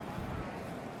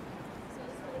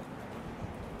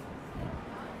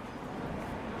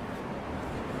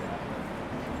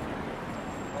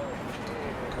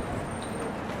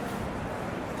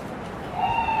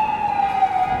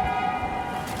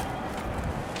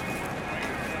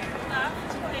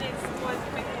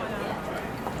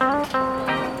Hey.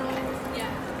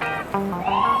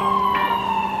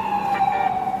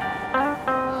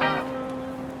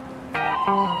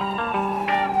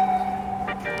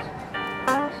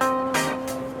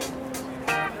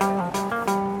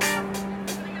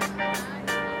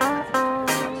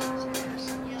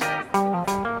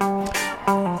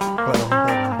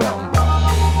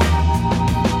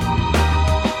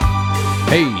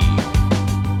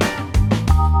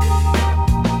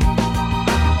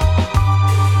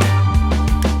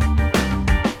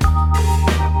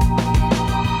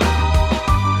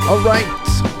 All right.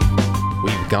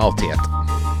 We've got it.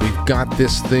 We've got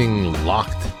this thing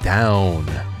locked down.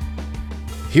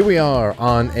 Here we are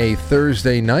on a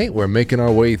Thursday night. We're making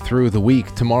our way through the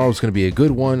week. Tomorrow's going to be a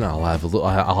good one. I'll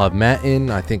have Matt in.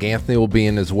 I think Anthony will be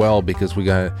in as well because we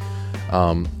got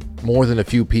more than a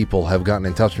few people have gotten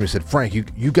in touch with me and said, Frank,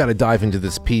 you got to dive into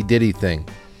this P. Diddy thing.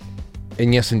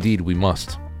 And yes, indeed, we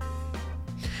must.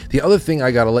 The other thing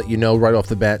I got to let you know right off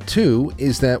the bat, too,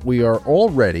 is that we are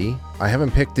already, I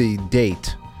haven't picked a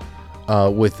date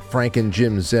with Frank and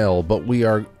Jim Zell, but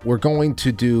we're going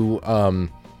to do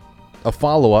a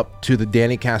follow-up to the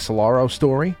Danny Casolaro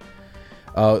story.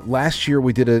 Last year,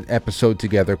 we did an episode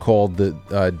together called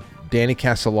the Danny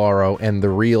Casolaro and the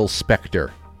Real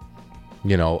Spectre.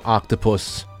 You know,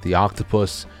 Octopus, the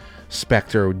Octopus,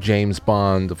 Spectre, James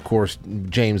Bond. Of course,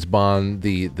 James Bond,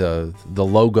 the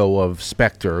logo of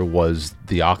Spectre was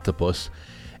the octopus,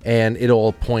 and it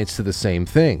all points to the same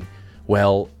thing.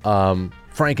 Well,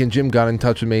 Frank and Jim got in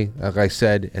touch with me, like I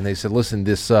said, and they said, listen,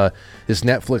 this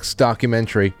Netflix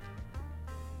documentary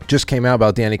just came out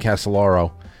about Danny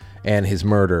Casolaro and his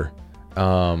murder.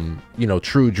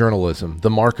 True journalism, the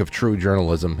mark of true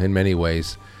journalism in many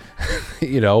ways,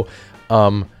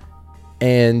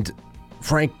 and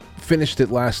Frank finished it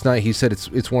last night. He said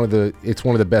it's one of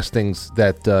the best things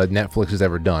that Netflix has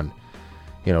ever done.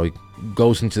 You know, he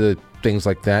goes into things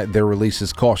like that. Their release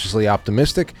is cautiously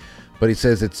optimistic, but he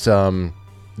says it's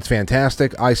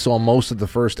fantastic. I saw most of the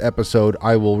first episode.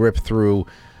 I will rip through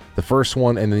the first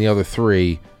one and then the other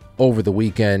three over the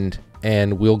weekend,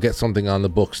 and we'll get something on the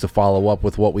books to follow up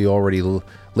with what we already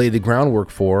laid the groundwork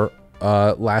for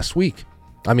last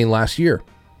year.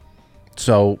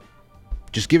 So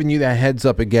just giving you that heads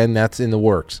up again, that's in the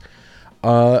works.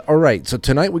 All right, so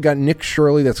tonight we got Nick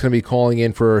Shirley that's going to be calling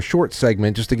in for a short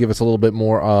segment just to give us a little bit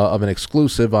more of an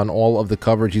exclusive on all of the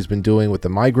coverage he's been doing with the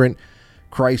migrant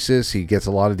crisis. He gets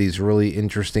a lot of these really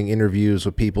interesting interviews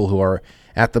with people who are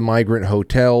at the migrant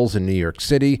hotels in New York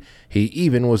City. He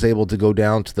even was able to go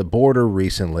down to the border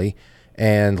recently,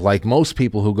 and like most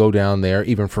people who go down there,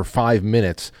 even for 5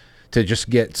 minutes, to just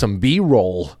get some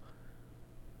B-roll.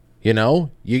 You know,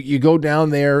 you go down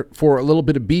there for a little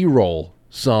bit of B-roll,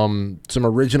 some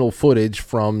original footage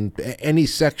from any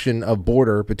section of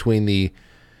border between the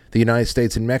United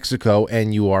States and Mexico,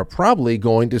 and you are probably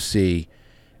going to see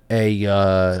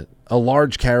a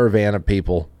large caravan of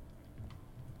people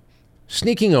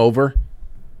sneaking over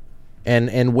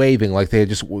and waving like they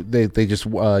just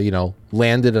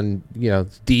landed on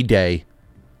D-Day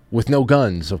with no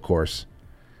guns. Of course,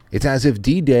 it's as if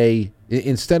D-Day,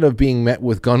 instead of being met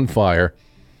with gunfire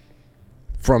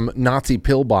from Nazi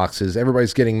pillboxes,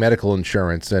 everybody's getting medical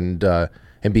insurance and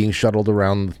being shuttled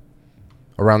around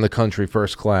the country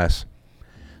first class.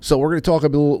 So we're going to talk a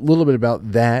little bit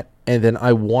about that, and then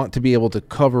I want to be able to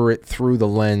cover it through the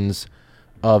lens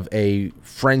of a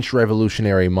French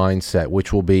revolutionary mindset,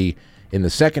 which will be in the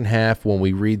second half when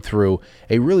we read through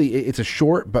it's a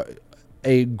short but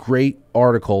a great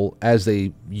article, as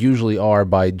they usually are,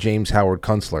 by James Howard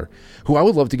Kunstler, who I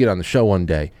would love to get on the show one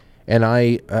day. And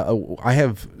I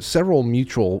have several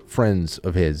mutual friends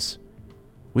of his.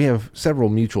 We have several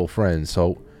mutual friends,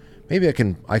 so maybe I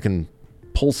can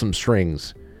pull some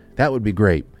strings. That would be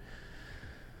great.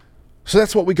 So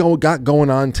that's what we got going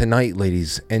on tonight,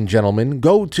 ladies and gentlemen.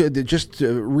 Go to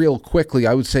real quickly,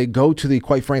 I would say go to the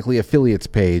Quite Frankly affiliates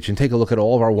page and take a look at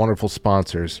all of our wonderful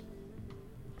sponsors.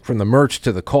 From the merch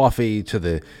to the coffee to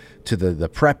the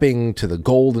prepping to the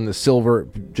gold and the silver,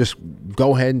 just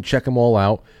go ahead and check them all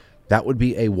out. That would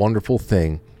be a wonderful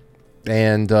thing.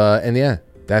 And yeah,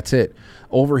 that's it.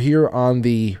 Over here on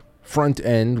the front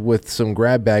end with some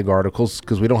grab bag articles,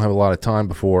 because we don't have a lot of time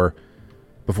before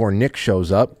Nick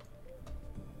shows up.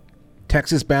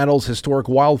 Texas battles historic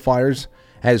wildfires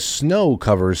as snow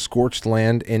covers scorched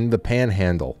land in the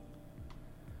Panhandle.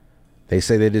 They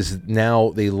say that it is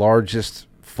now the largest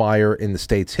fire in the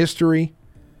state's history.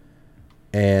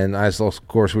 And as of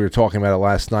course we were talking about it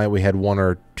last night, we had one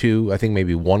or two, I think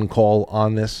maybe one call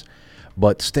on this.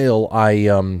 But still, I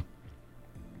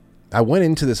went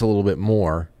into this a little bit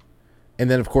more, And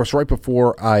then, of course, right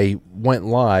before I went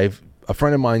live, a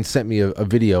friend of mine sent me a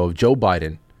video of Joe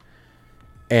Biden.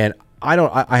 And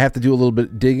I have to do a little bit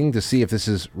of digging to see if this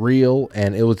is real.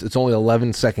 And it's only an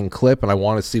 11-second clip, and I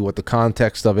want to see what the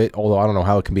context of it, although I don't know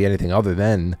how it can be anything other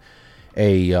than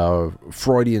a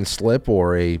Freudian slip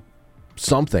or a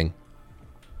something.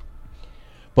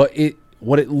 But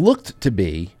what it looked to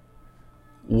be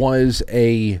was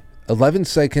a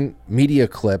 11-second media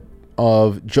clip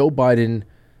of Joe Biden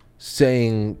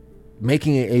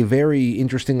making a very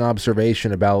interesting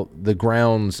observation about the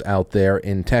grounds out there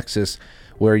in Texas,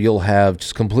 where you'll have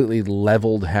just completely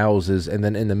leveled houses, and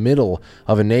then in the middle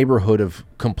of a neighborhood of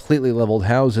completely leveled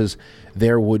houses,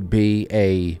 there would be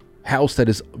a house that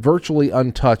is virtually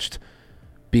untouched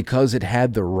because it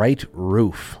had the right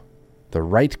roof, the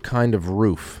right kind of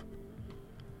roof.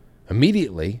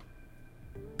 Immediately,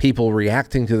 people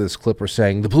reacting to this clip are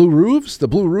saying, the blue roofs,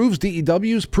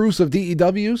 DEWs, proofs of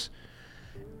DEWs.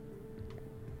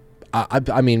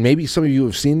 I mean, maybe some of you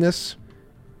have seen this.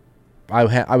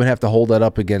 I would have to hold that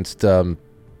up against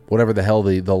whatever the hell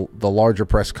the larger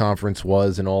press conference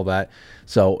was and all that.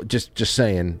 So just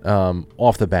saying,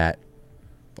 off the bat,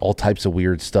 all types of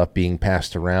weird stuff being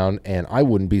passed around, and I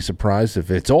wouldn't be surprised if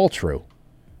it's all true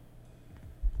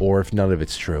or if none of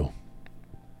it's true.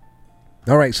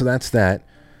 All right, so that's that.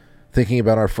 Thinking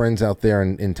about our friends out there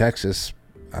in Texas,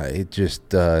 they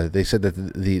said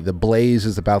that the blaze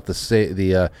is about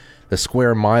the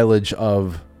square mileage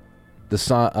of the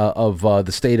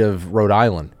state of Rhode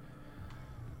Island.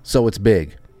 So it's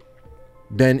big.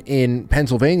 Then in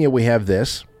Pennsylvania, we have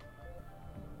this.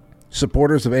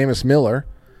 Supporters of Amos Miller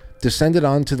descended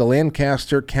onto the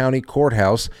Lancaster County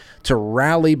Courthouse to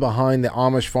rally behind the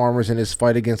Amish farmers in his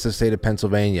fight against the state of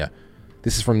Pennsylvania.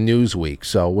 This is from Newsweek.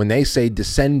 So when they say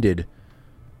descended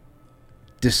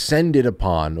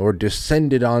upon or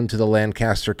descended onto the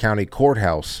Lancaster County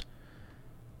Courthouse,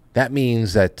 that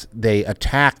means that they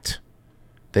attacked,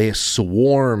 they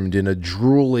swarmed in a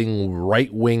drooling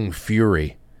right-wing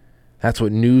fury. That's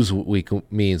what Newsweek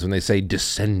means when they say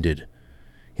descended.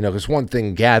 You know, there's one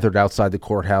thing gathered outside the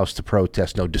courthouse to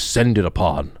protest, no, descended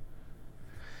upon.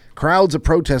 Crowds of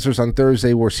protesters on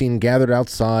Thursday were seen gathered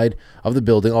outside of the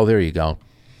building. Oh, there you go.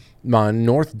 On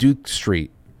North Duke Street.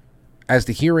 As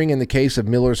the hearing in the case of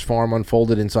Miller's farm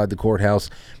unfolded inside the courthouse,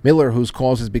 Miller, whose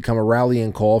cause has become a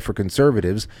rallying call for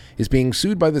conservatives, is being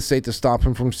sued by the state to stop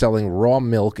him from selling raw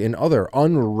milk and other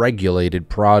unregulated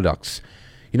products.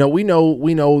 You know, we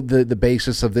know the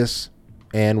basis of this,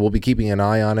 and we'll be keeping an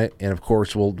eye on it. And of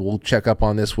course, we'll check up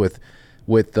on this with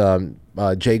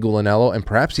Jay Gulanello and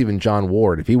perhaps even John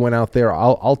Ward. If he went out there,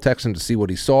 I'll text him to see what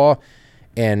he saw,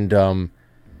 and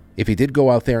if he did go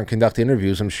out there and conduct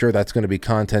interviews, I'm sure that's going to be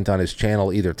content on his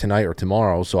channel either tonight or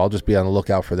tomorrow. So I'll just be on the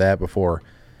lookout for that before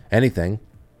anything.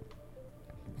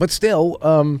 But still,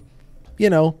 you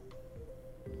know,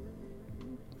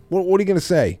 what are you going to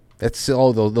say? That's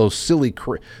all those silly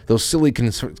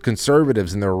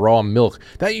conservatives and their raw milk.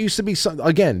 That used to be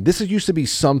this used to be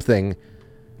something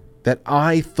that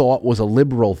I thought was a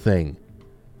liberal thing.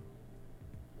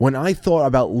 When I thought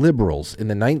about liberals in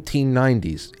the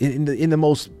 1990s, in the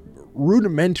most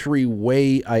rudimentary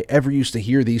way I ever used to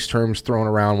hear these terms thrown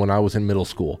around when I was in middle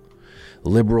school.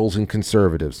 Liberals and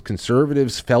conservatives.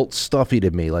 Conservatives felt stuffy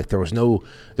to me, like there was no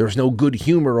good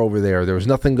humor over there. There was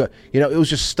nothing good. You know, it was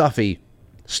just stuffy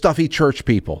church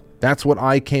people. That's what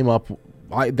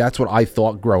that's what I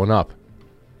thought growing up.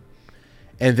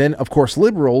 And then, of course,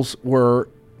 liberals were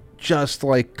just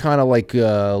like kind of like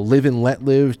live and let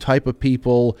live type of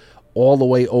people, all the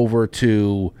way over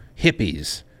to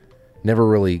hippies. Never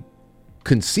really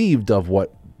conceived of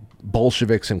what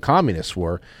Bolsheviks and communists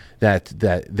were, that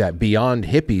beyond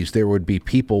hippies there would be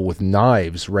people with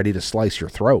knives ready to slice your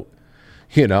throat.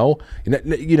 You know,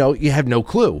 you have no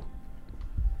clue.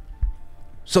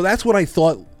 So that's what I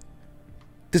thought.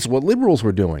 This is what liberals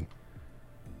were doing.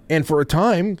 And for a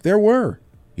time there were,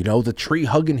 the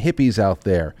tree-hugging hippies out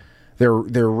there.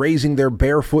 They're raising their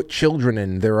barefoot children,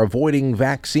 and they're avoiding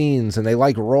vaccines, and they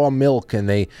like raw milk, and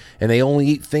they only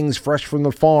eat things fresh from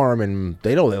the farm, and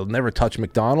they'll never touch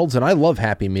McDonald's. And I love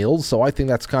Happy Meals, so I think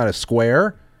that's kind of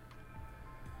square.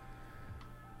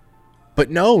 But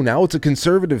no, now it's a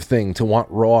conservative thing to want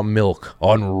raw milk,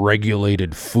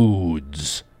 unregulated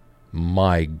foods.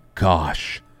 My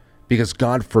gosh. Because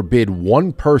God forbid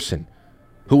one person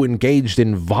who engaged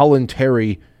in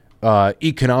voluntary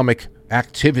economic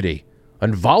activity, a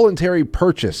voluntary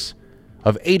purchase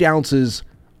of 8 ounces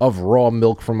of raw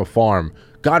milk from a farm,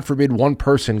 God forbid one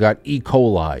person got E.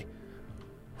 coli.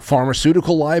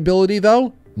 Pharmaceutical liability,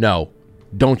 though? No.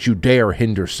 Don't you dare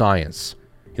hinder science.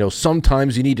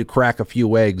 Sometimes you need to crack a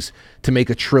few eggs to make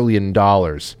 $1 trillion.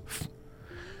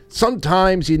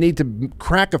 Sometimes you need to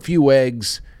crack a few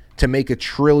eggs to make $1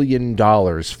 trillion,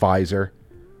 Pfizer.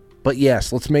 But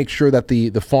yes, let's make sure that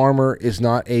the farmer is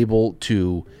not able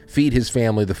to feed his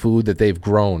family the food that they've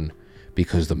grown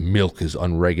because the milk is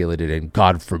unregulated and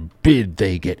God forbid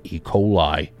they get E.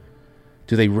 coli.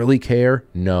 Do they really care?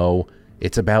 No.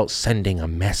 It's about sending a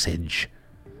message.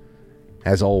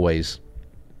 As always.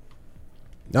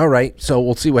 All right, so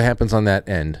we'll see what happens on that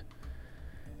end.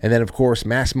 And then, of course,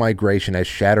 mass migration has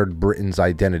shattered Britain's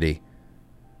identity.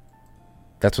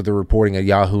 That's what they're reporting at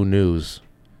Yahoo News.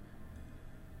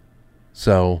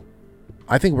 So,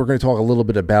 I think we're going to talk a little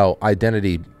bit about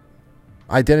identity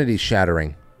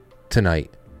shattering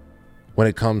tonight when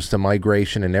it comes to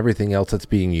migration and everything else that's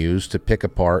being used to pick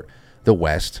apart the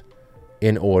West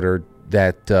in order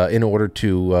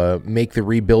to make the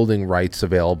rebuilding rights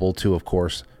available to, of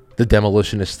course, the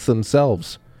demolitionists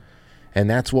themselves. And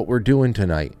that's what we're doing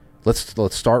tonight. Let's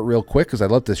start real quick because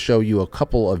I'd love to show you a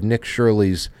couple of Nick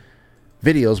Shirley's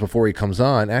videos before he comes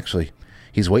on. Actually,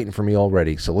 he's waiting for me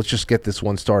already. So let's just get this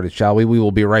one started, shall we? We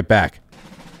will be right back.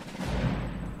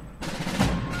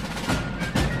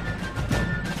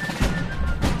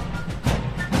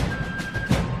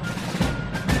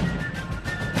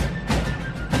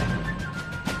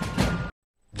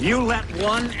 You let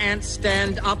one ant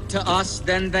stand up to us,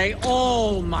 then they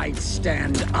all might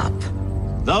stand up.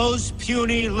 Those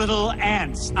puny little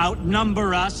ants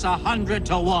outnumber us 100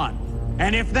 to 1.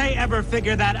 And if they ever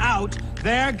figure that out,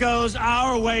 there goes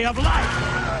our way of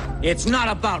life. It's not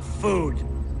about food.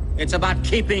 It's about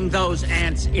keeping those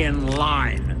ants in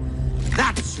line.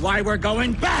 That's why we're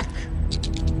going back.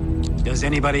 Does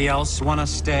anybody else want to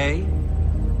stay?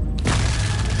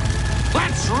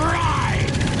 Let's ride!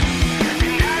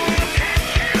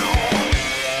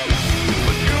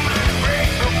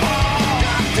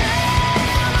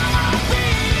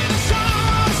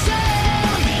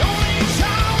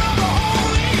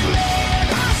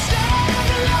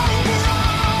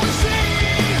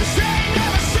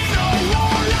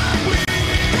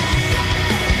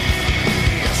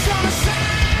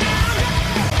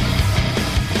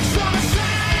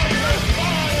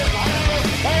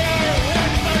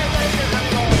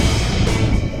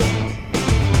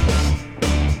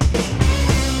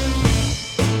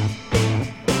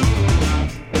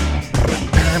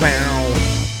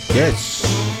 Yes.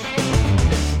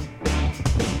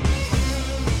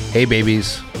 Hey,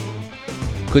 babies.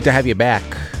 Good to have you back.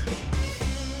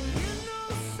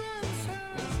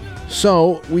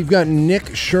 So, we've got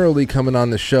Nick Shirley coming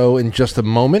on the show in just a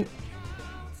moment.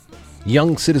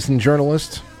 Young citizen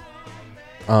journalist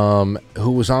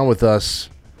who was on with us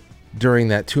during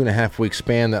that 2.5-week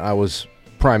span that I was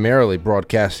primarily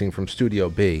broadcasting from Studio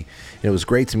B. And it was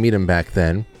great to meet him back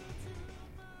then.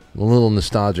 A little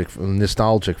nostalgic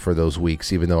for those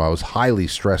weeks, even though I was highly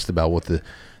stressed about what the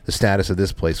status of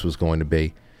this place was going to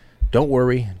be. Don't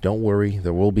worry.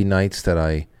 There will be nights that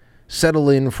I settle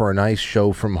in for a nice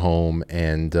show from home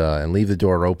and leave the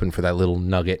door open for that little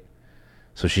nugget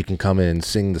so she can come in and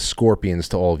sing the Scorpions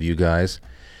to all of you guys.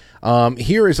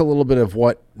 Here is a little bit of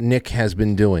what Nick has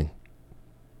been doing.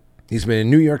 He's been in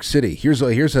New York City. Here's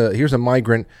a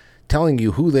migrant telling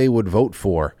you who they would vote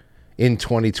for in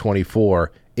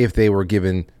 2024 if they were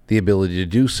given the ability to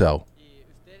do so.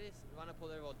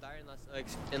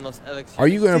 Are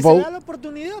you going to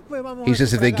vote? He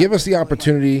says if they give us the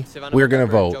opportunity, we're going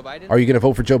to vote. Are you going to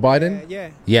vote for Joe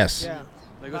Biden? Yes.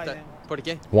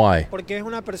 Why?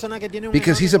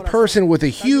 Because he's a person with a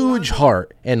huge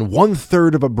heart and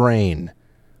 1/3 of a brain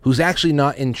who's actually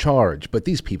not in charge. But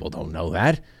these people don't know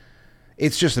that.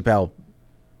 It's just about,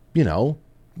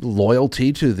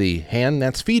 loyalty to the hand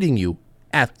that's feeding you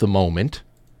at the moment.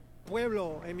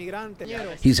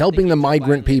 He's helping the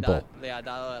migrant people.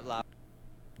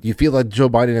 You feel like Joe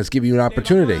Biden has given you an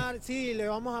opportunity?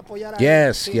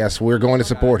 Yes, we're going to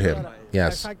support him.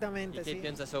 Yes.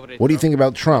 What do you think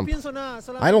about Trump?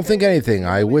 I don't think anything.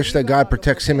 I wish that God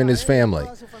protects him and his family.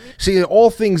 See, all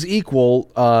things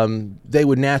equal, they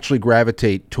would naturally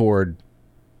gravitate toward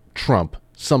Trump,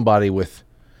 somebody with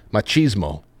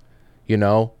machismo,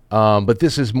 But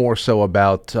this is more so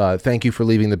about thank you for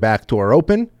leaving the back door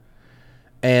open.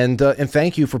 And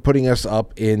thank you for putting us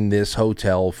up in this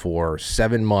hotel for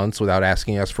 7 months without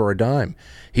asking us for a dime.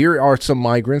 Here are some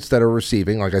migrants that are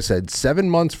receiving, like I said, 7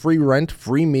 months free rent,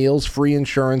 free meals, free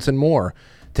insurance, and more.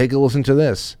 Take a listen to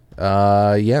this.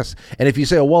 Yes. And if you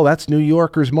say, oh, well, that's New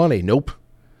Yorkers' money. Nope.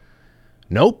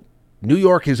 New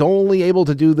York is only able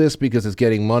to do this because it's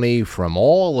getting money from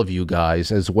all of you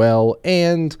guys as well,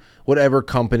 and whatever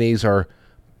companies are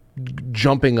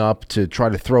jumping up to try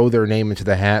to throw their name into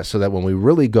the hat so that when we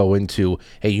really go into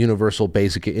a universal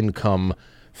basic income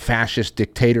fascist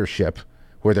dictatorship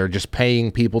where they're just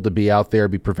paying people to be out there,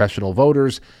 be professional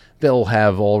voters, they'll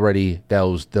have already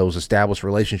those established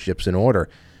relationships in order.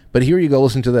 But here you go,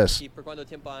 listen to this.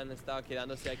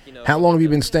 How long have you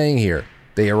been staying here?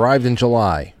 They arrived in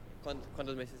July.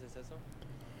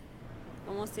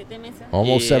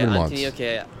 Almost 7 months.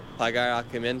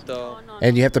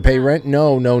 And you have to pay rent?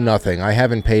 No, nothing. I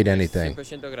haven't paid anything.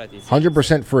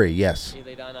 100% free, yes.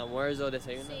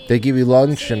 They give you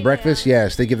lunch and breakfast?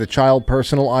 Yes. They give the child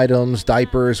personal items,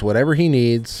 diapers, whatever he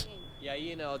needs.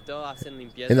 In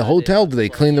the hotel, do they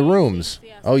clean the rooms?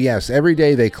 Oh, yes. Every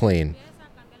day they clean.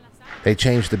 They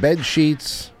change the bed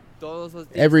sheets.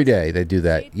 Every day they do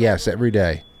that. Yes, every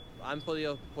day.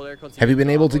 Have you been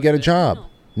able to get a job?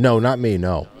 No, not me,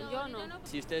 no.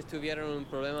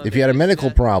 If you had a medical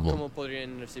problem,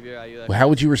 how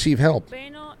would you receive help?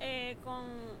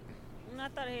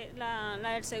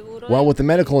 Well, with the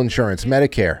medical insurance,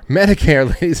 Medicare. Medicare,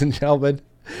 ladies and gentlemen.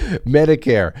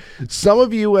 Medicare. Some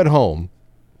of you at home,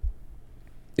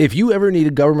 if you ever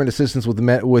needed government assistance with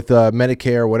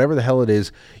Medicare, whatever the hell it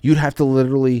is, you'd have to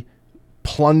literally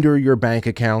plunder your bank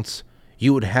accounts.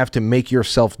 You would have to make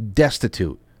yourself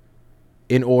destitute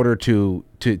in order to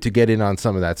get in on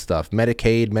some of that stuff.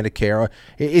 Medicaid, Medicare,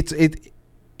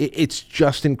 it's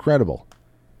just incredible.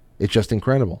 It's just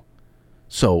incredible.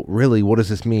 So really, what does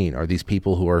this mean? Are these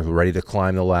people who are ready to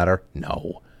climb the ladder?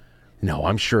 No,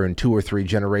 I'm sure in 2 or 3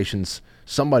 generations,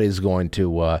 somebody's going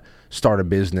to start a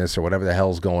business or whatever the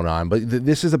hell's going on. But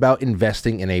this is about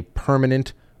investing in a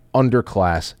permanent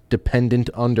underclass, dependent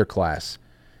underclass.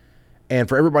 And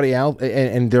for everybody out,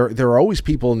 and there are always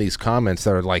people in these comments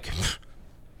that are like,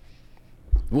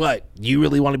 what, you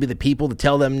really want to be the people to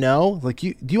tell them no? Like,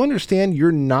 do you understand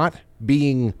you're not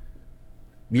being,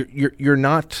 you're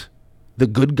not the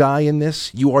good guy in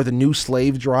this? You are the new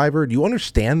slave driver. Do you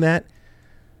understand that?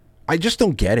 I just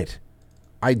don't get it.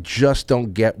 I just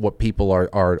don't get what people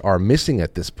are missing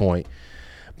at this point.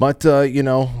 But, we're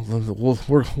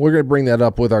going to bring that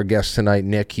up with our guest tonight,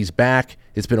 Nick. He's back.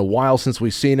 It's been a while since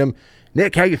we've seen him.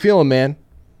 Nick, how you feeling, man?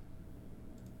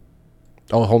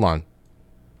 Oh, hold on.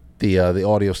 The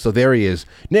audio. So there he is.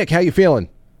 Nick, how you feeling?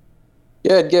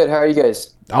 Good. How are you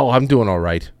guys? Oh, I'm doing all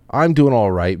right.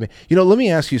 Let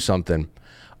me ask you something.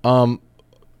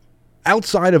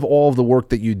 Outside of all of the work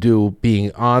that you do,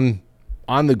 being on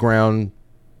the ground,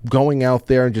 going out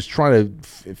there and just trying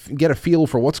to get a feel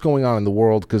for what's going on in the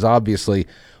world, because obviously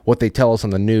what they tell us on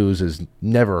the news is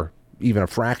never even a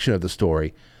fraction of the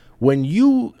story. When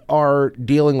you are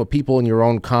dealing with people in your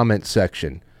own comment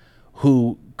section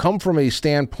who come from a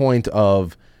standpoint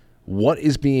of what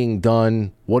is being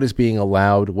done, what is being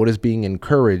allowed, what is being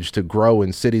encouraged to grow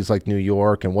in cities like New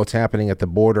York and what's happening at the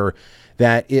border,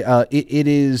 that it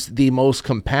is the most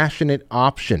compassionate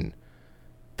option,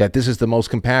 that this is the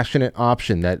most compassionate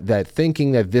option, that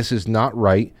thinking that this is not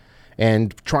right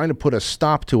and trying to put a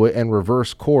stop to it and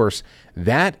reverse course,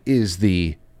 that is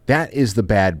the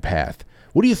bad path.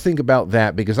 What do you think about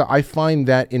that? Because I find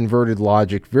that inverted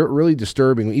logic really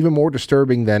disturbing, even more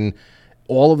disturbing than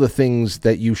all of the things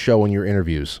that you show in your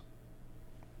interviews.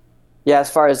 Yeah,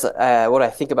 as far as what I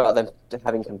think about them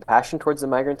having compassion towards the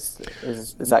migrants,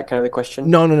 is that kind of the question?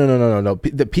 No.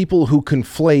 The people who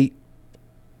conflate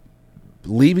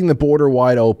leaving the border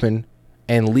wide open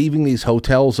and leaving these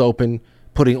hotels open,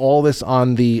 putting all this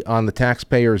on the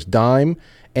taxpayer's dime,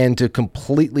 and to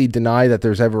completely deny that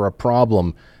there's ever a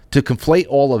problem, to conflate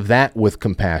all of that with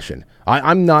compassion.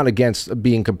 I'm not against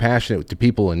being compassionate to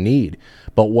people in need,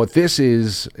 but what this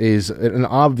is an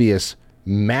obvious,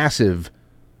 massive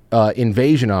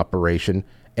invasion operation,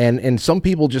 and some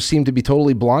people just seem to be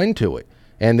totally blind to it,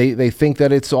 and they think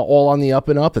that it's all on the up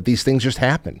and up, that these things just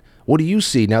happen. What do you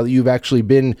see now that you've actually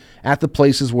been at the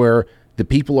places where the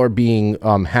people are being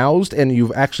housed, and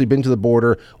you've actually been to the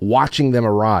border watching them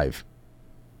arrive?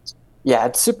 Yeah,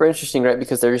 it's super interesting, right?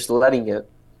 Because they're just letting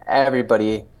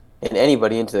everybody and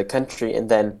anybody into the country, and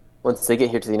then once they get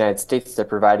here to the United States, they're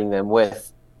providing them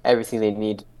with everything they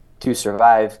need to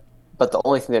survive, but the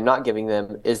only thing they're not giving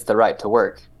them is the right to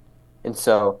work. And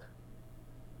so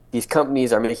these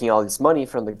companies are making all this money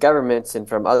from the governments and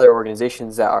from other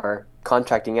organizations that are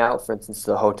contracting out, for instance,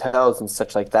 the hotels and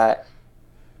such like that,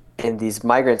 and these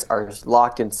migrants are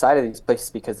locked inside of these places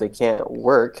because they can't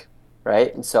work,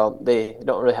 right? And so they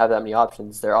don't really have that many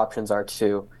options. Their options are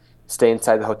to stay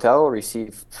inside the hotel,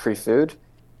 receive free food,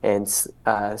 and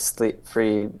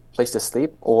free place to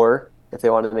sleep, or if they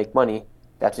want to make money,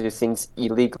 they have to do things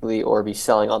illegally or be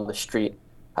selling on the street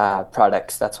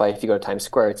products. That's why if you go to Times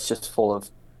Square, it's just full of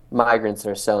migrants that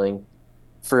are selling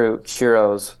fruit,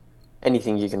 churros,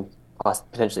 anything you can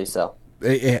potentially sell.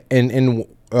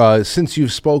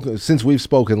 Since we've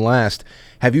spoken last,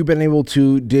 have you been able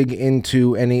to dig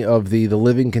into any of the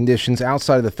living conditions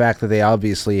outside of the fact that they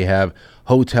obviously have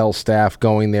hotel staff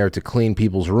going there to clean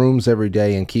people's rooms every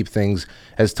day and keep things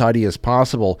as tidy as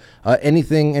possible? Any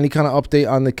kind of update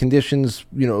on the conditions,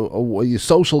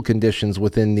 social conditions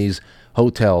within these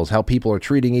hotels, how people are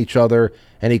treating each other,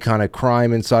 any kind of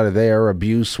crime inside of there,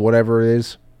 abuse, whatever it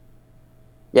is?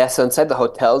 Yeah, so inside the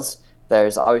hotels,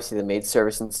 there's obviously the maid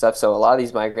service and stuff. So a lot of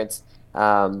these migrants,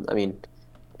 I mean,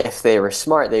 if they were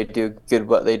smart, they do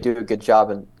a good job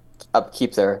and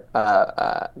upkeep their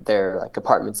like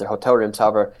apartments, their hotel rooms.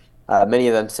 However, many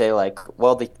of them say like,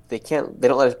 well, they don't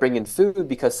let us bring in food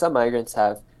because some migrants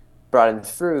have brought in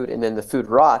food and then the food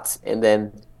rots and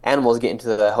then animals get into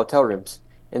the hotel rooms.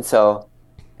 And so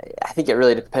I think it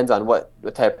really depends on what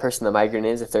type of person the migrant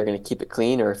is, if they're going to keep it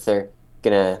clean or if they're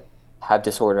going to have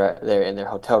disorder there in their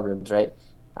hotel rooms, right?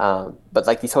 But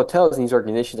like these hotels and these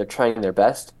organizations are trying their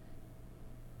best,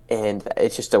 and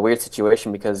it's just a weird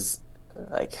situation because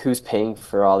like who's paying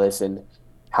for all this and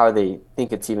how they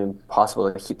think it's even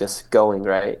possible to keep this going,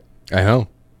 right? I know.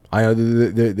 I know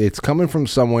it's coming from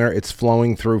somewhere. It's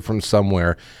flowing through from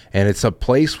somewhere, and it's a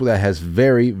place that has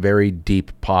very, very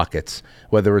deep pockets.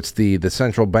 Whether it's the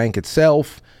central bank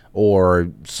itself or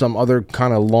some other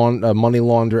kind of money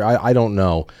launder, I don't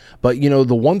know. But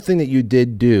the one thing that you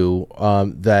did do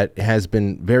that has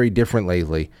been very different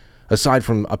lately, aside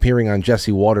from appearing on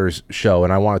Jesse Waters' show,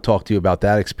 and I want to talk to you about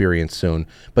that experience soon.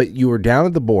 But you were down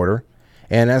at the border.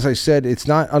 And as I said, it's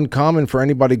not uncommon for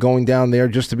anybody going down there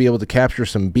just to be able to capture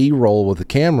some B-roll with the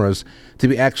cameras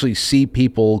actually see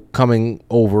people coming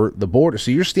over the border. So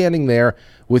you're standing there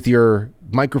with your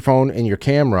microphone and your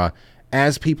camera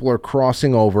as people are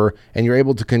crossing over, and you're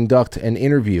able to conduct an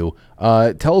interview.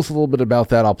 Tell us a little bit about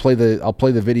that. I'll play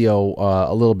the video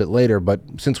a little bit later. But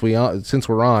since we're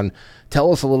on,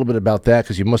 tell us a little bit about that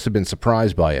because you must have been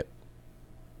surprised by it.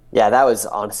 Yeah, that was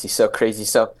honestly so crazy.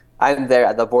 So I'm there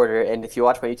at the border, and if you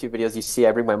watch my YouTube videos, you see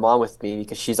I bring my mom with me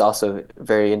because she's also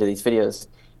very into these videos.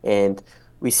 And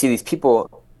we see these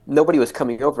people. Nobody was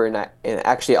coming over, and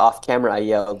actually off camera, I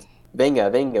yelled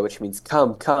 "Venga, venga," which means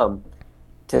 "come, come,"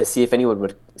 to see if anyone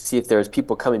would see if there was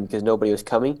people coming because nobody was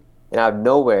coming. And out of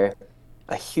nowhere,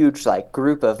 a huge like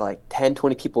group of like 10,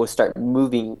 20 people would start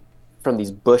moving from these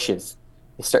bushes.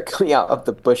 They start coming out of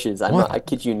the bushes. I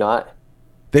kid you not.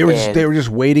 They were just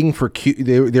waiting for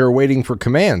they were waiting for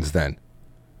commands then.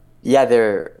 Yeah,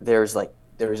 there was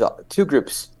two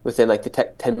groups within like the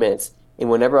 10 minutes, and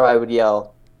whenever I would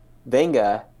yell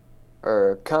 "Venga"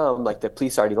 or "come," like the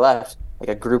police already left, like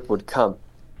a group would come,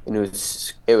 and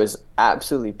it was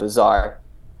absolutely bizarre.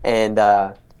 And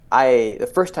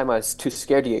the first time I was too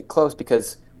scared to get close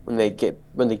because when they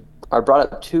are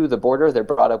brought up to the border, they're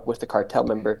brought up with the cartel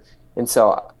member, and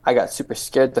so I got super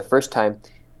scared the first time.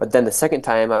 But then the second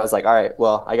time, I was like, all right,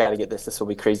 well, I got to get this. This will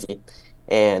be crazy.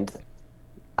 And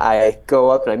I go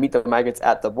up and I meet the migrants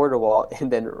at the border wall.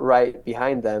 And then right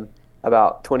behind them,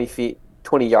 about 20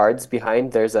 yards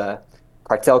behind, there's a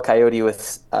cartel coyote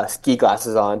with ski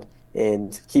glasses on.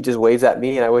 And he just waves at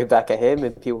me and I wave back at him.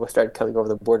 And people started coming over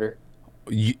the border.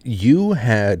 You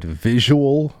had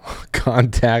visual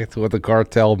contact with a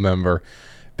cartel member.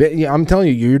 I'm telling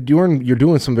you, you're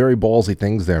doing some very ballsy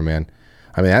things there, man.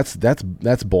 I mean, that's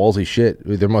ballsy shit.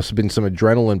 There must have been some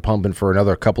adrenaline pumping for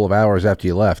another couple of hours after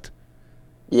you left.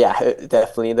 Yeah,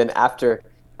 definitely. And then after,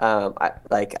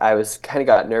 I was kind of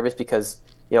got nervous because,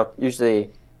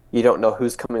 usually you don't know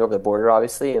who's coming over the border,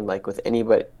 obviously. And like with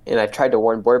anybody, and I tried to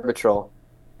warn Border Patrol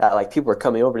that like people were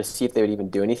coming over to see if they would even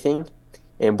do anything.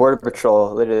 And Border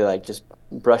Patrol literally like just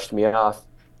brushed me off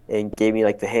and gave me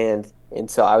like the hand. And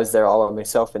so I was there all by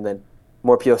myself. And then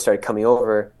more people started coming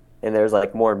over. And there's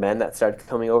like more men that started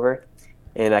coming over,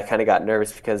 and I kind of got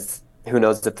nervous because who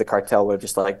knows if the cartel would have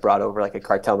just like brought over like a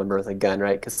cartel member with a gun,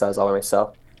 right? Because I was all by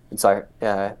myself, and so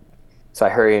I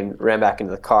hurried and ran back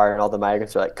into the car, and all the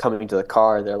migrants are like coming to the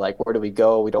car. They're like, "Where do we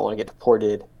go? We don't want to get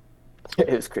deported." It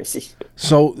was crazy.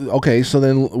 So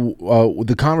then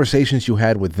the conversations you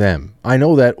had with them. I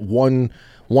know that one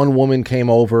woman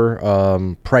came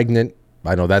over pregnant.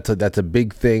 I know that's a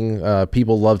big thing.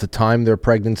 People love to time their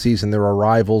pregnancies and their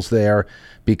arrivals there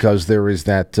because there is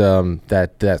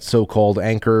that so-called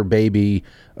anchor baby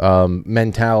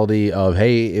mentality of,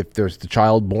 hey, if there's the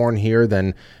child born here,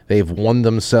 then they've won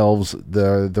themselves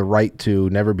the right to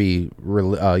never be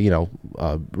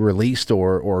released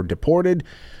or deported.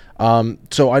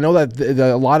 So I know that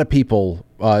a lot of people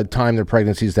time their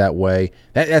pregnancies that way.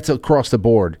 That's across the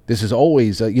board. This is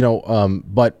always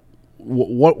but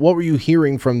what were you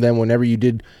hearing from them whenever you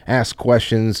did ask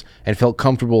questions and felt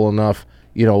comfortable enough,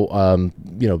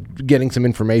 getting some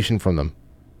information from them?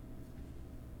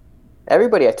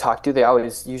 Everybody I talk to, they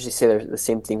always usually say the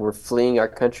same thing. We're fleeing our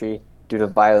country due to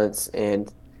violence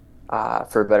and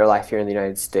for a better life here in the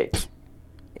United States.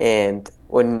 And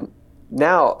when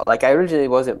now, like I originally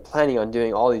wasn't planning on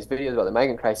doing all these videos about the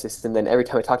migrant crisis, and then every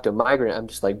time I talk to a migrant, I'm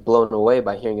just like blown away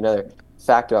by hearing another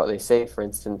fact about what they say. For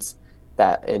instance,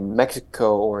 that in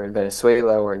Mexico or in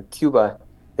Venezuela or in Cuba,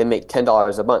 they make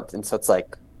 $10 a month. And so it's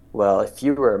like, well, if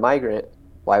you were a migrant,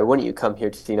 why wouldn't you come here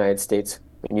to the United States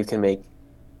when you can make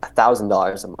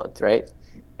 $1,000 a month, right?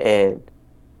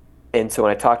 And so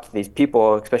when I talked to these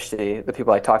people, especially the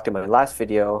people I talked to in my last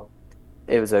video,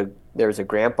 there was a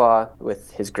grandpa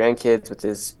with his grandkids, with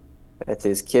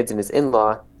his kids and his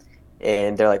in-law,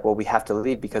 and they're like, well, we have to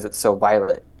leave because it's so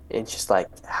violent. And it's just like,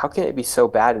 how can it be so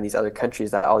bad in these other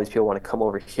countries that all these people want to come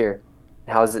over here?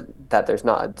 How is it that there's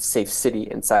not a safe city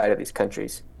inside of these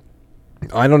countries?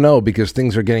 I don't know, because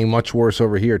things are getting much worse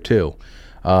over here too.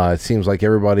 It seems like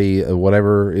everybody,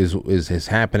 whatever is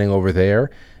happening over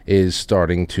there is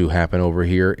starting to happen over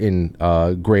here in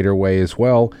a greater way as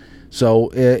well. So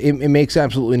it makes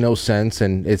absolutely no sense,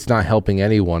 and it's not helping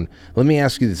anyone. Let me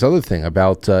ask you this other thing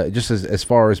about just as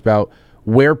far as about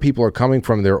where people are coming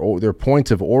from, their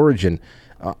points of origin.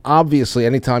 Obviously,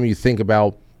 anytime you think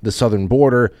about the southern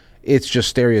border, it's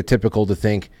just stereotypical to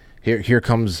think here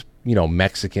comes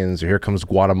Mexicans, or here comes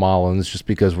Guatemalans, just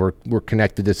because we're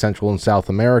connected to Central and South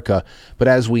America. But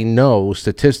as we know,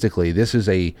 statistically, this is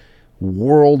a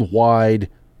worldwide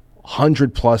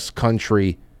 100+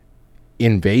 country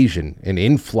invasion, an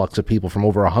influx of people from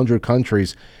over 100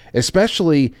 countries,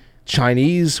 especially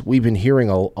Chinese. We've been hearing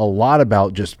a lot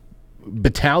about just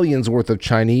battalions worth of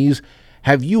Chinese.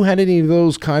 Have you had any of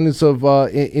those kinds of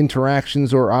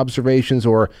interactions or observations,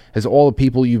 or has all the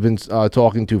people you've been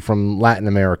talking to from Latin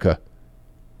America?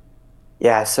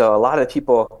 Yeah, so a lot of the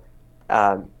people,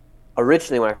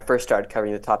 originally when I first started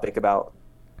covering the topic about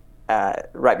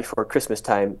right before Christmas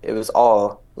time, it was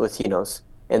all Latinos.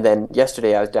 And then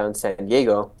yesterday I was down in San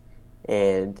Diego,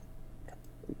 and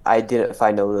I didn't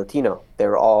find no Latino. They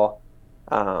were all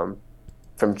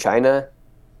from China,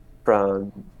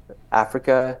 from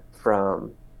Africa,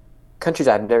 from countries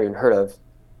I've never even heard of,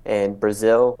 and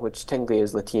Brazil, which technically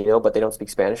is Latino, but they don't speak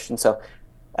Spanish. And so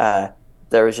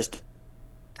there was just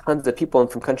tons of people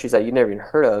from countries that you never even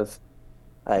heard of.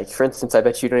 Like, for instance, I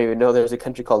bet you don't even know there's a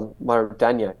country called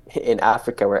Mauritania in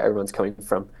Africa where everyone's coming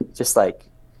from. Just like,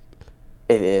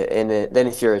 then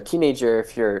if you're a teenager,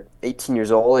 if you're 18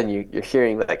 years old and you're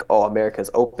hearing like, oh,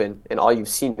 America's open, and all you've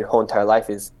seen your whole entire life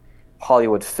is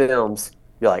Hollywood films,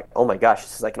 you're like, oh my gosh,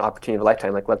 this is like an opportunity of a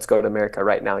lifetime. Like, let's go to America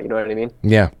right now. You know what I mean?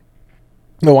 Yeah.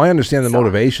 No, I understand the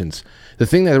motivations. The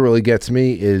thing that really gets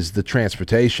me is the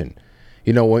transportation.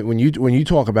 When you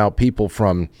talk about people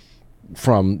from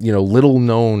little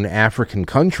known African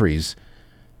countries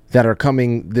that are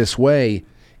coming this way,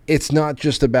 it's not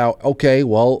just about, okay,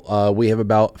 well, we have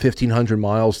about 1,500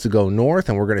 miles to go north,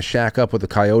 and we're going to shack up with a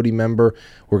Coyote member.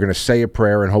 We're going to say a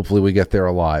prayer, and hopefully we get there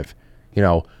alive.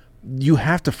 You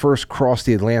have to first cross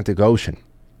the Atlantic Ocean.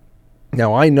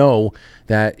 Now, I know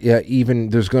that even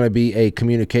there's going to be a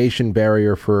communication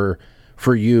barrier for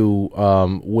you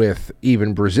with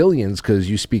even Brazilians, because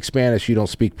you speak Spanish, you don't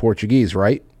speak Portuguese,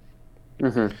 right?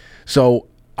 Mm-hmm. So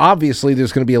obviously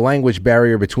there's going to be a language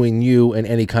barrier between you and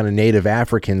any kind of native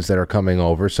Africans that are coming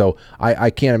over. So I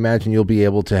can't imagine you'll be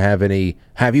able to have any.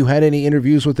 Have you had any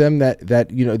interviews with them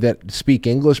that speak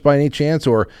English by any chance,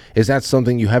 or is that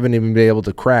something you haven't even been able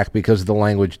to crack because of the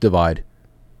language divide?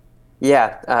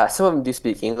 Yeah, some of them do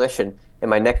speak English, and in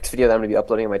my next video that I'm going to be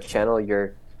uploading on my channel,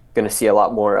 you're going to see a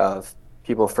lot more of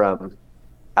people from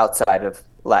outside of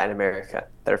Latin America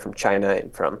that are from China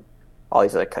and from all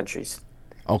these other countries.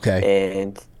 Okay.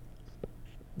 And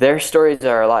their stories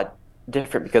are a lot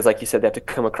different because, like you said, they have to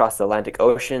come across the Atlantic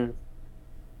Ocean.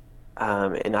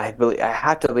 And I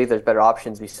have to believe there's better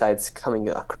options besides coming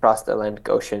across the Atlantic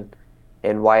Ocean.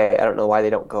 And I don't know why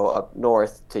they don't go up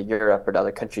north to Europe or to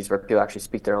other countries where people actually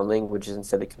speak their own languages,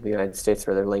 instead they come to the United States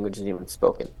where their language isn't even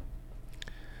spoken.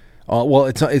 Well,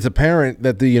 it's apparent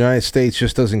that the United States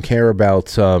just doesn't care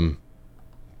about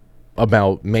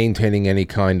maintaining any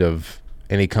kind of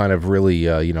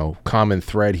really common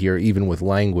thread here, even with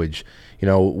language. We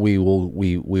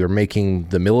are making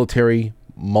the military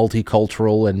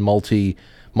multicultural and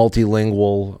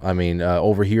multilingual. I mean,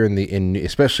 over here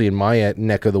especially in my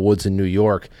neck of the woods in New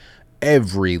York,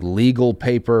 every legal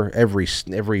paper, every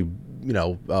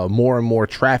more and more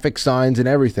traffic signs and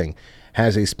everything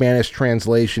has a Spanish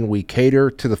translation. We cater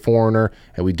to the foreigner,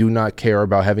 and we do not care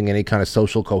about having any kind of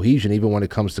social cohesion, even when it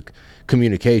comes to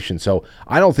communication. So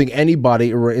I don't think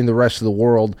anybody in the rest of the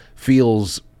world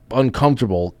feels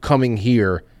uncomfortable coming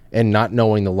here and not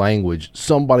knowing the language.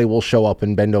 Somebody will show up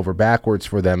and bend over backwards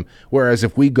for them. Whereas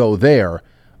if we go there,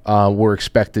 we're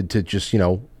expected to just,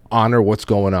 honor what's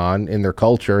going on in their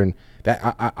culture. And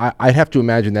that I'd have to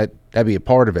imagine that that'd be a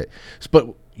part of it.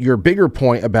 But your bigger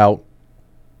point about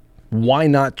why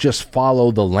not just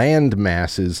follow the land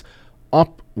masses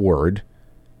upward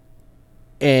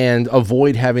and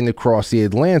avoid having to cross the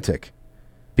Atlantic?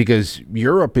 Because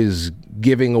Europe is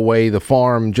giving away the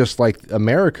farm just like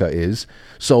America is.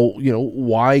 So,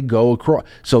 why go across?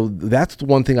 So that's the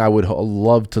one thing I would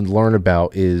love to learn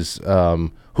about is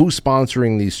who's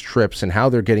sponsoring these trips and how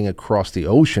they're getting across the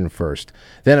ocean first.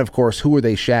 Then, of course, who are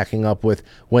they shacking up with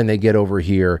when they get over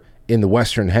here in the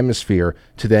Western Hemisphere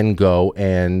to then go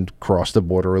and cross the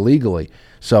border illegally?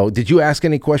 So did you ask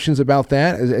any questions about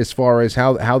that as far as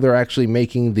how they're actually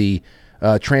making the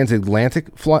transatlantic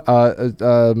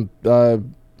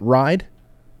ride?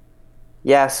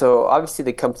 Yeah, so obviously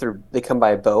they come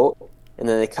by boat, and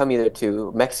then they come either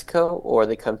to Mexico or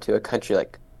they come to a country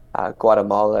like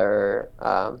Guatemala or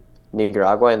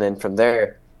Nicaragua, and then from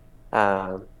there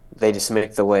they just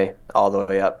make the way all the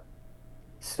way up.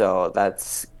 So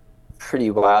that's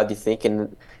pretty wild, you think.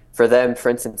 And for them, for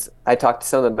instance, I talked to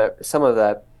some of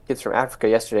the kids from Africa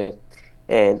yesterday,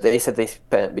 and they said they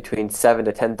spent between $7,000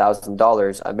 to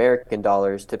 $10,000 American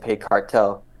dollars to pay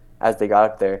cartel as they got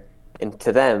up there. And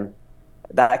to them,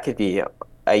 that could be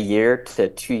a year to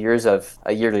 2 years of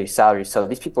a yearly salary. So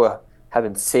these people have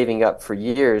been saving up for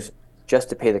years just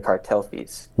to pay the cartel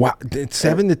fees. Wow, it's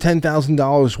 $7,000 to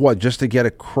 $10,000. What, just to get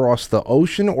across the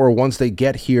ocean, or once they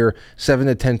get here,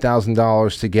 $7,000 to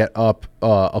 $10,000 to get up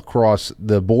across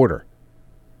the border?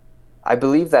 I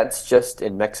believe that's just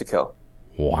in Mexico.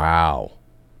 Wow.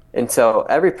 And so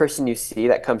every person you see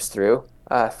that comes through,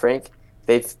 Frank,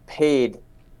 they've paid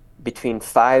between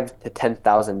 $5,000 to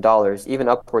 $10,000, even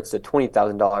upwards to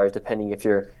 $20,000, depending if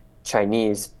you're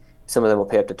Chinese. Some of them will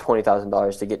pay up to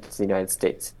 $20,000 to get to the United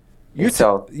States.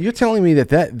 You're telling me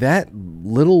that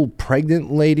little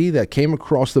pregnant lady that came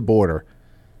across the border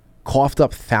coughed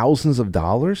up thousands of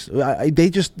dollars?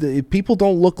 People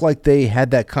don't look like they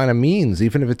had that kind of means,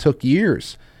 even if it took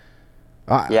years.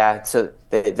 Yeah, so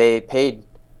they paid.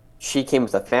 She came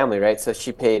with a family, right? So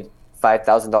she paid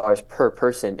 $5,000 per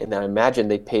person, and then I imagine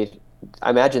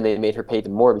they made her pay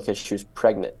more because she was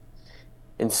pregnant.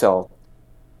 And so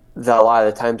a lot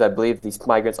of the times, I believe these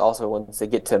migrants also, once they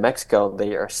get to Mexico,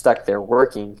 they are stuck there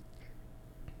working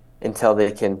until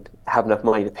they can have enough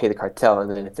money to pay the cartel. And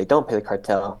then if they don't pay the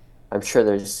cartel, I'm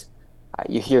sure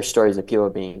you hear stories of people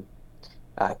being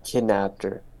kidnapped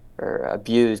or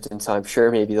abused. And so I'm sure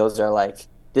maybe those are like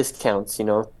discounts,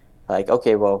 like,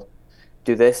 okay, well,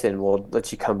 do this and we'll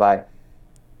let you come by.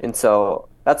 And so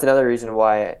that's another reason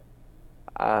why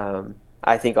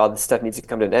I think all this stuff needs to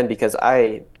come to an end, because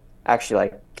I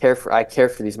actually care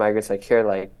for these migrants. I care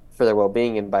for their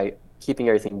well-being, and by keeping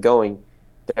everything going,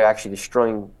 they're actually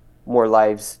destroying more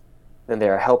lives than they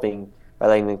are helping by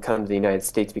letting them come to the United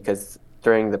States, because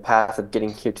during the path of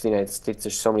getting here to the United States,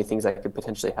 there's so many things that could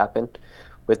potentially happen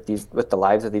with the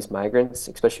lives of these migrants,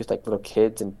 especially with little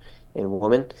kids and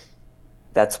women.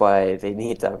 That's why they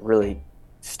need to really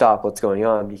stop what's going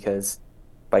on, because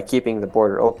by keeping the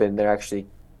border open, they're actually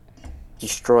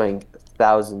destroying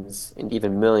thousands and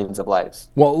even millions of lives.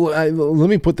 Well, let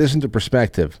me put this into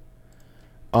perspective.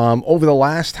 Over the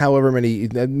last however many,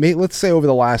 let's say over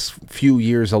the last few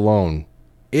years alone,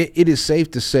 it is safe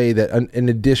to say that an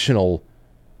additional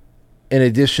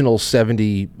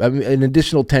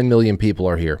 10 million people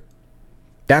are here.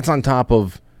 That's on top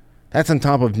of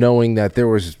knowing that there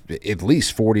was at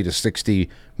least 40 to 60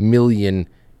 million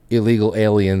illegal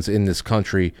aliens in this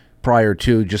country prior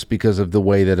to, just because of the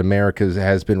way that America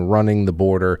has been running the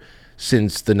border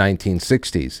since the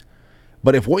 1960s.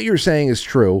 But if what you're saying is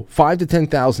true, $5,000 to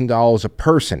 $10,000 a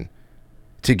person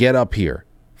to get up here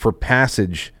for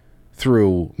passage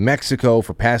through Mexico,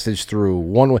 for passage through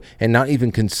one way, and not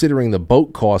even considering the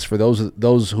boat costs for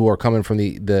those who are coming from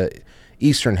the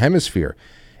Eastern Hemisphere.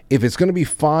 If it's going to be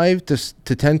 $5,000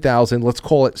 to $10,000, let's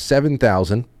call it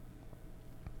 $7,000,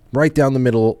 right down the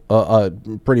middle,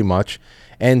 pretty much,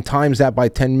 and times that by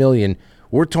 10 million,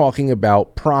 we're talking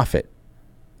about profit.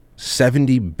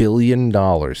 $70 billion.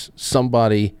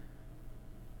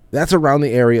 That's around the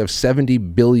area of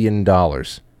 $70 billion.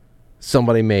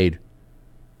 Somebody made.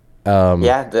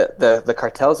 Yeah, the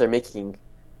cartels are making.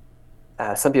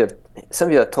 Some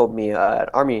people told me, an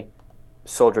army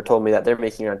soldier told me that they're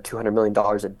making around $200 million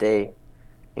a day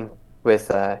in,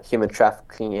 with human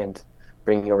trafficking and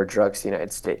bringing over drugs to the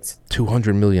United States.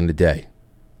 200 million a day.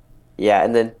 Yeah,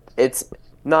 and then it's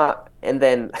not, and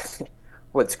then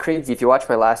what's crazy, if you watch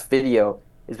my last video,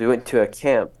 is we went to a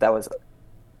camp that was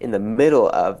in the middle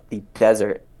of the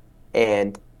desert,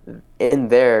 and in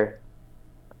there,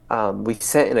 we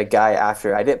sent in a guy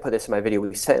after. I didn't put this in my video.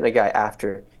 We sent in a guy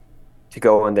after to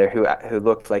go in there who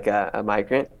looked like a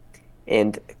migrant,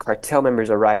 and cartel members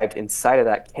arrived inside of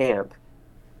that camp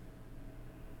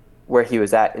where he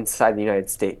was at inside the United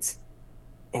States.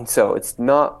 And so it's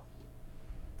not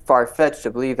far-fetched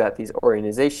to believe that these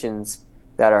organizations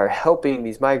that are helping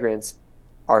these migrants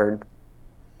are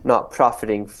not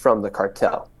profiting from the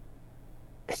cartel.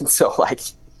 And so like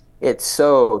it's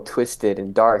so twisted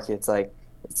and dark. It's like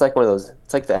one of those,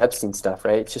 it's like the Epstein stuff,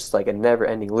 right? It's just like a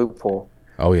never-ending loophole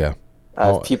Oh yeah.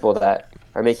 of Oh, people that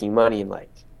are making money. And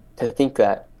like to think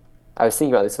that, I was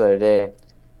thinking about this the other day,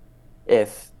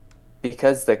 if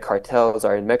because the cartels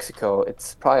are in Mexico,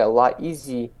 it's probably a lot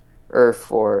easier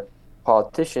for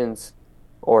politicians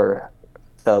or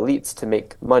the elites to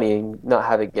make money and not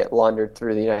have it get laundered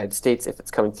through the United States if it's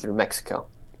coming through Mexico.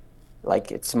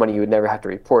 Like it's money you would never have to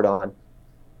report on,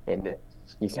 and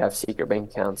you can have secret bank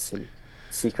accounts and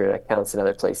secret accounts in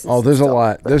other oh, places and there's a stuff.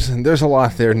 lot. There's a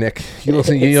lot there, Nick. You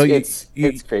listen. You know, It's you, it's you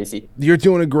it's crazy. you're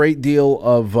doing a great deal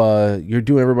of you're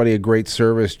doing everybody a great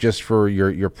service just for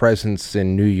your presence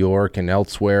in New York and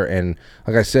elsewhere. And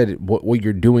like I said, what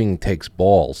you're doing takes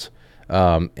balls.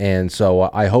 And so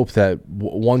I hope that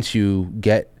once you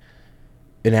get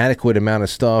an adequate amount of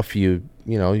stuff,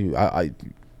 I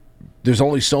there's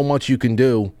only so much you can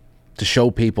do to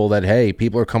show people that, hey,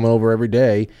 people are coming over every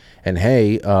day, and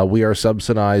hey, we are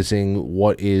subsidizing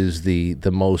what is the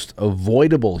most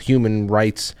avoidable human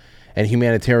rights and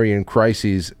humanitarian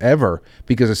crises ever.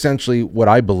 Because essentially, what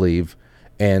I believe,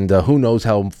 and who knows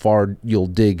how far you'll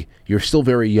dig, you're still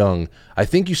very young. I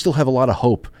think you still have a lot of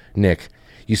hope, Nick.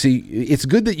 You see, it's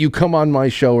good that you come on my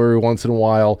show every once in a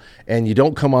while, and you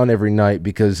don't come on every night,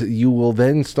 because you will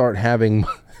then start having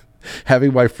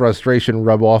having my frustration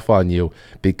rub off on you,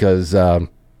 because I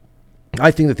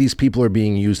think that these people are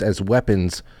being used as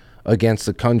weapons against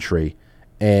the country,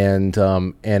 and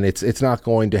it's not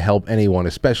going to help anyone,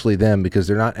 especially them, because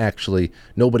they're not actually,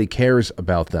 nobody cares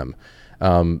about them.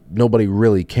 Nobody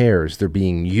really cares. They're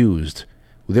being used.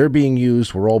 They're being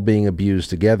used. We're all being abused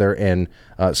together, and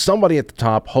somebody at the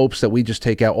top hopes that we just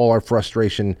take out all our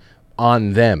frustration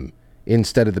on them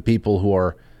instead of the people who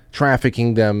are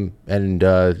trafficking them and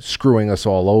screwing us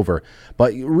all over.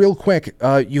 But real quick,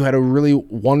 you had a really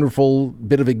wonderful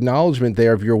bit of acknowledgement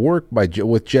there of your work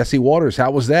with Jesse Waters.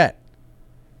 How was that?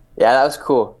 Yeah, that was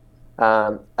cool.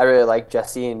 I really like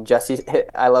Jesse, and Jesse.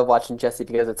 I love watching Jesse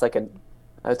because it's like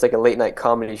a late night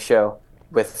comedy show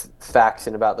with facts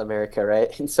and about America,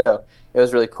 right? And so it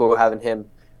was really cool having him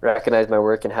recognize my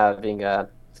work and having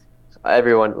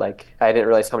everyone, like, I didn't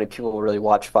realize how many people really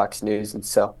watch Fox News, and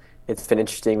so it's been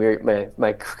interesting.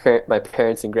 My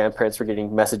parents and grandparents were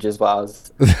getting messages while I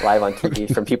was live on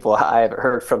TV from people I haven't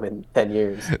heard from in 10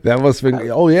 years. That must have been.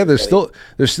 Oh yeah, there's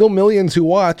still millions who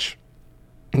watch.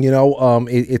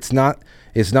 It's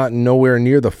not nowhere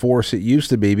near the force it used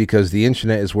to be, because the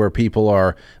internet is where people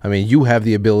are. I mean, you have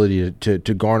the ability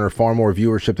to garner far more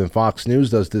viewership than Fox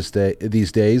News does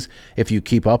these days if you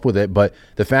keep up with it. But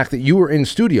the fact that you were in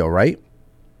studio, right?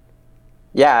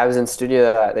 Yeah, I was in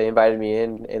studio. They invited me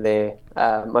in, and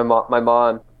my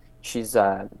mom, she's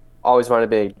always wanted to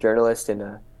be a journalist and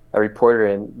a reporter,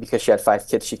 and because she had 5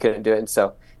 kids, she couldn't do it. And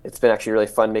so it's been actually really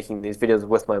fun making these videos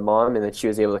with my mom, and then she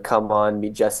was able to come on,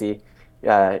 meet Jesse.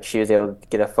 She was able to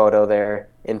get a photo there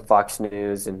in Fox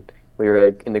News, and we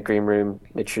were in the green room.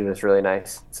 They treated us really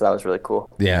nice, so that was really cool.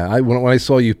 Yeah, when I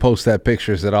saw you post that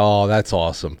picture, I said, "Oh, that's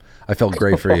awesome." I felt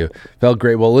great for you. Felt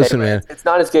great. Well, listen, Anyway, man. it's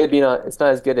not as good being on. It's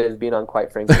not as good as being on,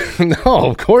 quite frankly. No,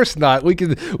 of course not. We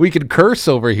could curse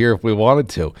over here if we wanted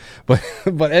to.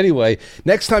 But anyway,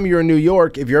 next time you're in New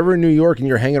York, if you're ever in New York and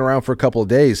you're hanging around for a couple of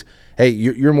days, hey,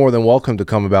 you're more than welcome to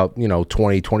come about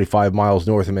 20, 25 miles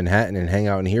north of Manhattan and hang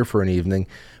out in here for an evening.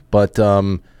 But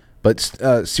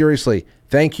seriously,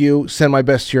 thank you. Send my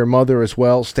best to your mother as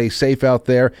well. Stay safe out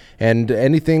there. And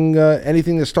anything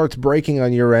that starts breaking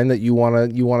on your end that you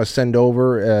wanna send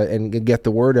over and get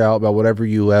the word out about whatever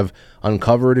you have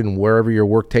uncovered and wherever your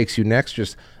work takes you next,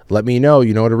 just let me know.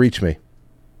 You know how to reach me.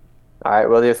 All right,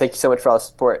 well, thank you so much for all the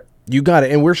support. You got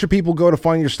it. And where should people go to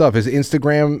find your stuff? Is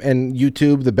Instagram and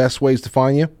YouTube the best ways to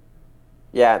find you?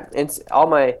 Yeah, and all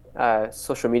my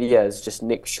social media is just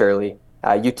Nick Shirley.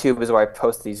 YouTube is where I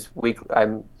post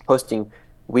I'm posting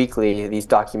weekly these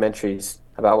documentaries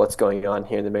about what's going on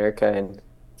here in America, and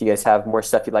if you guys have more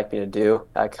stuff you'd like me to do,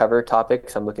 cover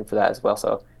topics, I'm looking for that as well.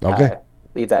 So Okay.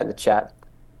 leave that in the chat.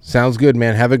 Sounds good,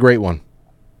 man. Have a great one.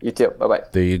 You too. Bye-bye.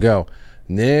 There you go.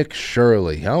 Nick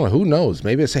Shirley. I don't know. Who knows?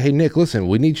 Maybe I say, hey, Nick, listen,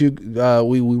 we need you.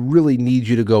 We really need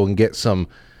you to go and get some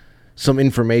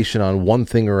information on one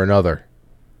thing or another.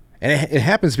 And it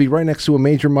happens to be right next to a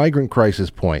major migrant crisis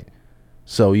point.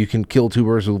 So you can kill two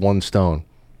birds with one stone.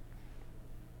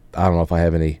 I don't know if I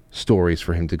have any stories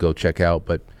for him to go check out,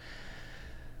 but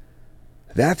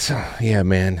that's, yeah,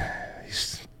 man.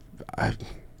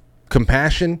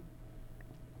 Compassion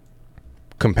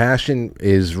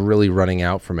is really running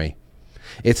out for me.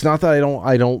 It's not that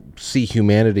I don't see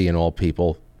humanity in all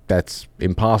people. That's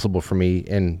impossible for me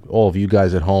and all of you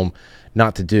guys at home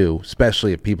not to do,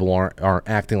 especially if people aren't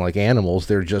acting like animals.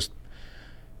 They're just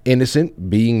innocent,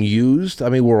 being used. I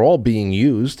mean, we're all being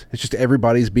used. It's just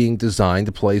everybody's being designed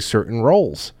to play certain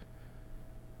roles.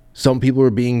 Some people are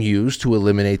being used to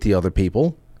eliminate the other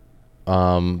people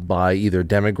by either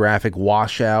demographic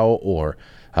washout or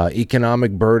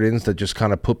economic burdens that just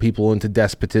kind of put people into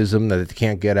despotism that they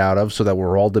can't get out of, so that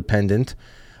we're all dependent.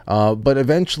 But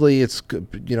eventually, it's,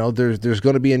 there's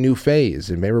going to be a new phase,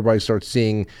 and everybody starts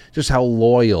seeing just how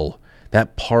loyal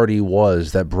that party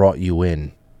was that brought you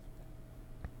in.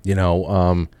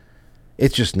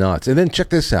 It's just nuts. And then check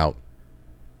this out.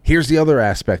 Here's the other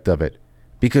aspect of it,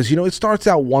 because it starts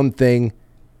out one thing,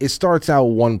 it starts out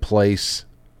one place,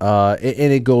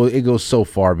 and it goes so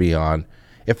far beyond.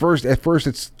 At first,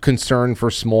 it's concern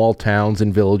for small towns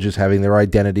and villages having their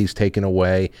identities taken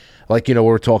away, like,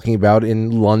 we're talking about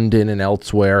in London and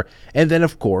elsewhere. And then,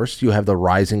 of course, you have the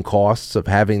rising costs of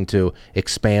having to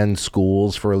expand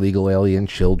schools for illegal alien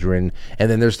children. And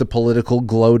then there's the political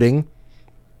gloating.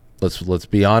 Let's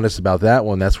be honest about that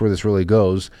one. That's where this really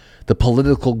goes. The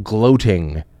political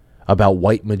gloating about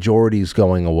white majorities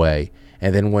going away.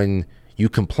 And then when you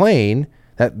complain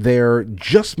that there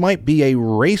just might be a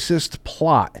racist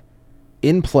plot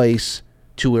in place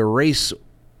to erase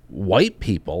white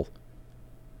people,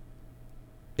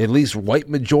 at least white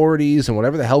majorities and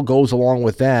whatever the hell goes along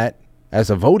with that as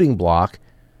a voting bloc,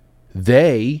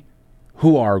 they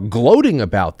who are gloating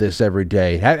about this every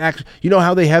day, actually,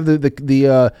 how they have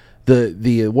the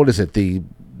what is it, the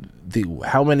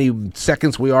how many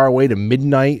seconds we are away to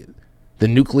midnight, the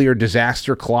nuclear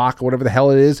disaster clock, whatever the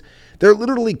hell it is. They're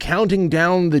literally counting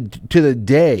down to the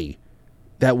day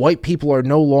that white people are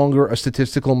no longer a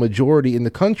statistical majority in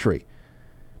the country.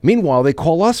 Meanwhile, they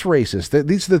call us racist.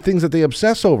 These are the things that they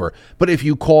obsess over. But if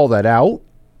you call that out,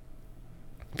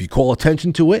 if you call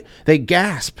attention to it, they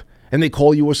gasp and they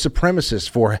call you a supremacist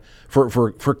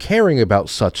for caring about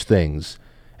such things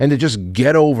and to just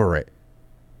get over it.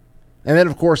 And then,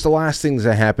 of course, the last things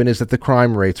that happen is that the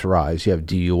crime rates rise. You have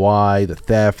DUI, the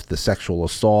theft, the sexual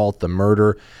assault, the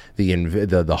murder,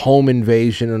 the home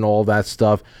invasion, and all that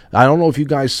stuff. I don't know if you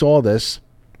guys saw this.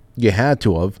 You had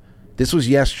to have. This was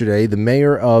yesterday. The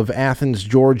mayor of Athens,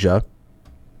 Georgia,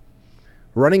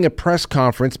 running a press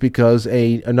conference because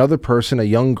another person, a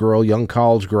young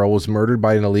college girl, was murdered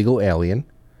by an illegal alien.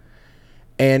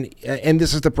 And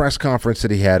this is the press conference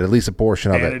that he had, at least a portion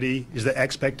of it. Humanity is the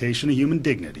expectation of human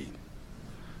dignity.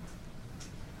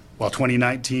 While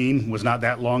 2019 was not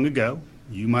that long ago,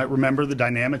 you might remember the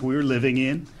dynamic we were living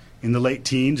in the late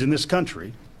teens in this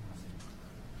country,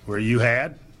 where you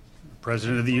had the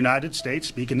President of the United States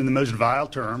speaking in the most vile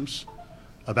terms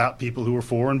about people who were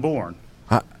foreign born.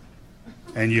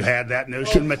 And you had that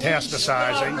notion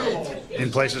metastasizing in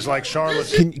places like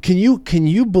Charlottesville. Can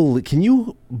you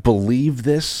believe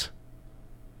this?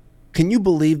 Can you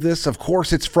believe this? Of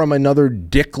course, it's from another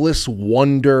dickless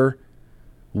wonder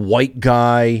white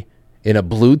guy in a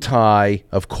blue tie.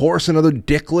 Of course, another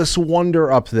dickless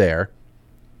wonder up there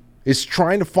is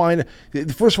trying to find.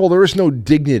 First of all, there is no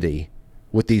dignity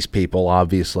with these people,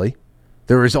 obviously.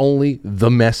 There is only the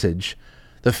message.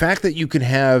 The fact that you can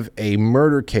have a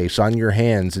murder case on your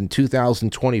hands in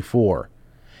 2024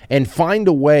 and find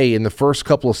a way in the first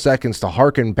couple of seconds to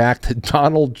hearken back to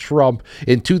Donald Trump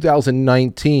in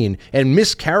 2019 and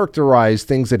mischaracterize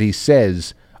things that he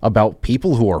says about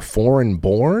people who are foreign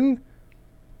born?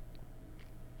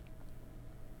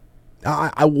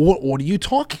 What are you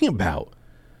talking about?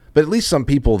 But at least some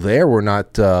people there were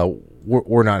not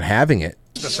having it.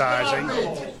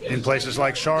 In places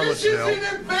like Charlottesville. This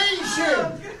is an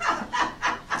invasion.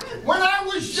 When I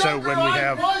was younger,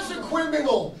 I was a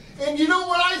criminal. And you know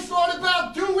what I thought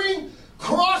about doing?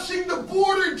 Crossing the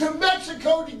border to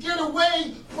Mexico to get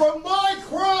away from my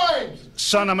crimes.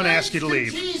 Son, I'm going to ask you to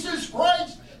leave. Jesus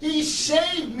Christ, He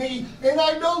saved me, and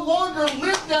I no longer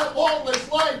live that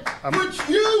lawless life, which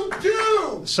you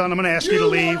do. Son, I'm going to ask you to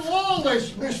leave. You are lawless,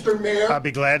 Mr. Mayor. I'll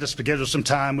be glad to schedule some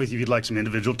time with you if you'd like some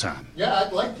individual time. Yeah,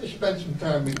 I'd like to spend some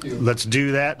time with you. Let's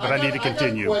do that, but I need to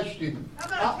continue. I got a question.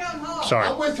 Sorry.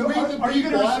 I'm with So We the are you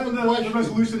People. going I to have a rescind the question.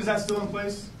 resolution? Is that still in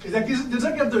place? Does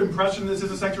that give the impression this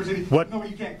is a sanctuary city? What? No,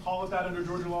 you can't call it that under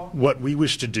Georgia law? What we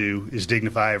wish to do is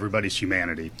dignify everybody's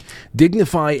humanity.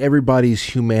 Dignify everybody's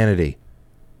humanity.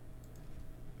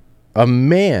 A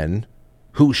man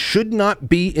who should not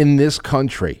be in this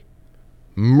country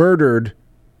murdered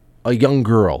a young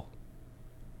girl.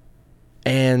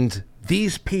 And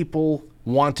these people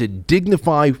want to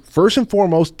dignify, first and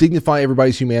foremost, dignify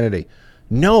everybody's humanity.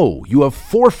 No, you have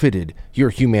forfeited your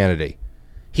humanity.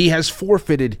 He has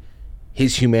forfeited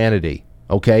his humanity,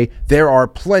 okay? There are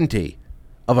plenty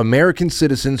of American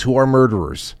citizens who are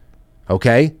murderers,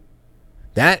 okay?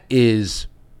 That's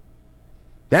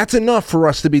enough for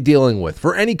us to be dealing with,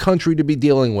 for any country to be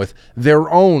dealing with their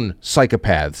own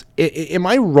psychopaths. Am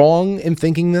I wrong in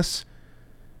thinking this?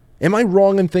 Am I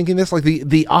wrong in thinking this? Like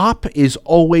the op is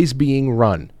always being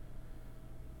run.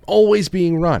 Always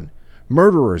being run.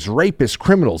 Murderers, rapists,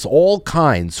 criminals, all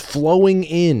kinds flowing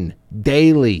in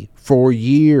daily for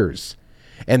years.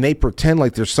 And they pretend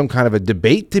like there's some kind of a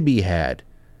debate to be had.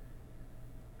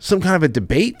 Some kind of a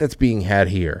debate that's being had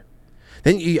here.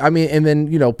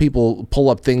 Then people pull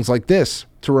up things like this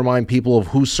to remind people of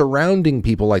who's surrounding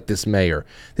people like this mayor.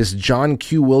 This John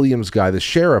Q. Williams guy, the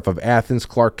sheriff of Athens,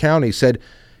 Clark County,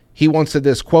 he once said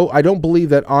this, quote, "I don't believe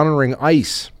that honoring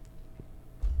ICE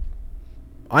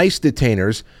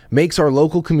detainers makes our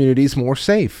local communities more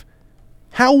safe."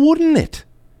 How wouldn't it?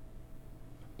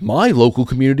 My local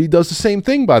community does the same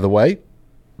thing, by the way.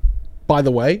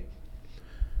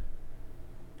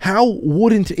 How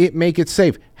wouldn't it make it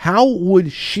safe? How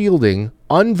would shielding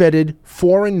unvetted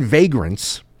foreign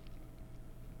vagrants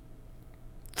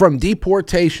from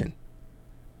deportation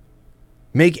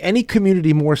make any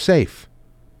community more safe?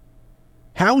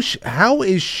 How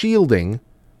is shielding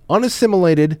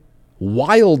unassimilated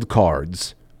wild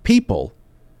cards, people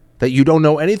that you don't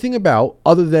know anything about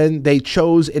other than they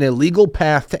chose an illegal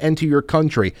path to enter your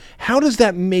country, how does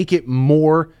that make it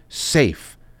more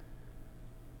safe?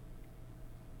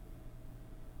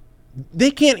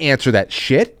 They can't answer that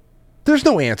shit. There's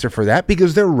no answer for that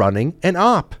because they're running an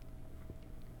op.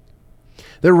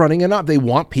 They're running an op. They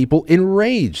want people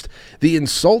enraged. The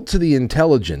insult to the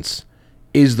intelligence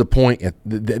is the point.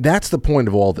 That's the point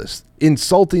of all this.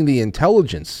 Insulting the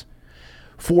intelligence.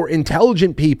 For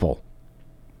intelligent people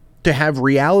to have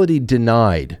reality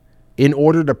denied in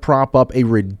order to prop up a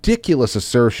ridiculous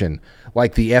assertion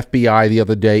like the FBI the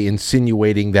other day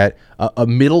insinuating that a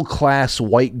middle-class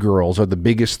white girls are the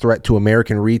biggest threat to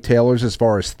American retailers as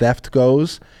far as theft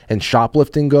goes and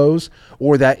shoplifting goes,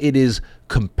 or that it is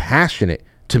compassionate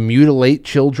to mutilate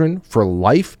children for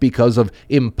life because of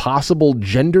impossible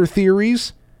gender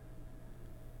theories,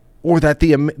 or that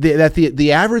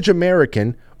the average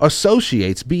American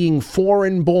associates being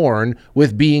foreign-born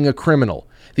with being a criminal.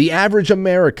 The average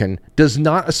American does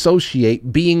not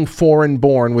associate being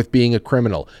foreign-born with being a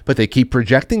criminal, but they keep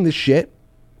projecting this shit.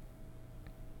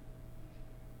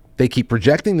 They keep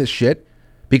projecting this shit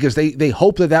because they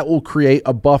hope that will create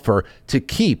a buffer to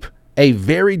keep a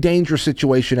very dangerous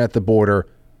situation at the border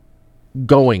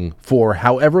going for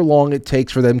however long it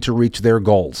takes for them to reach their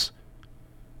goals.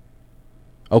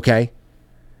 Okay?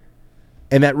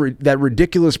 And that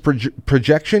ridiculous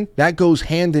projection, that goes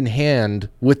hand in hand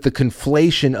with the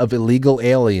conflation of illegal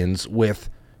aliens with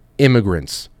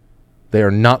immigrants. They are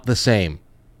not the same.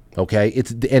 Okay?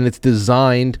 It's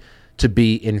designed to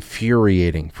be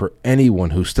infuriating for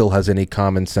anyone who still has any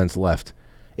common sense left.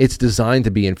 It's designed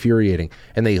to be infuriating.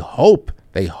 And they hope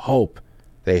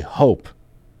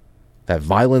that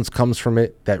violence comes from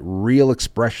it, that real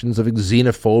expressions of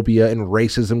xenophobia and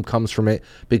racism comes from it,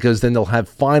 because then they'll have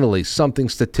finally something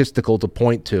statistical to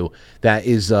point to that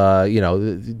is,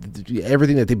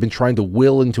 everything that they've been trying to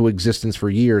will into existence for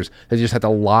years, they just have to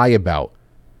lie about.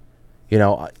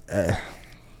 I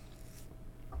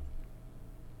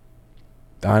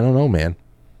don't know, man.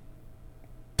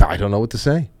 I don't know what to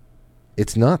say.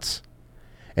 It's nuts.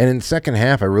 And in the second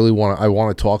half, I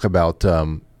want to talk about...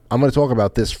 I'm going to talk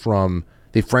about this from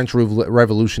the French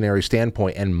Revolutionary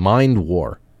standpoint and mind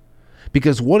war.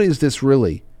 Because what is this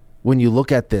really? When you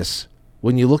look at this,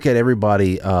 when you look at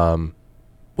everybody, when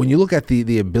you look at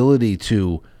the ability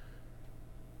to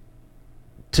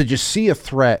just see a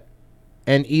threat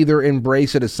and either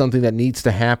embrace it as something that needs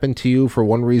to happen to you for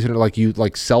one reason, or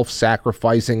like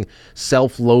self-sacrificing,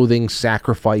 self-loathing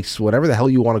sacrifice, whatever the hell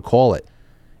you want to call it.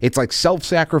 It's like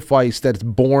self-sacrifice that's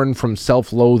born from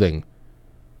self-loathing.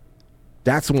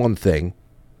 That's one thing.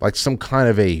 Like some kind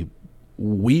of a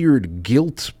weird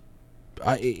guilt.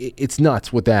 It's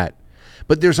nuts with that.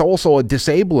 But there's also a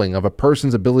disabling of a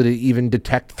person's ability to even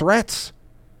detect threats.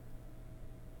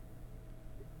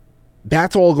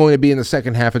 That's all going to be in the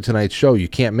second half of tonight's show. You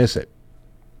can't miss it.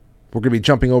 We're going to be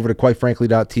jumping over to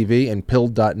quitefrankly.tv and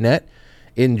pilled.net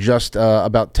in just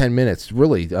about 10 minutes.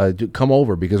 Really, come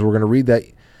over because we're going to read that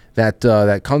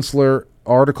Kunstler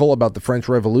article about the French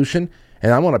Revolution,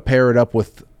 and I want to pair it up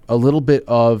with a little bit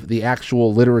of the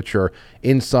actual literature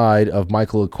inside of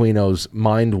Michael Aquino's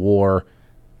Mind War,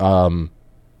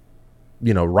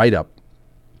 write-up.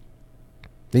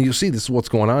 Then you'll see this is what's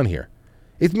going on here.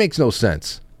 It makes no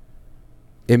sense.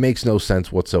 It makes no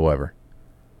sense whatsoever.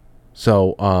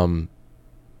 So, I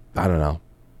don't know.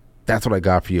 That's what I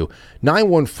got for you.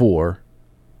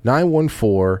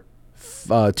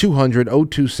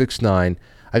 914-200-0269.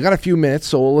 I got a few minutes,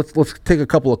 so let's take a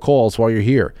couple of calls while you're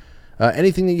here.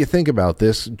 Anything that you think about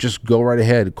this, just go right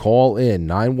ahead. Call in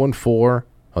 914.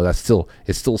 Oh, it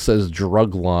still says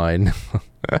drug line.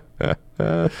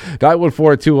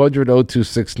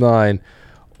 914-200-0269.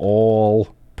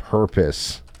 All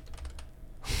purpose.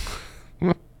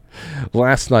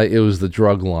 Last night it was the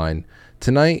drug line.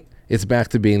 Tonight it's back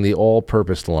to being the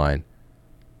all-purpose line.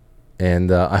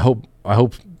 And I hope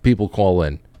people call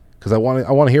in because I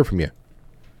want to hear from you.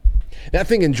 That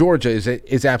thing in Georgia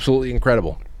is absolutely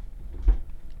incredible.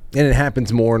 And it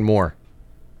happens more and more.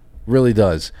 Really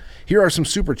does. Here are some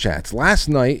super chats. Last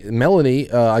night,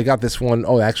 Melanie, I got this one,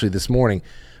 this morning,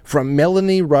 from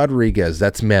Melanie Rodriguez.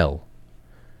 That's Mel.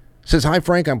 Says, hi,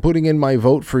 Frank, I'm putting in my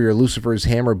vote for your Lucifer's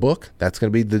Hammer book. That's going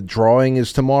to be, the drawing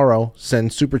is tomorrow.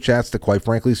 Send super chats to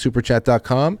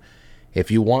quitefranklysuperchat.com. If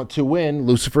you want to win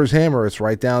Lucifer's Hammer, it's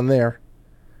right down there.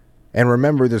 And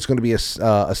remember, there's going to be a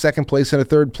second place and a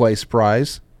third place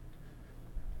prize.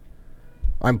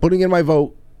 I'm putting in my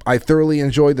vote. I thoroughly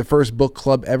enjoyed the first book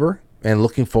club ever and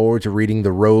looking forward to reading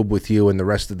The Robe with you and the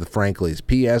rest of the Franklies.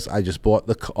 P.S. I just bought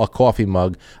a coffee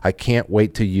mug. I can't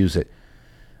wait to use it.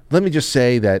 Let me just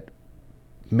say that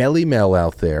Melly Mel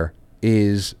out there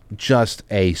is just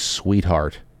a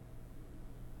sweetheart.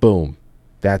 Boom.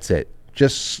 That's it.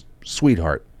 Just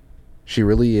sweetheart. She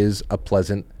really is a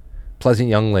pleasant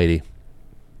young lady.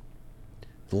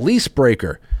 Lease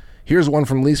Breaker. Here's one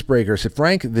from Lease Breaker. Said,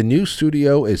 Frank, the new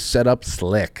studio is set up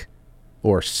slick.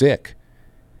 Or sick.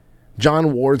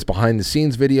 John Ward's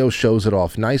behind-the-scenes video shows it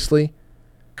off nicely.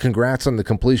 Congrats on the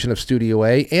completion of Studio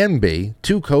A and B,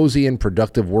 2 cozy and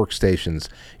productive workstations.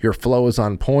 Your flow is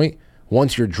on point.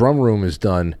 Once your drum room is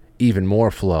done, even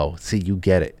more flow. See, you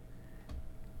get it.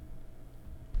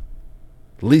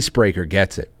 Lease Breaker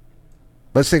gets it.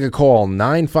 Let's take a call.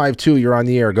 952, you're on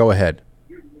the air. Go ahead.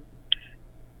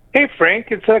 Hey, Frank,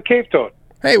 it's Cave Toad.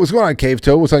 Hey, what's going on, Cave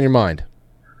Toad? What's on your mind?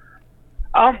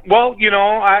 Well,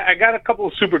 I got a couple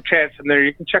of super chats in there.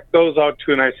 You can check those out,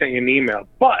 too, and I sent you an email.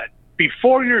 But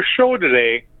before your show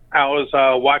today, I was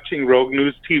watching Rogue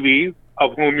News TV,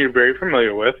 of whom you're very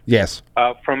familiar with. Yes.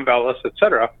 From Bellis,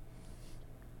 etc.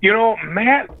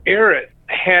 Matt Ehret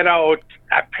had out,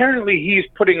 apparently he's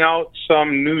putting out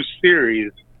some new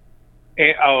series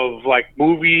of like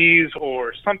movies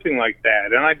or something like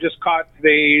that. And I just caught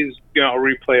today's,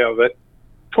 replay of it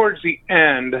towards the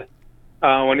end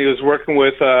when he was working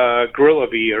with Gorilla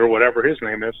V or whatever his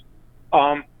name is.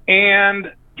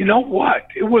 And you know what?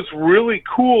 It was really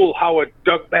cool how it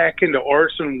dug back into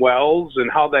Orson Welles and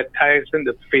how that ties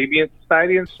into Fabian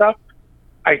Society and stuff.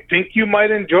 I think you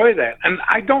might enjoy that. And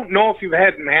I don't know if you've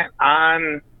had Matt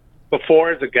on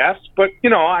before as a guest, but,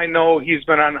 I know he's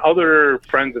been on other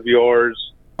friends of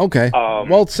yours. Okay.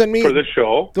 Well, send me for the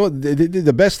show.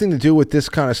 The best thing to do with this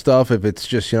kind of stuff, if it's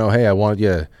just, hey, I want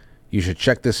you should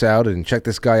check this out and check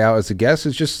this guy out as a guest,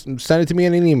 is just send it to me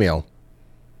in an email.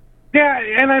 Yeah,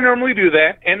 and I normally do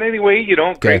that. And anyway,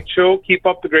 great show. Keep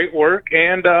up the great work,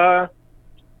 and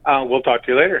we'll talk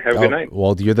to you later. Have a good night.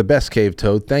 Well, you're the best, Cave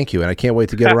Toad. Thank you, and I can't wait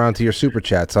to get around to your super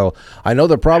chat. So I know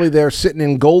they're probably there sitting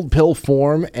in gold pill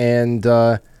form, and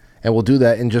we'll do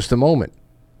that in just a moment.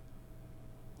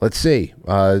 Let's see.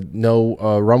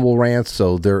 No Rumble rants,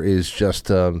 so there is just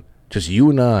you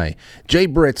and I. Jay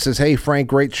Britt says, hey, Frank,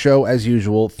 great show as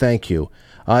usual. Thank you.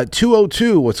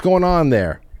 202, what's going on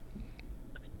there?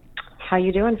 How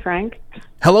you doing, Frank?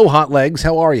 Hello, Hot Legs.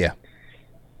 How are you?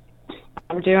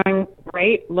 I'm doing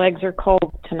great. Legs are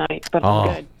cold tonight, but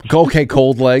I'm good. Okay,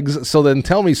 cold legs. So then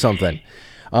tell me something.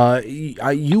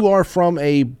 You are from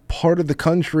a part of the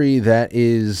country that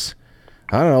is,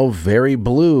 I don't know, very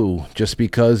blue, just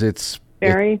because it's...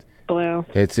 Very? blue.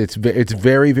 It's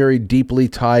very, very deeply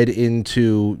tied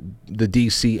into the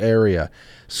D.C. area.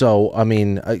 So, I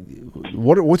mean,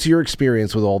 what's your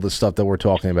experience with all this stuff that we're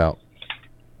talking about?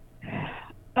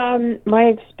 My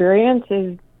experience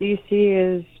is D.C.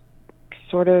 is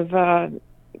sort of,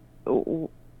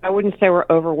 I wouldn't say we're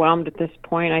overwhelmed at this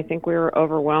point. I think we were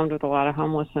overwhelmed with a lot of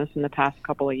homelessness in the past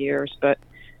couple of years, but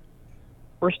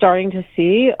we're starting to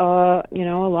see, a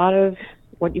lot of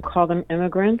what you call them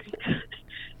immigrants,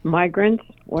 migrants,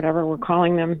 whatever we're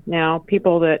calling them now,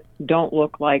 people that don't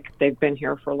look like they've been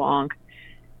here for long,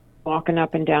 walking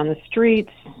up and down the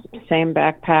streets, same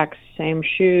backpacks, same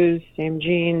shoes, same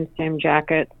jeans, same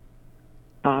jackets,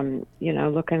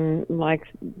 looking like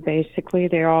basically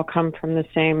they all come from the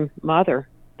same mother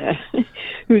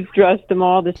who's dressed them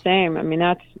all the same. I mean,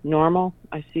 that's normal.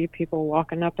 I see people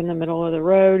walking up in the middle of the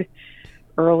road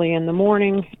early in the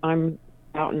morning. I'm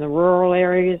out in the rural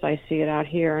areas. I see it out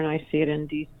here, and I see it in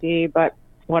D.C. But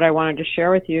what I wanted to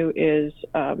share with you is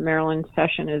Maryland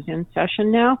session is in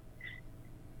session now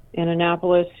in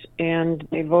Annapolis, and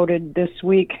they voted this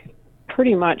week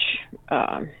pretty much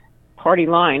party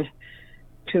line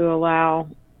to allow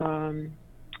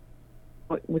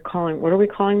what are we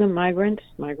calling them? Migrants?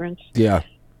 Yeah.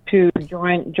 To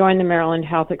join the Maryland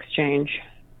Health Exchange,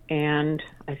 and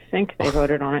I think they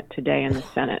voted on it today in the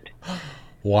Senate.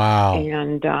 Wow.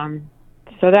 And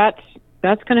so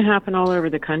that's going to happen all over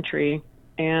the country,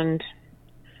 and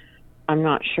I'm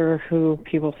not sure who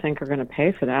people think are going to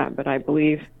pay for that, but I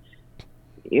believe,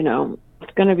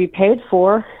 it's going to be paid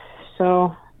for.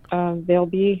 So they'll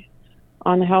be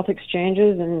on the health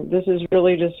exchanges, and this is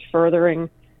really just furthering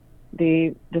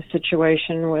the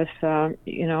situation with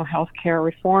healthcare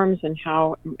reforms and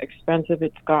how expensive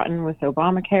it's gotten with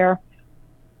Obamacare,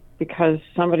 because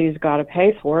somebody's got to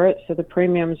pay for it. So the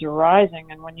premiums are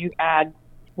rising, and when you add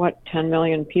 10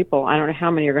 million people, I don't know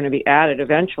how many are going to be added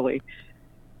eventually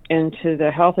into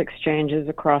the health exchanges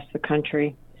across the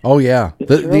country. Oh yeah,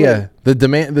 the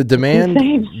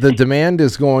demand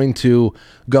is going to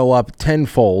go up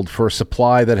tenfold for a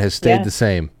supply that has stayed the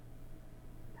same.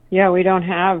 Yeah, we don't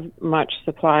have much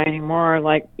supply anymore,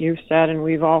 like you've said, and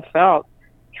we've all felt.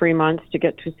 3 months to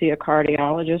get to see a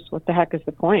cardiologist. What the heck is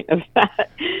the point of that?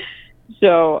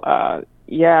 So,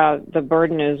 the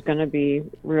burden is going to be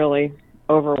really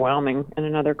overwhelming in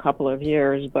another couple of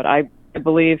years. But I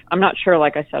believe, I'm not sure,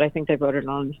 like I said, I think they voted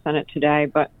on the Senate today,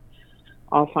 but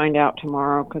I'll find out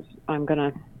tomorrow because I'm going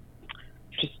to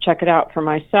just check it out for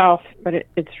myself. But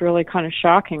it's really kind of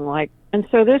shocking. And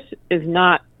so this is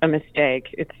not a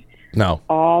mistake. It's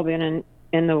all been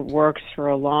in the works for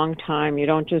a long time. You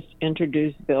don't just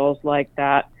introduce bills like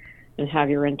that and have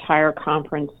your entire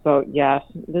conference vote yes.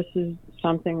 This is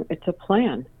something, it's a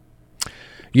plan.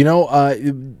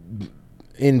 In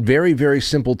very, very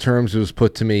simple terms, it was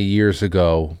put to me years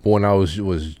ago when I was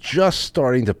just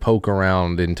starting to poke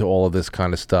around into all of this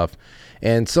kind of stuff.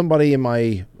 And somebody in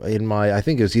my I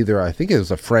think it was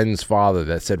a friend's father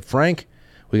that said, "Frank,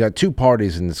 we got two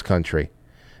parties in this country.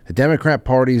 The Democrat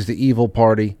Party is the evil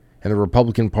party, and the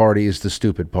Republican Party is the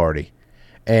stupid party."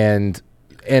 And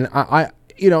I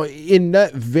in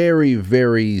that very,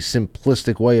 very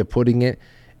simplistic way of putting it,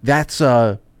 that's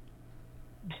a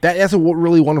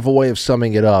really wonderful way of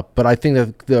summing it up. But I think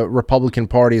that the Republican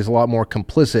Party is a lot more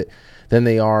complicit than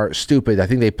they are stupid. I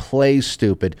think they play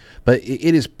stupid, but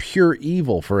it is pure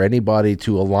evil for anybody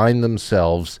to align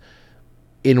themselves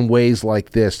in ways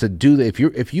like this, to do that.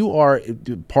 If you are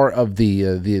part of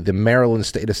the Maryland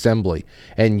State Assembly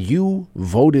and you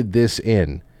voted this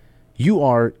in, you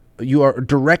are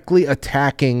directly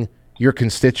attacking your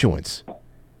constituents.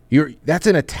 That's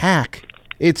an attack.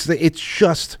 It's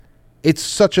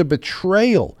such a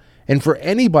betrayal. And for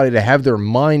anybody to have their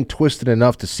mind twisted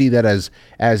enough to see that as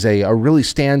a really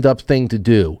stand-up thing to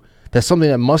do, that's something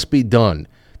that must be done,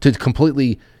 to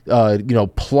completely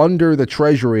plunder the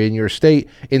treasury in your state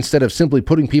instead of simply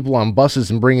putting people on buses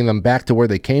and bringing them back to where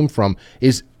they came from,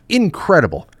 is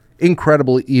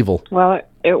incredibly evil. Well,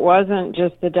 it wasn't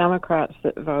just the Democrats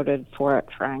that voted for it,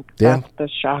 Frank. Yeah. That's the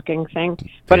shocking thing.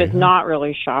 But it's not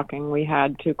really shocking. We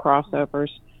had two crossovers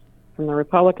from the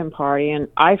Republican Party, and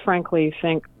I frankly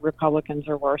think Republicans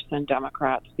are worse than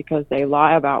Democrats because they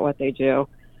lie about what they do,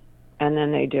 and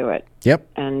then they do it. Yep.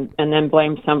 And then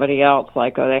blame somebody else,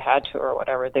 like, oh, they had to or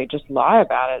whatever. They just lie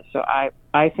about it. So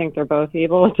I think they're both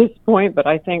evil at this point, but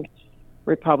I think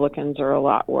Republicans are a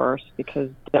lot worse because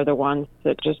they're the ones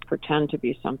that just pretend to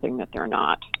be something that they're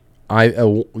not. Thank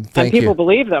and people you.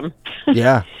 Believe them.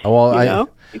 Yeah. Well,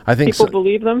 I think people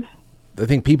believe them. I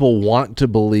think people want to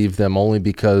believe them only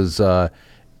because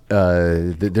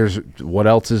there's what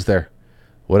else is there?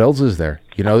 What else is there?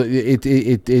 You know,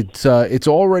 it's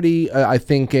already I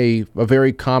think a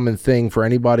very common thing for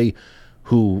anybody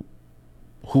who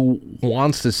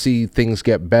wants to see things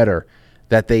get better,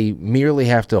 that they merely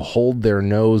have to hold their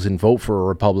nose and vote for a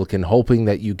Republican, hoping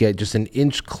that you get just an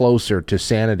inch closer to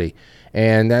sanity.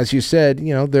 And as you said,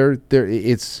 you know, they're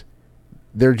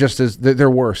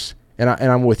worse. And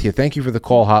I'm with you. Thank you for the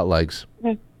call, Hot Legs.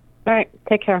 Okay. All right.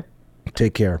 Take care.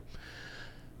 Take care.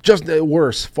 Just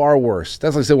worse, far worse.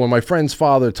 That's like I said, when my friend's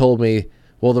father told me,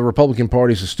 well, the Republican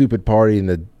Party is a stupid party and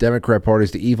the Democrat Party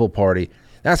is the evil party.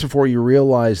 That's before you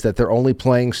realize that they're only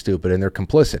playing stupid and they're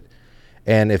complicit.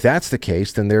 And if that's the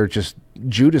case, then they're just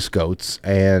Judas goats.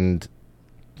 And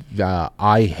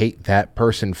I hate that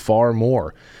person far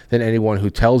more than anyone who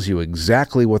tells you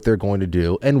exactly what they're going to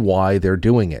do and why they're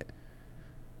doing it.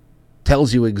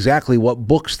 Tells you exactly what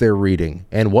books they're reading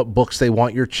and what books they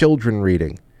want your children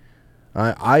reading.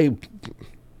 I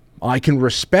can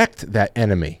respect that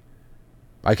enemy.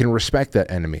 I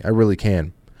really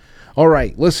can. All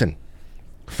right, listen.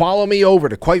 Follow me over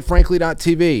to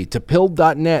quitefrankly.tv, to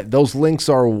pilled.net. Those links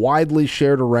are widely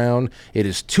shared around. It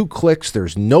is 2 clicks.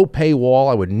 There's no paywall.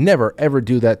 I would never, ever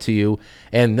do that to you.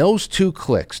 And those 2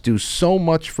 clicks do so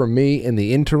much for me in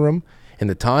the interim, in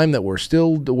the time that we're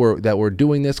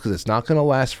doing this, because it's not going to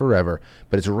last forever.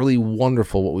 But it's really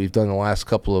wonderful what we've done in the last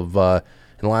couple of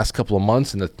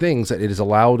months, and the things that it has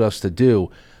allowed us to do,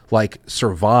 like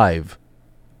survive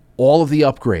all of the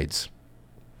upgrades.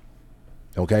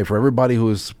 Okay, for everybody who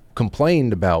has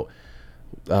complained about,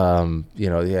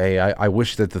 I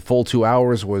wish that the full 2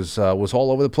 hours was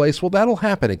all over the place. Well, that'll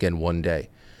happen again one day.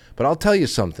 But I'll tell you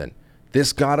something.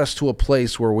 This got us to a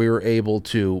place where we were able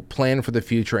to plan for the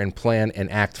future and plan and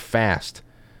act faster,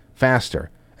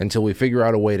 until we figure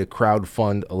out a way to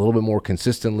crowdfund a little bit more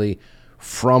consistently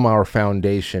from our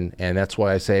foundation. And that's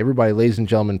why I say, everybody, ladies and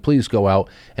gentlemen, please go out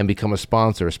and become a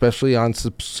sponsor, especially on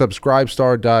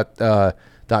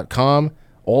subscribestar.com.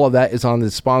 All of that is on the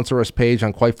sponsor us page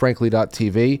on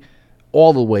quitefrankly.tv.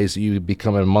 All the ways that you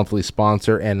become a monthly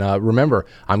sponsor. And remember,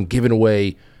 I'm giving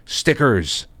away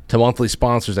stickers to monthly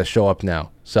sponsors that show up now.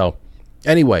 So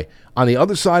anyway, on the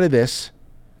other side of this,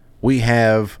 we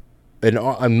have an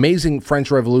amazing French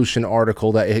Revolution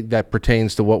article that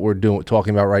pertains to what we're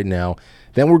talking about right now.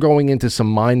 Then we're going into some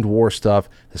mind war stuff.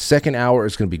 The second hour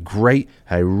is going to be great.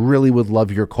 I really would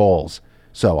love your calls.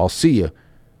 So I'll see you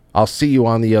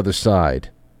on the other side.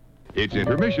 It's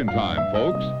intermission time,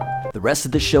 folks. The rest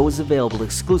of the show is available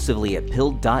exclusively at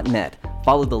pilled.net.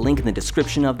 Follow the link in the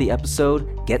description of the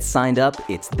episode, get signed up,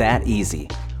 it's that easy.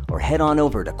 Or head on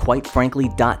over to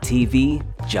quitefrankly.tv,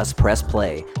 just press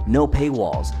play. No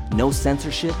paywalls, no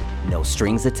censorship, no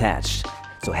strings attached.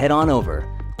 So head on over,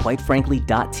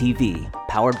 quitefrankly.tv,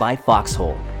 powered by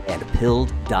Foxhole, and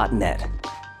pilled.net.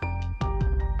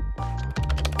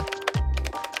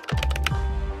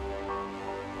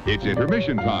 It's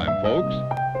intermission time, folks.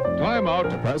 Time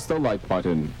out to press the like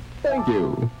button. Thank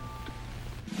you.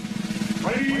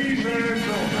 Ladies and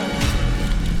gentlemen.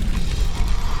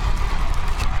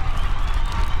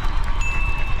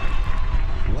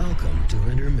 Welcome to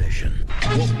intermission.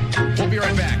 We'll be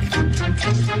right back.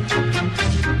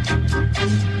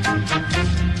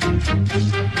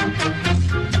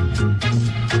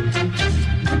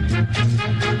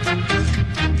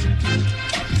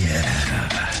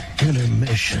 Yeah,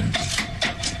 intermission.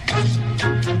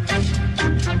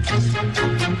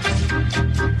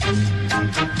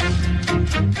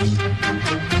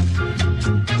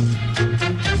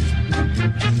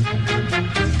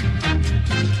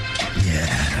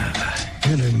 Yeah,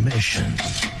 intermission.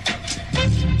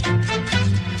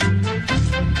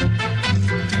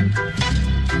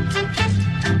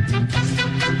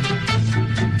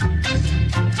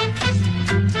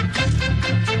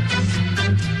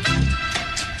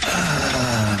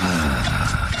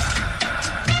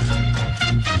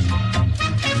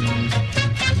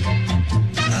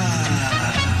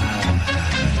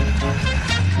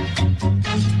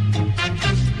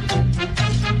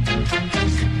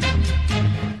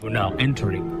 Now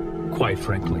entering, quite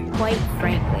frankly. Quite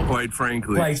frankly. Quite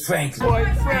frankly. Quite frankly.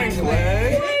 Quite frankly.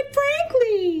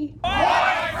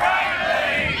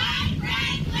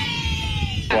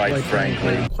 Quite frankly. Quite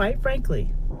frankly. Quite frankly. Quite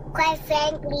frankly. Quite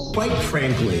frankly. Quite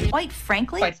frankly. Quite frankly.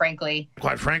 Quite frankly.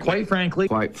 Quite frankly.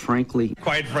 Quite frankly.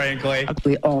 Quite frankly.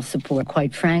 We all support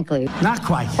quite frankly. Not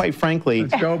quite. Quite frankly.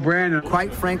 Let's go, Brandon.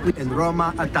 Quite frankly, in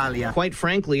Roma, Italia. Quite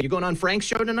frankly. You going on Frank's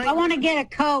show tonight? I want to get a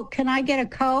Coke. Can I get a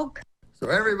Coke? So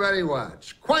everybody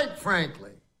watch, quite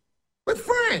frankly, with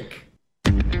Frank.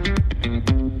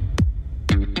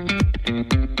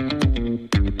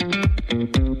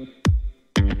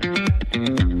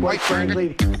 quite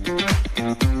frankly.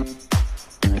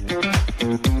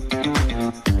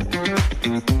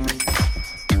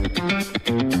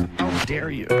 How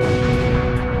dare you?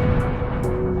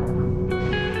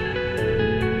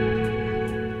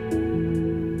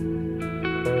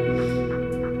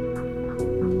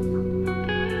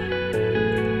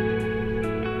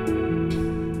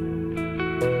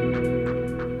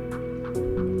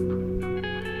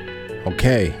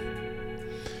 Okay.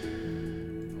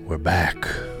 We're back.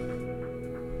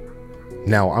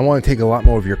 Now, I want to take a lot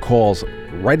more of your calls.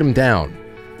 Write them down.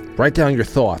 Write down your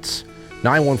thoughts.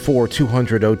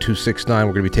 914-200-0269. We're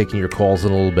going to be taking your calls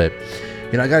in a little bit.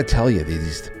 You know, I got to tell you,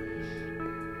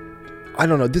 I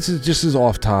don't know, this is just as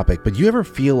off topic, but you ever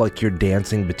feel like you're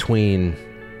dancing between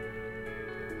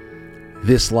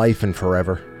this life and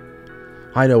forever?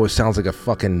 I know it sounds like a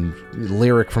fucking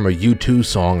lyric from a U2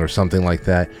 song or something like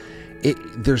that.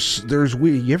 There's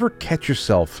weird. You ever catch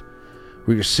yourself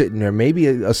where you're sitting there, maybe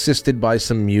assisted by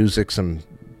some music, some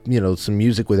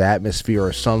music with atmosphere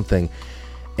or something,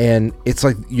 and it's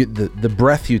like the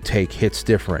breath you take hits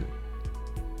different,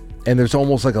 and there's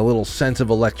almost like a little sense of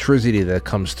electricity that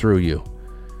comes through you,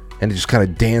 and it just kind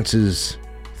of dances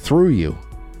through you,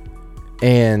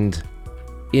 and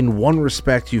in one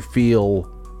respect you feel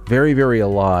very, very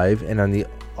alive, and on the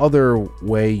other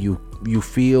way you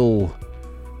feel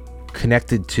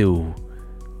connected to,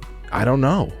 I don't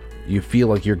know, you feel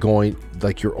like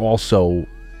you're also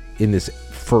in this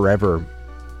forever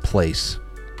place.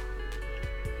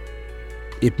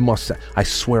 It must, I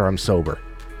swear I'm sober.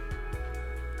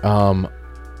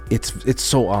 It's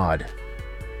so odd.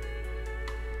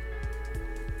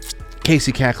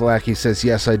 Casey Kakalaki says,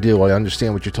 yes, I do. I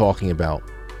understand what you're talking about.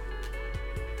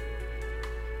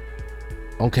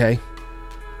 Okay.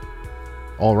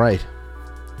 All right.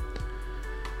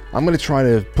 I'm going to try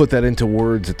to put that into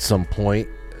words at some point,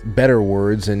 better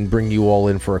words, and bring you all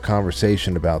in for a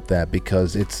conversation about that,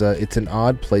 because it's an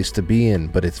odd place to be in,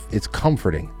 but it's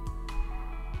comforting.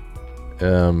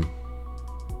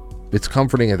 It's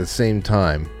comforting at the same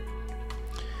time.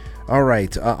 All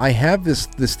right, I have this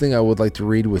thing I would like to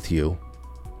read with you.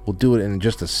 We'll do it in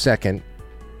just a second.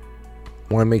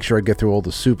 I want to make sure I get through all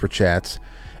the super chats.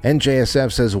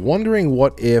 NJSF says, wondering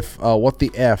what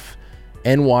the F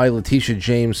NY Letitia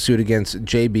James suit against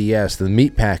JBS, the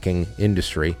meatpacking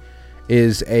industry,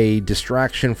 is a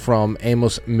distraction from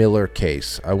Amos Miller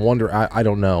case. I wonder, I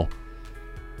don't know.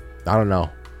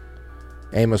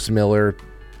 Amos Miller,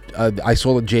 I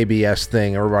saw the JBS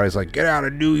thing. Everybody's like, get out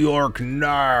of New York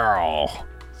now.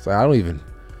 So I don't even,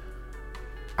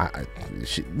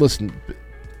 listen,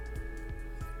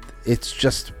 it's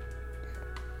just,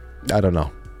 I don't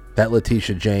know. That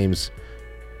Letitia James,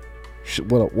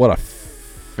 what a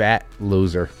fat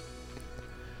loser.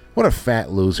 What a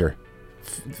fat loser.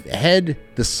 Head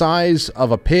the size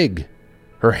of a pig.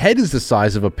 Her head is the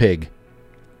size of a pig.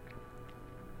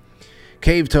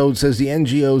 Cave Toad says the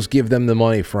NGOs give them the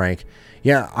money, Frank.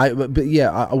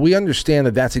 Yeah, we understand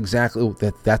that's exactly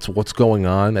that's what's going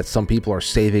on, that some people are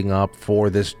saving up for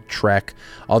this trek.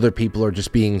 Other people are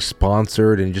just being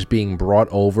sponsored and just being brought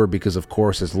over because, of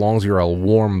course, as long as you're a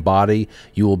warm body,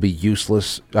 you will be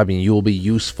useless. I mean, you will be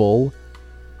useful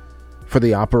for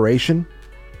the operation.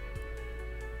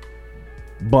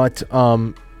 But,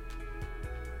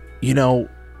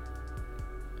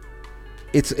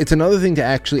 it's another thing to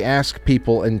actually ask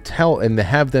people and to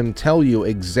have them tell you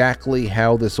exactly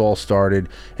how this all started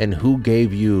and who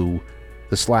gave you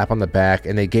the slap on the back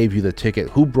and they gave you the ticket,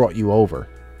 who brought you over.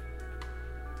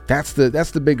 That's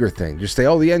the bigger thing. Just say,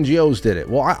 oh, the NGOs did it.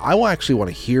 Well, I actually want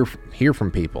to hear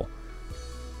from people.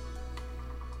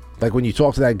 Like when you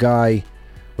talk to that guy,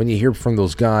 when you hear from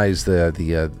those guys,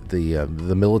 the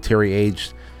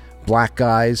military-aged black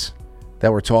guys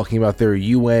that were talking about their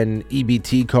UN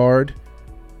EBT card,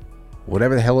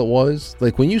 whatever the hell it was.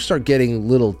 Like when you start getting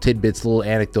little tidbits, little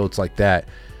anecdotes like that,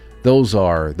 those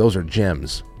are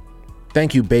gems.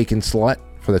 Thank you, Bacon Slut,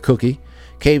 for the cookie.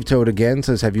 Cave Toad again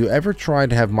says, have you ever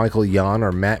tried to have Michael Yon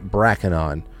or Matt Bracken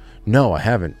on? No, I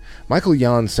haven't. Michael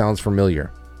Yon sounds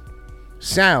familiar.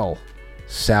 Sal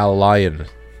Lyon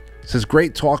says,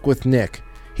 great talk with Nick.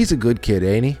 He's a good kid,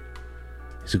 ain't he?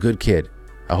 He's a good kid.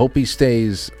 I hope he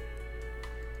stays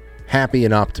happy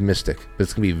and optimistic, but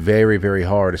it's going to be very, very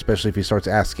hard, especially if he starts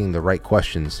asking the right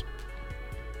questions.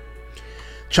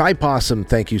 Chai Possum,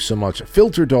 thank you so much.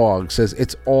 Filter Dog says,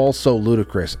 it's all so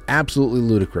ludicrous. Absolutely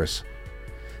ludicrous.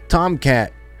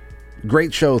 Tomcat,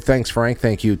 great show. Thanks, Frank.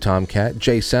 Thank you, Tomcat.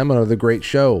 J. Sem, another great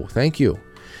show. Thank you.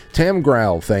 Tam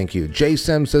Growl, thank you. J.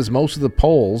 Sem says, most of the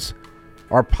polls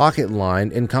are pocket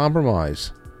lined and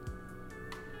compromise.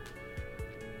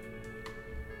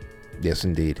 Yes,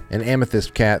 indeed. And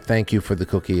Amethyst Cat, thank you for the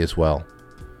cookie as well.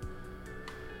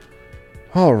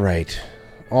 All right.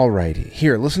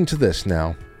 Here, listen to this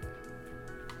now.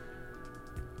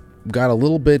 Got a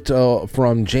little bit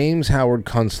from James Howard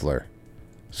Kunstler.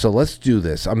 So let's do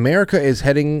this. America is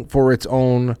heading for its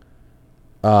own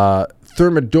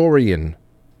Thermidorian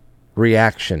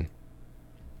reaction.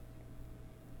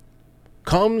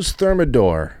 Comes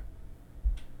Thermidor.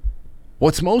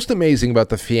 What's most amazing about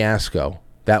the fiasco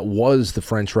that was the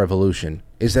French Revolution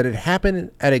is that it happened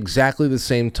at exactly the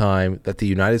same time that the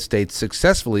United States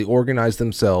successfully organized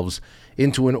themselves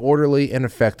into an orderly and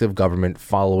effective government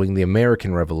following the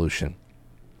American Revolution.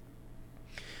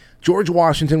 George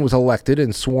Washington was elected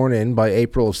and sworn in by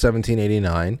April of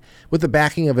 1789 with the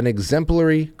backing of an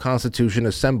exemplary constitution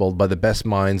assembled by the best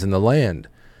minds in the land.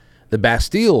 The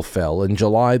Bastille fell in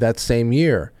July that same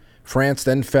year. France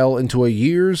then fell into a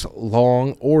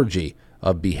years-long orgy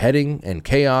of beheading and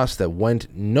chaos that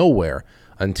went nowhere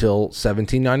until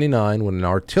 1799, when an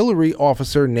artillery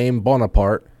officer named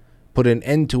Bonaparte put an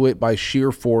end to it by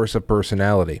sheer force of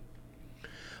personality.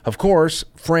 Of course,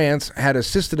 France had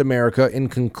assisted America in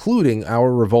concluding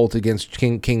our revolt against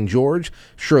King George.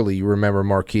 Surely you remember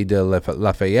Marquis de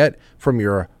Lafayette from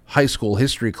your high school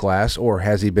history class, or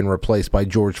has he been replaced by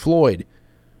George Floyd?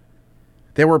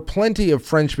 There were plenty of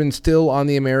Frenchmen still on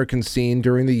the American scene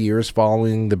during the years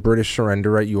following the British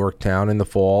surrender at Yorktown in the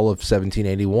fall of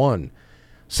 1781.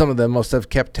 Some of them must have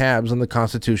kept tabs on the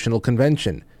Constitutional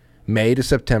Convention, May to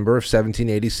September of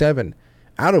 1787,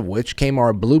 out of which came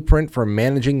our blueprint for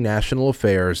managing national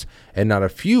affairs, and not a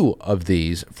few of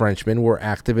these Frenchmen were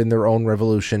active in their own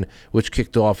revolution, which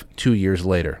kicked off 2 years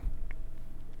later.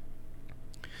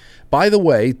 By the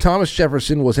way, Thomas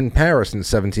Jefferson was in Paris in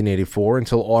 1784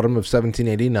 until autumn of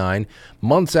 1789,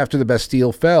 months after the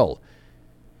Bastille fell.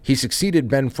 He succeeded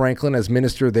Ben Franklin as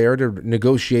minister there to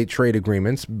negotiate trade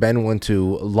agreements. Ben went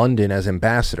to London as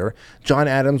ambassador. John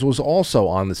Adams was also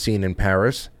on the scene in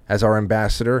Paris as our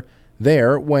ambassador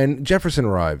there when Jefferson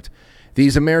arrived.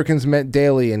 These Americans met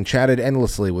daily and chatted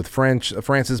endlessly with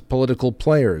France's political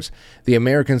players. The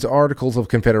Americans' Articles of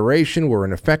Confederation were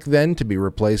in effect then, to be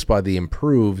replaced by the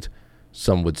improved,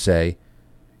 some would say,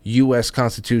 U.S.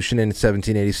 Constitution in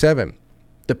 1787.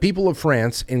 The people of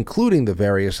France, including the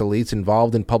various elites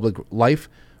involved in public life,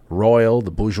 royal,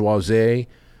 the bourgeoisie,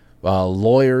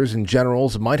 lawyers and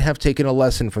generals, might have taken a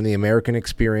lesson from the American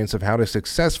experience of how to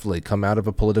successfully come out of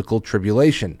a political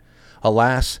tribulation.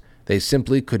 Alas, they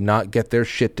simply could not get their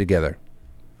shit together.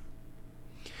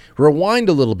 Rewind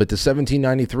a little bit to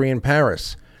 1793 in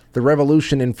Paris. The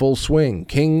revolution in full swing.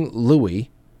 King Louis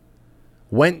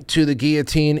went to the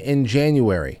guillotine in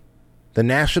January. The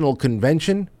National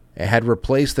Convention had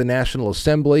replaced the National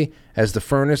Assembly as the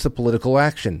furnace of political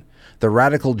action. The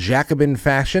radical Jacobin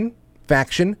faction,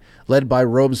 led by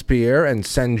Robespierre and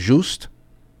Saint-Just,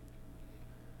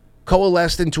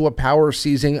 coalesced into a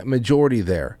power-seizing majority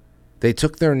there. They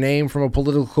took their name from a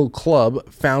political club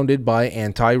founded by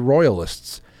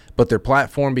anti-royalists, but their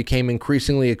platform became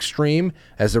increasingly extreme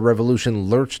as the revolution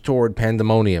lurched toward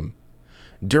pandemonium.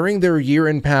 During their 1 year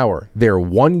in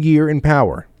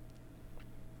power,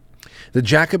 the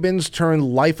Jacobins turned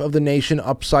life of the nation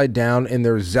upside down in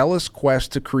their zealous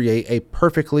quest to create a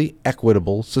perfectly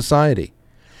equitable society.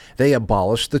 They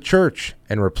abolished the church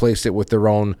and replaced it with their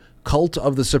own cult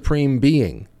of the supreme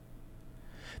being.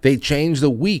 They changed the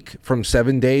week from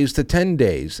 7 days to 10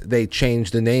 days. They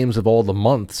changed the names of all the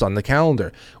months on the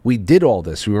calendar. We did all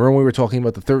this. Remember we were talking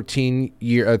about the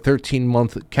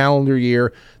 13-month calendar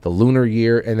year, the lunar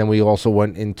year, and then we also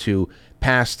went into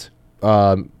past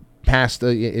times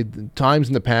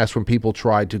in the past when people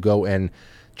tried to go and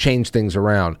change things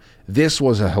around. This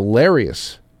was a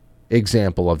hilarious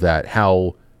example of that,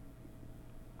 how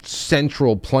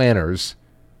central planners,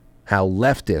 how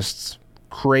leftists,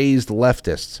 crazed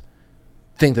leftists,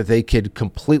 think that they could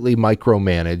completely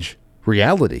micromanage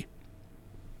reality.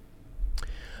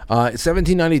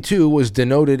 1792 was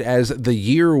denoted as the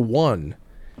year one.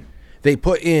 They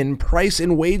put in price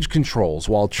and wage controls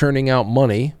while churning out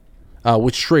money,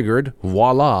 which triggered,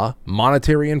 voila,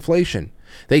 monetary inflation.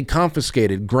 They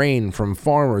confiscated grain from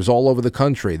farmers all over the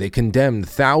country. They condemned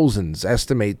thousands,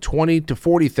 estimate 20 to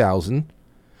 40,000,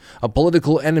 of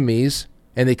political enemies,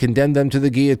 and they condemned them to the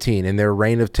guillotine in their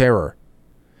reign of terror.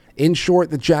 In short,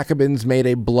 the Jacobins made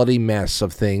a bloody mess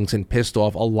of things and pissed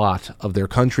off a lot of their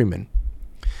countrymen.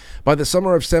 By the summer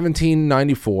of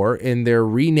 1794, in their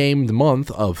renamed month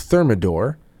of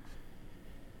Thermidor,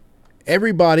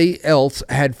 everybody else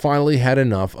had finally had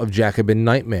enough of Jacobin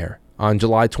nightmare. On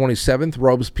July 27th,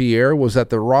 Robespierre was at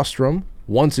the rostrum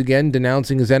once again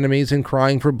denouncing his enemies and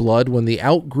crying for blood when the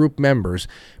out-group members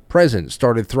present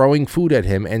started throwing food at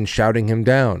him and shouting him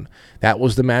down. That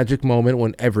was the magic moment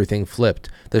when everything flipped.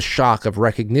 The shock of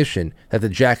recognition that the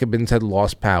Jacobins had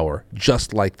lost power.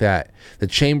 Just like that. The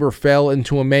chamber fell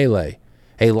into a melee.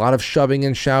 A lot of shoving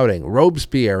and shouting.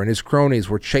 Robespierre and his cronies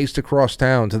were chased across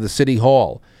town to the city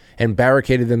hall and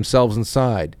barricaded themselves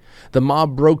inside. The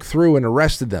mob broke through and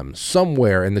arrested them.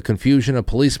 Somewhere in the confusion, a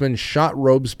policeman shot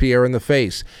Robespierre in the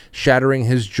face, shattering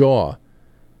his jaw.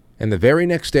 And the very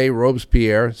next day,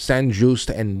 Robespierre, Saint-Just,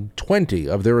 and 20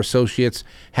 of their associates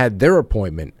had their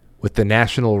appointment with the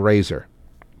national razor,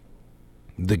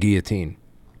 the guillotine.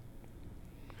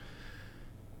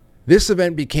 This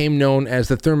event became known as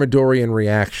the Thermidorian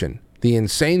Reaction. The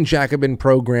insane Jacobin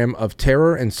program of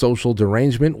terror and social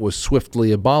derangement was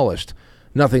swiftly abolished.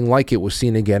 Nothing like it was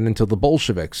seen again until the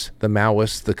Bolsheviks, the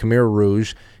Maoists, the Khmer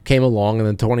Rouge, came along in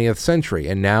the 20th century,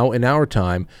 and now, in our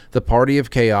time, the party of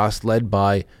chaos led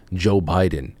by Joe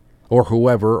Biden, or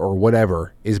whoever or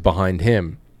whatever is behind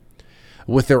him.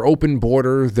 With their open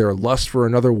border, their lust for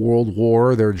another world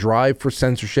war, their drive for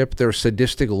censorship, their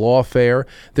sadistic lawfare,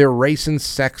 their race and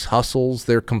sex hustles,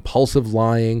 their compulsive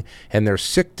lying, and their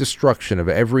sick destruction of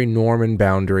every norm and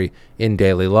boundary in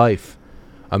daily life.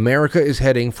 America is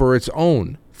heading for its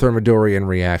own Thermidorian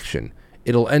reaction.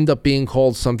 It'll end up being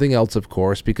called something else, of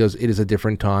course, because it is a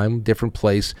different time, different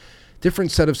place,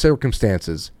 different set of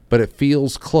circumstances, but it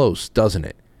feels close, doesn't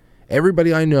it?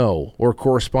 Everybody I know or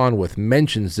correspond with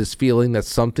mentions this feeling that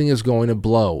something is going to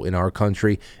blow in our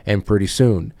country, and pretty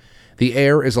soon. The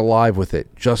air is alive with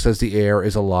it, just as the air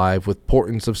is alive with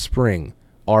portents of spring.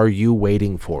 Are you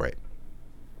waiting for it?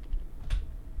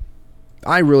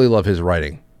 I really love his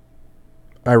writing.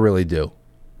 I really do.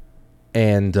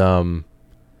 And I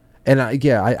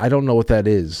don't know what that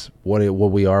is, what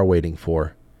we are waiting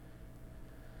for.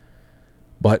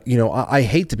 But, you know, I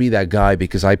hate to be that guy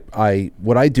because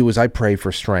what I do is I pray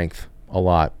for strength a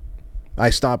lot. I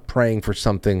stopped praying for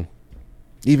something,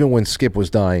 even when Skip was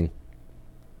dying.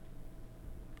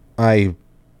 I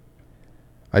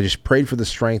just prayed for the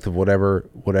strength of what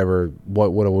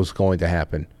was going to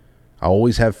happen. I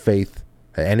always have faith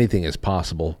that anything is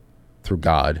possible through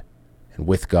God and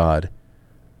with God.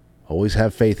 Always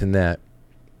have faith in that,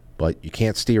 but you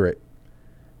can't steer it.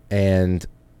 And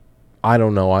I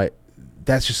don't know,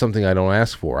 that's just something I don't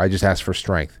ask for. I just ask for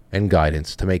strength and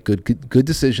guidance to make good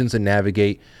decisions and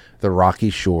navigate the rocky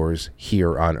shores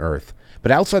here on Earth.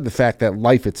 But outside the fact that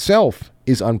life itself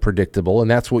is unpredictable,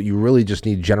 and that's what you really just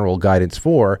need general guidance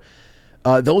for,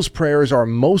 those prayers are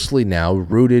mostly now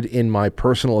rooted in my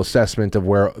personal assessment of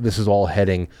where this is all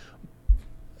heading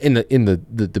in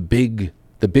the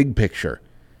big picture.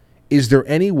 Is there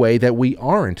any way that we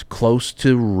aren't close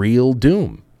to real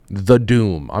doom? The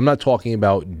doom. I'm not talking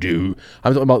about doom.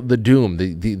 I'm talking about the doom,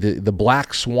 the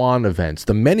black swan events,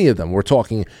 the many of them. We're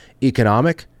talking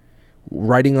economic,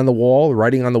 writing on the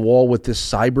wall with this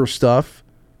cyber stuff,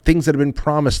 things that have been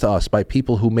promised to us by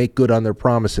people who make good on their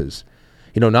promises.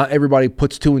 You know, not everybody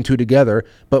puts two and two together,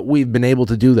 but we've been able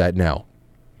to do that now.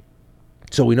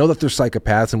 So we know that they're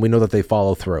psychopaths, and we know that they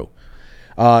follow through.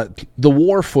 The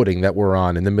war footing that we're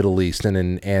on in the Middle East and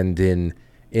in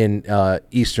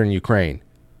eastern Ukraine,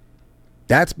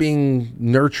 that's being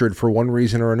nurtured for one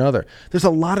reason or another. There's a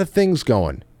lot of things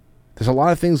going.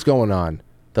 On.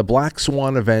 The black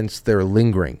swan events, they're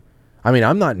lingering. I mean,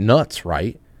 I'm not nuts,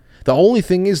 right? The only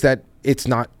thing is that it's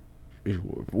not.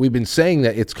 We've been saying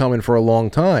that it's coming for a long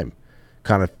time.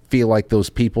 Kind of feel like those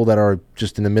people that are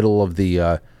just in the middle of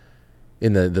the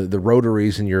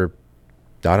rotaries, and you're,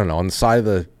 I don't know, on the side of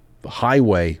the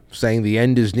highway saying the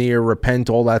end is near, repent,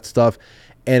 all that stuff.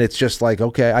 And it's just like,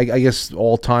 okay, I guess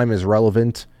all time is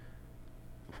relevant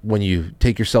when you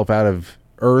take yourself out of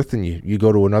Earth and you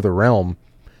go to another realm.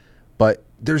 But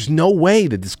there's no way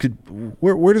that this could,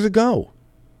 where does it go?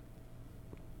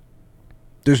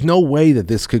 There's no way that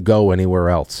this could go anywhere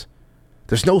else.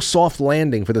 There's no soft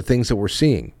landing for the things that we're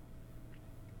seeing.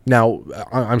 Now,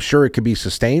 I'm sure it could be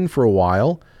sustained for a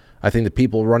while. I think the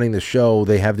people running the show,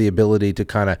 they have the ability to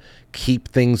kind of keep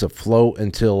things afloat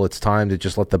until it's time to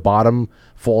just let the bottom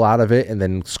fall out of it and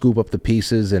then scoop up the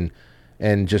pieces and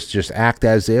just act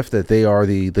as if that they are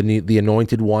the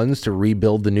anointed ones to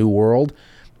rebuild the new world.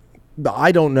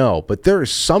 I don't know, but there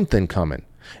is something coming.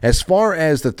 As far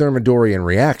as the Thermidorian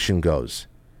reaction goes,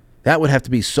 that would have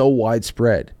to be so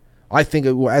widespread. I think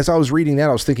as I was reading that,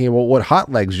 I was thinking about what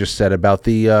Hot Legs just said about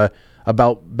the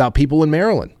about people in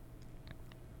Maryland.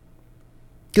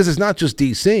 Because it's not just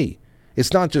D.C.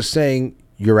 It's not just saying,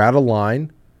 you're out of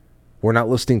line, we're not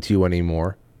listening to you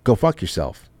anymore, go fuck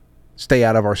yourself, stay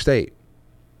out of our state.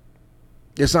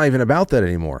 It's not even about that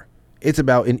anymore. It's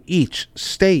about in each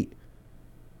state,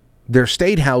 their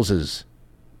state houses,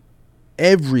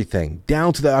 everything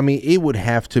down to the, I mean, it would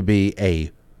have to be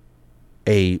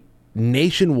a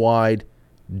nationwide,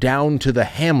 down to the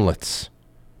hamlets,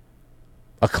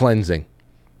 a cleansing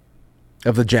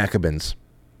of the Jacobins.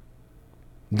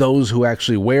 Those who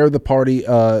actually wear the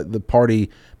party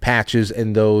patches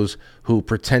and those who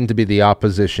pretend to be the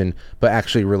opposition but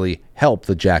actually really help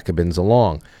the Jacobins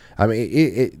along. I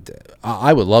mean,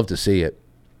 I would love to see it.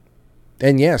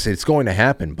 And yes, it's going to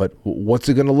happen, but what's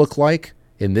it going to look like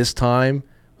in this time,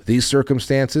 these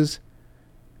circumstances?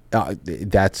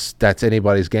 That's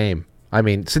anybody's game. I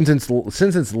mean, since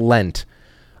it's Lent,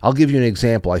 I'll give you an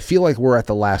example. I feel like we're at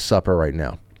the Last Supper right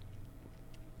now.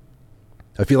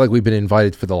 I feel like we've been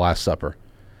invited for the Last Supper.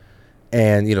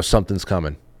 And, something's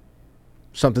coming.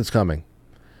 Something's coming.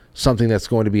 Something that's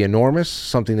going to be enormous,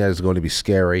 something that is going to be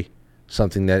scary,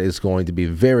 something that is going to be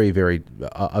very, very,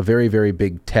 a very, very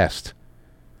big test.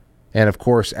 And, of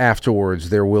course, afterwards,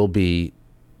 there will be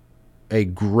a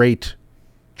great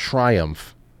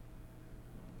triumph.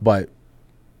 But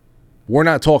we're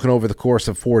not talking over the course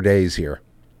of 4 days here.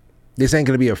 This ain't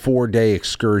going to be a 4-day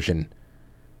excursion.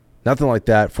 Nothing like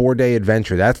that. 4-day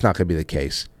adventure. That's not going to be the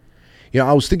case.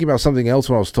 I was thinking about something else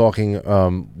when I was talking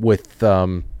with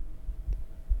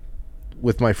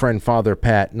my friend Father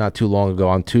Pat not too long ago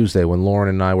on Tuesday when Lauren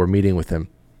and I were meeting with him.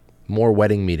 More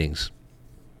wedding meetings.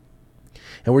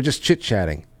 And we're just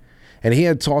chit-chatting. And he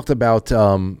had talked about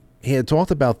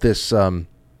this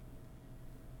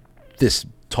this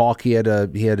talk he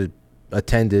had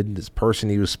attended, this person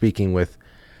he was speaking with,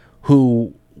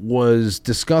 who was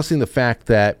discussing the fact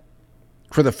that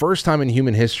for the first time in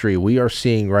human history, we are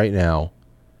seeing right now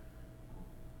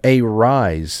a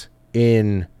rise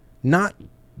in not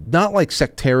like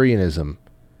sectarianism,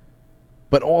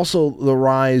 but also the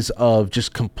rise of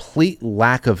just complete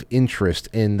lack of interest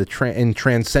in in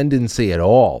transcendency at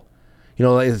all.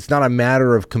 It's not a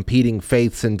matter of competing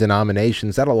faiths and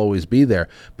denominations. That'll always be there,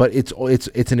 but it's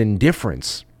an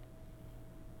indifference.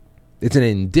 It's an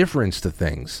indifference to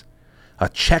things, a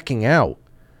checking out.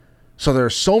 So there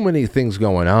are so many things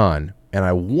going on, and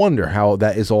I wonder how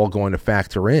that is all going to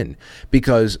factor in,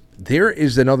 because there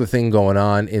is another thing going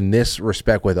on in this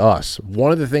respect with us.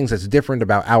 One of the things that's different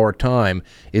about our time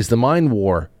is the mind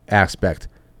war aspect.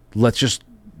 Let's just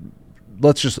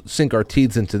sink our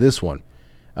teeth into this one.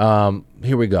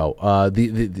 Here we go.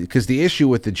 Because the issue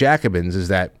with the Jacobins is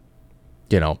that,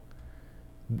 it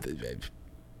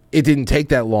didn't take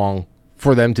that long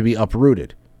for them to be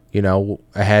uprooted.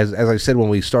 As I said when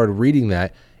we started reading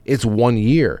that, it's 1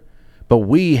 year. But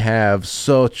we have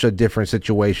such a different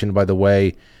situation, by the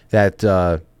way, that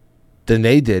than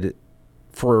they did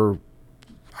for,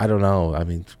 I don't know. I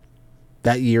mean,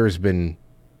 that year has been,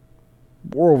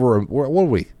 what are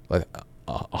we, like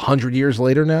 100 years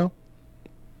later now?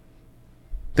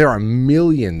 There are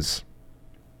millions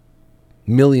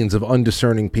of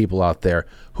undiscerning people out there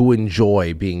who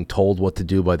enjoy being told what to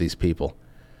do by these people.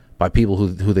 By people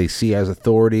who they see as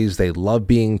authorities. They love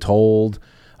being told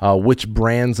which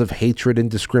brands of hatred and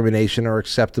discrimination are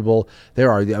acceptable.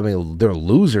 They're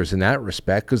losers in that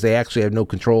respect because they actually have no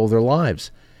control of their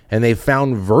lives. And they've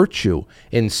found virtue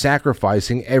in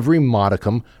sacrificing every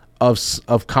modicum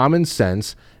of common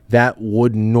sense that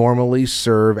would normally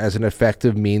serve as an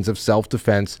effective means of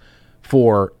self-defense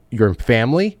for your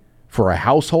family, for a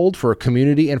household, for a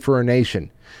community, and for a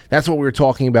nation. That's what we were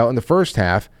talking about in the first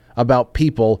half, about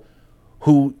people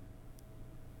who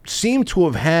seem to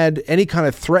have had any kind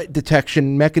of threat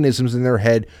detection mechanisms in their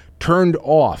head turned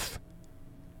off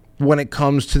when it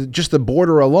comes to just the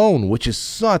border alone, which is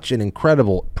such an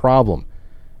incredible problem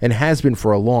and has been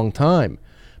for a long time.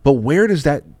 But where does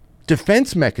that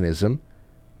defense mechanism,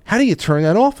 how do you turn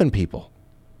that off in people?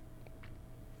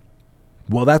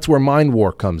 Well, that's where mind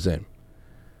war comes in.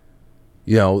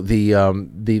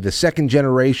 The second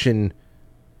generation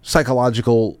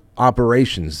psychological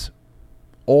operations,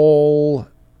 all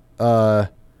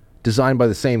designed by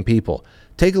the same people.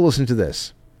 Take a listen to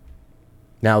this.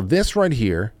 Now, this right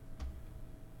here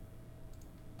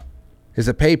is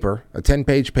a paper, a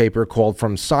 10-page paper called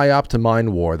From PSYOP to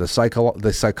Mind War, the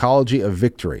Psychology of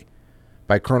Victory,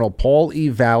 by Colonel Paul E.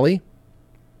 Valley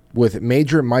with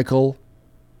Major Michael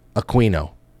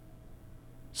Aquino,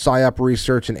 PSYOP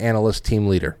Research and Analyst Team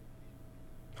Leader.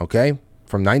 Okay?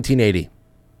 From 1980.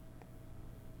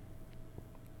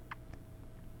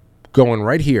 Going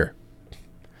right here,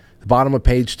 the bottom of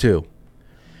page 2.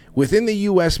 Within the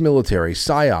U.S. military,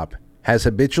 PSYOP has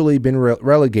habitually been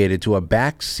relegated to a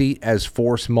back seat as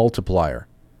force multiplier.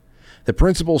 The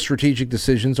principal strategic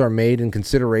decisions are made in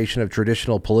consideration of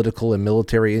traditional political and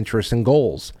military interests and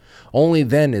goals. Only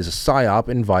then is a PSYOP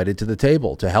invited to the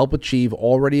table to help achieve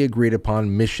already agreed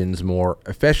upon missions more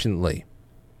efficiently.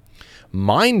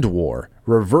 Mind war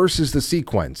reverses the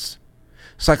sequence.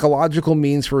 Psychological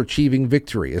means for achieving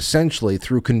victory, essentially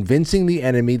through convincing the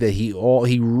enemy that he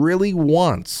really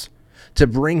wants to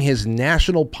bring his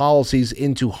national policies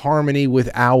into harmony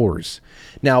with ours.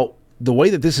 Now, the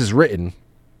way that this is written,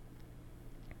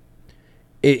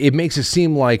 it makes it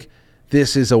seem like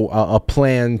this is a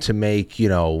plan to make,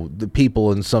 the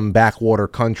people in some backwater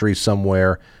country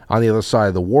somewhere on the other side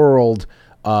of the world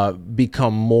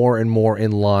become more and more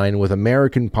in line with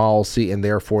American policy, and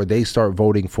therefore they start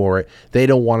voting for it. They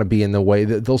don't want to be in the way.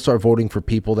 They'll start voting for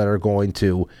people that are going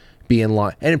to be in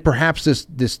line. And perhaps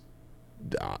this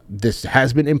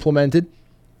has been implemented.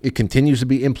 It continues to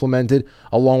be implemented,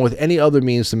 along with any other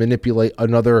means to manipulate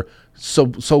another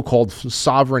so-called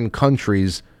sovereign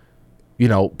country's,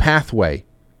 pathway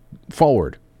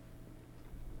forward.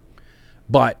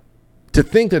 But to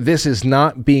think that this is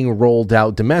not being rolled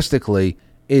out domestically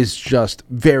is just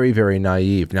very, very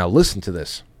naive. Now, listen to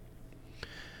this.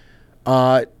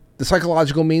 The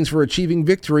psychological means for achieving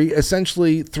victory,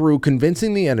 essentially through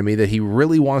convincing the enemy that he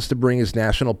really wants to bring his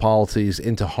national policies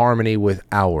into harmony with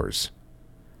ours.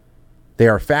 They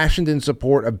are fashioned in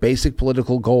support of basic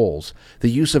political goals. The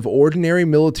use of ordinary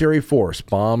military force,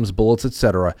 bombs, bullets,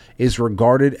 etc., is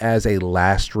regarded as a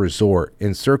last resort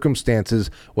in circumstances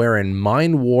wherein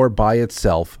mind war by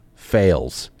itself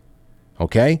fails.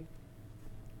 Okay?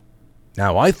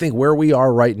 Now, I think where we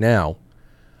are right now,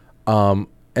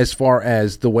 as far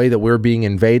as the way that we're being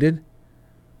invaded,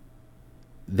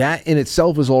 that in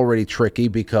itself is already tricky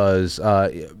because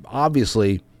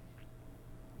obviously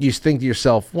you think to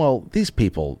yourself, well, these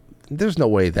people, there's no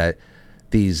way that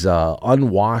these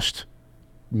unwashed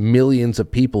millions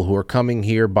of people who are coming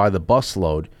here by the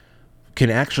busload can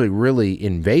actually really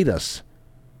invade us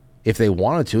if they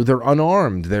wanted to. They're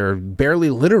unarmed. They're barely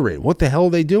literate. What the hell are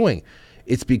they doing?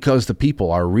 It's because the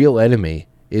people, our real enemy,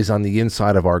 is on the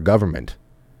inside of our government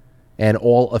and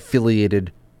all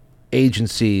affiliated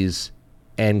agencies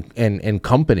and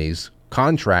companies,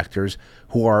 contractors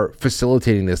who are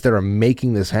facilitating this, that are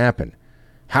making this happen.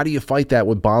 How do you fight that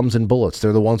with bombs and bullets?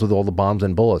 They're the ones with all the bombs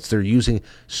and bullets. They're using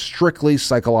strictly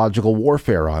psychological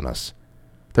warfare on us.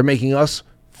 They're making us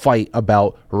fight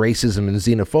about racism and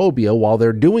xenophobia while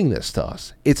they're doing this to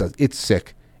us. It's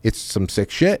sick. It's some sick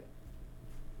shit.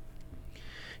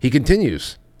 He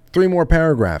continues, 3 more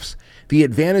paragraphs. The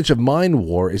advantage of mind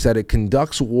war is that it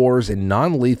conducts wars in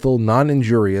non-lethal,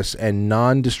 non-injurious, and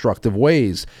non-destructive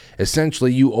ways.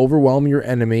 Essentially, you overwhelm your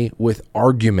enemy with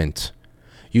argument.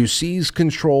 You seize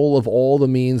control of all the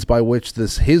means by which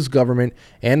his government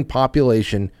and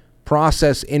population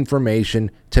process information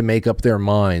to make up their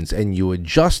minds, and you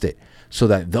adjust it so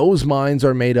that those minds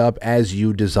are made up as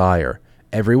you desire.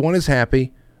 Everyone is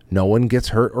happy, no one gets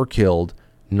hurt or killed,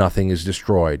 nothing is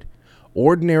destroyed.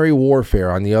 Ordinary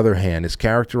warfare, on the other hand, is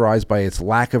characterized by its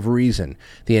lack of reason.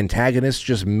 The antagonists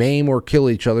just maim or kill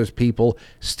each other's people,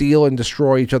 steal and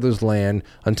destroy each other's land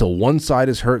until one side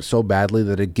is hurt so badly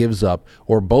that it gives up,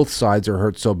 or both sides are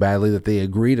hurt so badly that they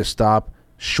agree to stop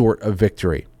short of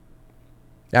victory.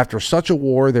 After such a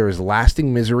war, there is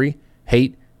lasting misery,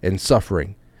 hate, and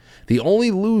suffering. The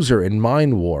only loser in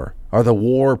mind war are the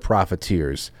war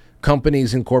profiteers,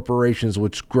 companies and corporations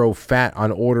which grow fat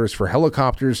on orders for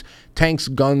helicopters, tanks,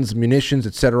 guns, munitions,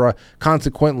 etc.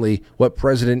 Consequently, what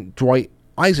President Dwight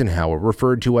Eisenhower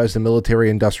referred to as the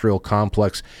military-industrial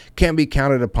complex can be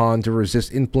counted upon to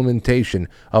resist implementation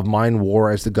of mind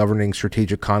war as the governing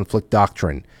strategic conflict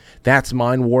doctrine. That's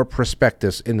mind war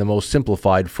prospectus in the most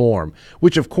simplified form,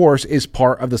 which of course is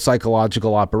part of the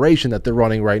psychological operation that they're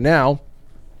running right now,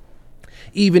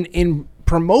 even in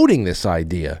promoting this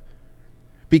idea.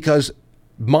 Because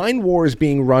mind war is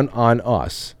being run on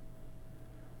us.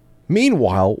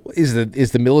 Meanwhile, is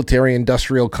the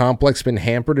military-industrial complex been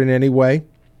hampered in any way?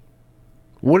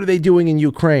 What are they doing in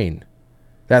Ukraine?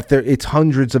 It's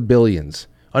hundreds of billions.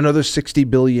 Another 60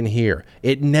 billion here.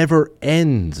 It never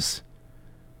ends.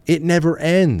 It never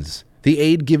ends. The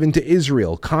aid given to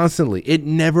Israel constantly. It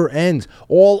never ends.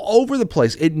 All over the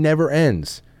place. It never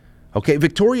ends. Okay,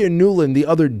 Victoria Nuland the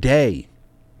other day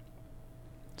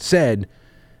said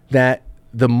that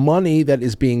the money that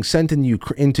is being sent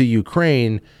into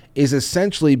Ukraine is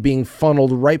essentially being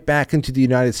funneled right back into the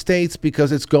United States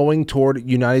because it's going toward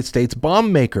United States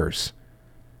bomb makers.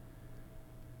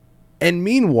 And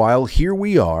meanwhile, here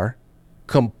we are,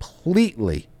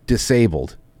 completely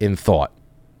disabled in thought.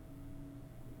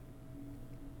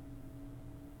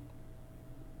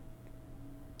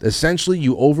 Essentially,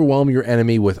 you overwhelm your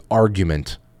enemy with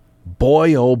argument.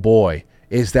 Boy, oh boy,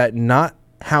 is that not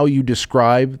how you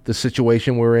describe the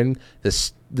situation we're in,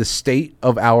 the state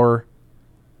of our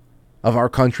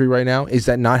country right now? Is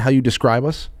that not how you describe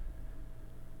us?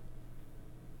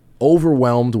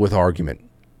 Overwhelmed with argument.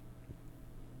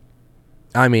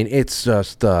 I mean, it's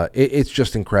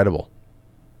just incredible.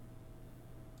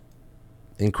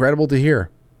 Incredible to hear.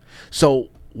 So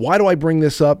why do I bring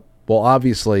this up? Well,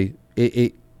 obviously,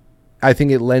 I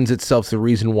think it lends itself to the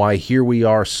reason why here we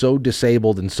are so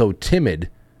disabled and so timid.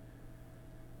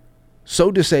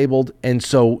 So disabled and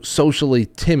so socially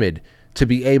timid to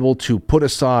be able to put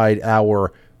aside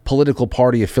our political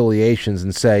party affiliations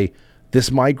and say, this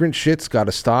migrant shit's got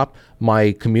to stop.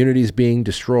 My community's being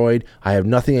destroyed. I have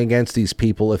nothing against these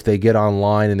people if they get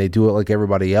online and they do it like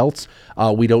everybody else.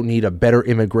 We don't need a better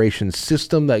immigration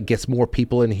system that gets more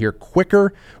people in here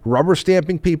quicker. Rubber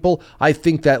stamping people. I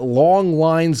think that long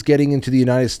lines getting into the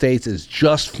United States is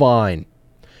just fine.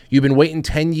 You've been waiting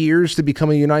 10 years to become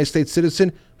a United States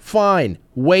citizen? Fine.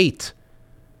 Wait.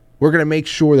 We're going to make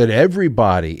sure that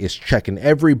everybody is checking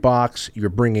every box.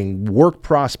 You're bringing work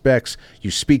prospects.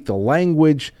 You speak the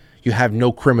language. You have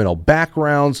no criminal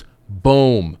backgrounds.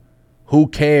 Boom. Who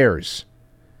cares?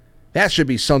 That should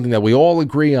be something that we all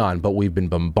agree on, but we've been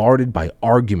bombarded by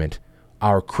argument.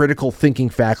 Our critical thinking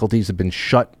faculties have been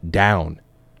shut down.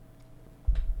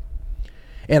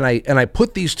 And I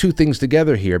put these two things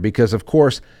together here because, of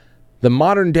course, the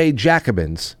modern day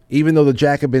Jacobins, even though the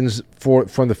Jacobins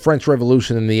from the French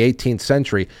Revolution in the 18th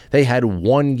century, they had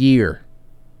 1 year.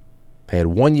 They had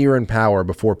 1 year in power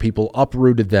before people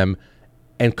uprooted them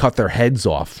and cut their heads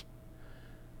off.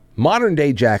 Modern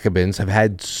day Jacobins have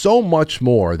had so much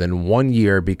more than 1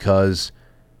 year because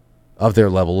of their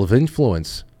level of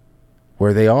influence,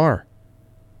 where they are.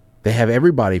 They have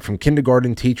everybody from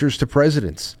kindergarten teachers to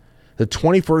presidents. In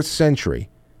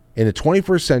the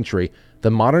 21st century, the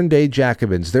modern-day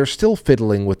Jacobins, they're still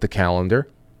fiddling with the calendar.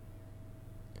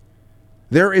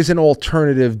 There is an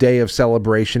alternative day of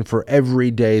celebration for every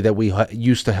day that we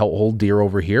used to hold dear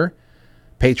over here.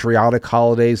 Patriotic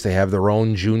holidays, they have their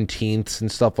own Juneteenths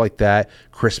and stuff like that.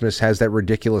 Christmas has that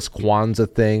ridiculous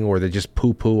Kwanzaa thing where they just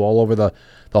poo-poo all over the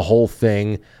whole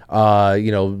thing.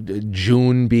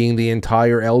 June being the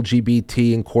entire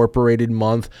LGBT incorporated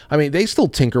month. I mean, they still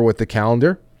tinker with the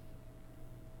calendar.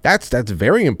 That's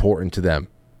very important to them,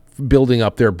 building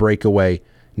up their breakaway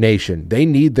nation. They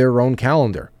need their own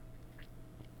calendar.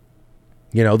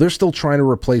 You know, they're still trying to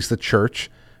replace the church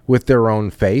with their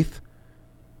own faith.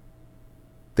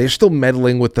 They're still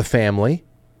meddling with the family.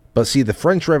 But see, the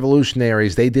French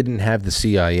revolutionaries, they didn't have the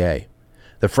CIA.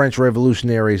 The French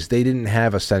revolutionaries, they didn't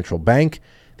have a central bank.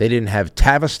 They didn't have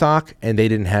Tavistock, and they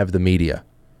didn't have the media.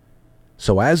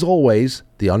 So as always,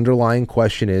 the underlying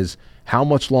question is, how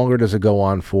much longer does it go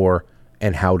on for,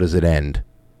 and how does it end?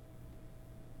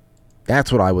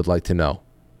 That's what I would like to know.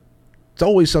 It's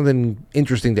always something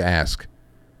interesting to ask.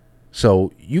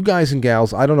 So you guys and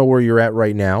gals, I don't know where you're at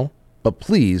right now, but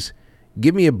please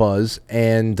give me a buzz,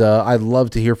 and I'd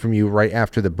love to hear from you right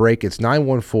after the break. It's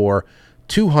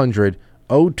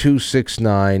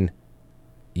 914-200-0269.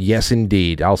 Yes,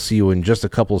 indeed. I'll see you in just a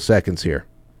couple of seconds here.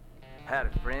 Howdy,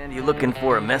 friend. You looking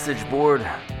for a message board?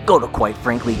 Go to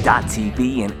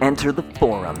quitefrankly.tv and enter the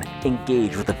forum.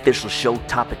 Engage with official show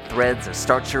topic threads or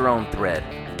start your own thread.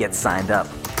 Get signed up.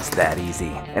 It's that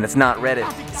easy. And it's not Reddit,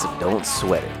 so don't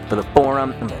sweat it. For the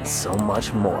forum and so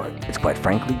much more, it's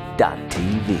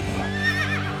quitefrankly.tv.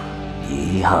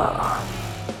 Yeehaw.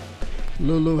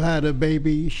 Lulu had a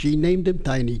baby, she named him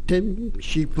Tiny Tim.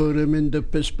 She put him in the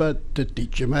piss butt to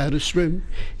teach him how to swim.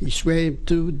 He swam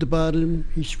to the bottom,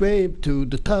 he swam to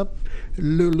the top.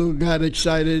 Lulu got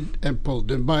excited and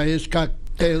pulled him by his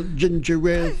cocktail. Ginger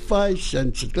ale, 5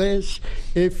 cents a glass.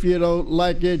 If you don't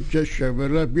like it, just shove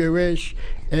it up your ass.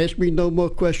 Ask me no more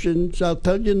questions, I'll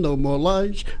tell you no more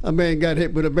lies. A man got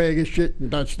hit with a bag of shit, and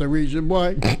that's the reason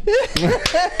why.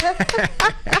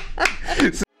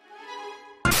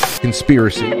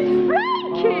 Conspiracy.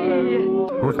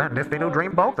 Who's that nifty new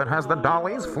dreamboat that has the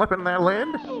dollies flipping their lid?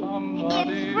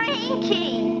 It's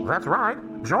Frankie. That's right.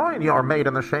 Join your Made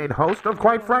in the Shade host of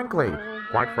Quite Frankly.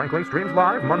 Quite Frankly streams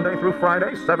live Monday through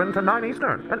Friday, 7 to 9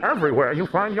 Eastern, and everywhere you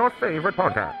find your favorite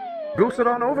podcast. Goose it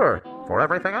on over. For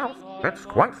everything else, it's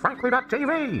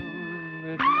quitefrankly.tv.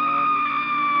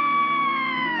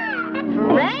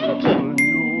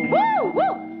 Frankie. Woo, woo,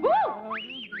 woo.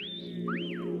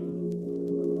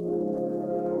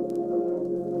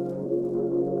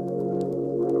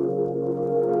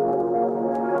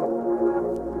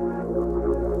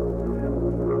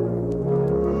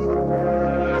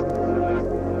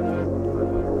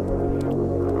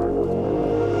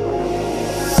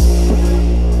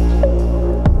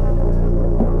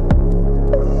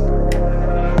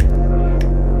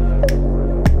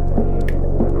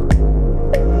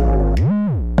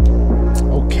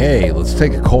 Okay, let's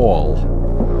take a call.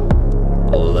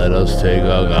 Let us take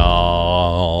a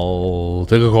call.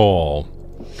 Take a call.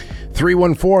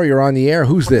 314, you're on the air.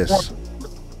 Who's this?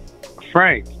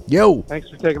 Frank. Yo. Thanks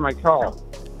for taking my call.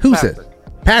 Who's it?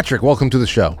 Patrick, welcome to the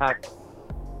show.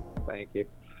 Thank you.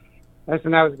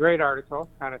 Listen, that was a great article.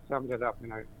 Kind of summed it up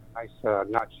in a nice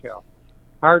nutshell.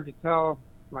 Hard to tell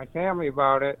my family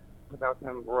about it without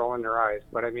them rolling their eyes,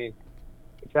 but I mean,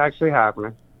 it's actually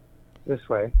happening this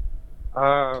way.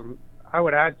 I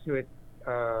would add to it,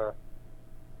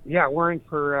 we're in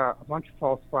for a bunch of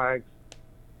false flags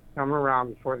coming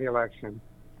around before the election.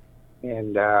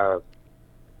 And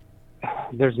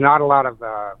there's not a lot of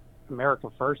America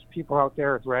First people out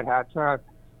there with red hats on.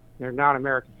 They're not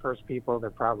American First people. They're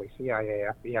probably CIA,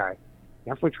 FBI,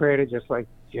 infiltrated just like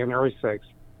January 6th,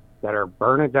 that are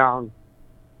burning down.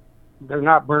 They're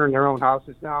not burning their own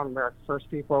houses down, American First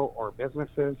people or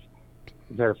businesses.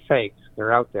 They're fakes.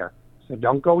 They're out there. So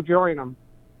don't go join them.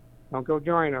 Don't go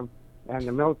join them. And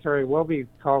the military will be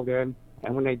called in.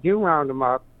 And when they do round them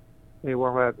up, they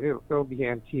will it'll be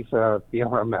Antifa,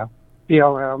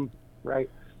 BLM, right?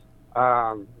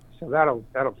 So that'll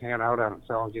pan out on its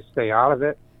own. Just stay out of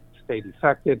it. Stay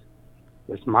defected.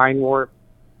 This mind warp.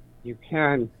 You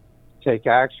can take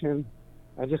action.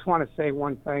 I just want to say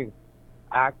one thing.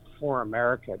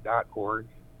 actforamerica.org.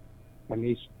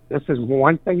 And this is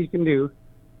one thing you can do.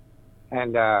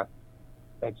 And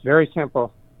it's very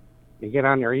simple. You get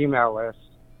on their email list,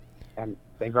 and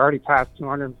they've already passed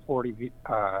 240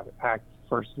 Act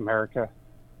First America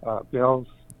bills.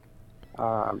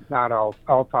 Not all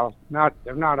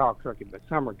they're not all crooked, but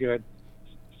some are good.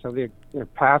 So they're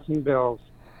passing bills.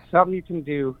 Something you can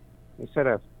do instead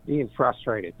of being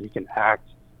frustrated. You can act,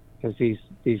 because these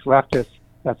leftists,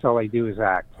 that's all they do is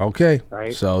act. Okay.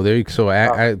 Right. So there you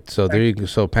go.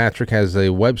 So Patrick has a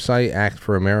website,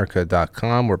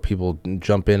 actforamerica.com, where people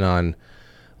jump in on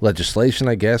legislation,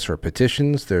 I guess, or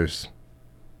petitions.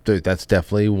 That's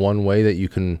definitely one way that you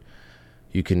can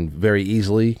very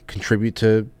easily contribute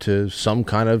to some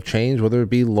kind of change, whether it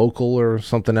be local or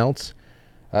something else.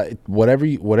 Whatever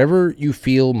you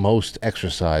feel most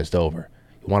exercised over.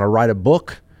 You want to write a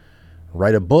book,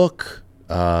 write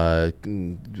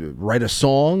a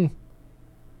song,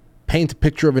 paint a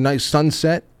picture of a nice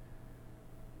sunset.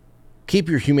 Keep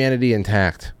your humanity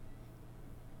intact.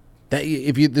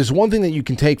 There's one thing that you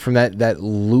can take from that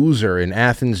loser in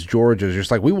Athens, Georgia, is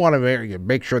just like, we want to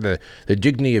make sure that the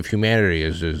dignity of humanity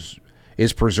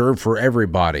is preserved for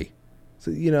everybody.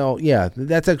 So,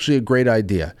 that's actually a great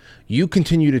idea. You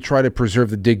continue to try to preserve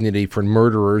the dignity for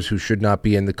murderers who should not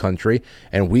be in the country,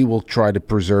 and we will try to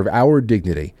preserve our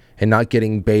dignity and not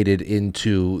getting baited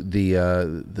into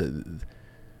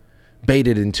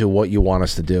baited into what you want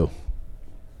us to do.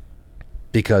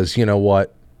 Because you know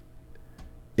what?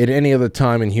 At any other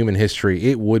time in human history,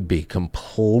 it would be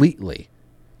completely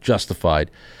justified.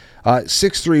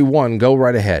 631, go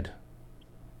right ahead.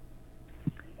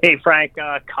 Hey, Frank,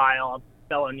 Kyle,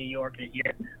 fellow New Yorker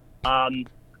here.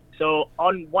 So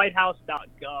on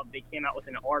whitehouse.gov, they came out with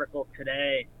an article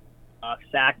today,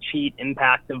 fact sheet,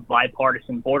 impact of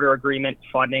bipartisan border agreement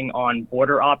funding on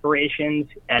border operations.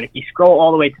 And if you scroll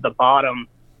all the way to the bottom,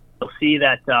 you'll see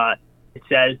that it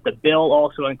says the bill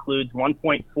also includes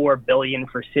 $1.4 billion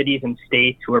for cities and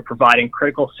states who are providing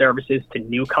critical services to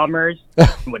newcomers and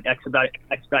would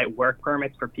expedite work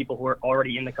permits for people who are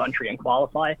already in the country and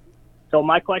qualify. So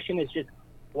my question is just,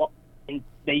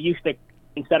 they used to,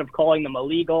 instead of calling them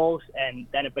illegals, and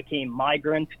then it became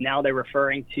migrants, now they're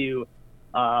referring to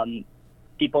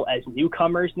people as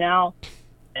newcomers now.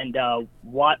 And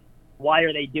why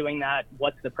are they doing that?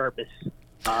 What's the purpose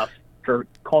for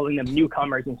calling them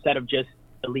newcomers instead of just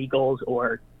illegals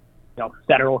or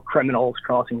federal criminals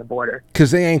crossing the border?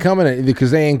 Because they ain't going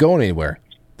anywhere.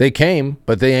 They came,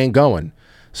 but they ain't going.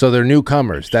 So they're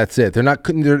newcomers. That's it. They're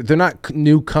not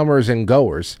newcomers and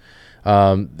goers. They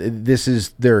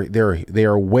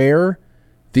are where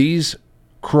these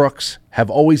crooks have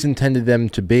always intended them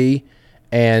to be,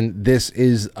 and this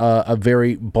is a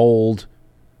very bold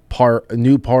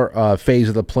phase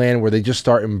of the plan where they just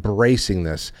start embracing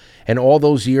this. And all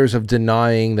those years of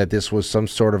denying that this was some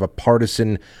sort of a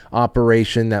partisan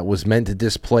operation that was meant to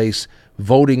displace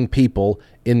voting people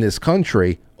in this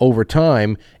country over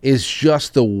time is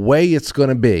just the way it's going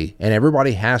to be. And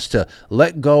everybody has to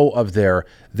let go of their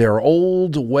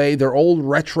old way, their old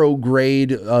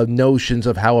retrograde notions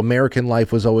of how American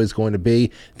life was always going to be.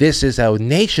 This is a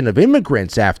nation of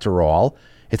immigrants, after all.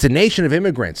 It's a nation of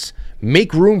immigrants.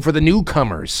 Make room for the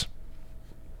newcomers.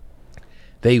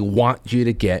 They want you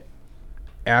to get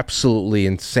absolutely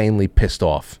insanely pissed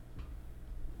off.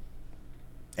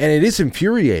 And it is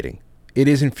infuriating. It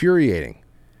is infuriating.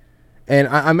 And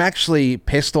I'm actually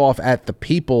pissed off at the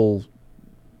people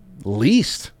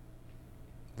least.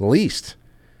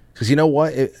 Because you know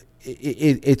what?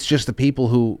 It's just the people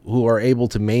who are able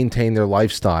to maintain their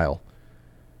lifestyle.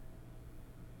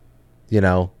 You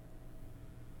know,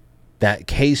 that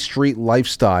K Street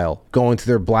lifestyle, going to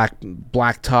their black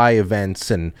tie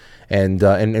events and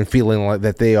feeling like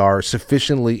that they are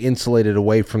sufficiently insulated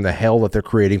away from the hell that they're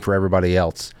creating for everybody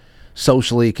else,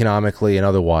 socially, economically, and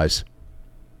otherwise.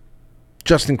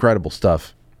 Just incredible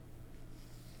stuff.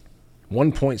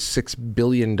 $1.6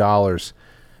 billion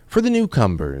for the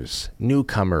newcomers.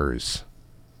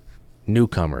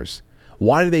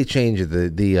 Why did they change it?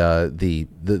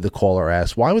 The caller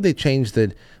asked. Why would they change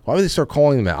the? Why would they start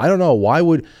calling them that? I don't know. Why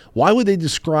would they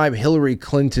describe Hillary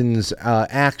Clinton's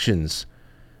actions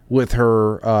with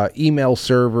her email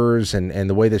servers and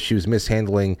the way that she was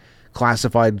mishandling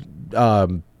classified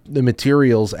the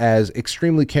materials as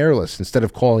extremely careless, instead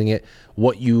of calling it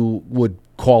what you would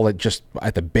call it just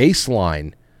at the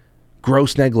baseline,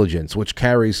 gross negligence, which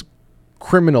carries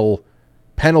criminal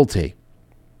penalty?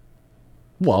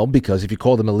 Well, because if you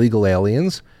call them illegal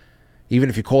aliens, even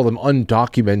if you call them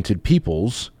undocumented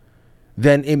peoples,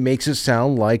 then it makes it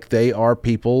sound like they are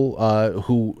people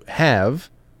who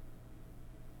have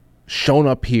shown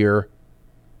up here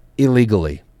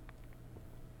illegally.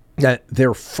 That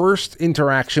their first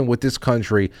interaction with this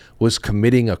country was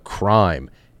committing a crime,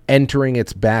 entering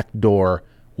its back door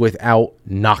without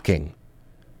knocking.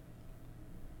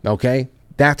 Okay?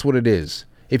 That's what it is.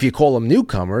 If you call them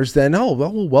newcomers, then,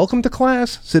 welcome to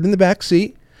class. Sit in the back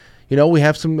seat. You know, we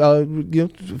have some,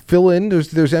 fill in.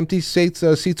 There's empty seats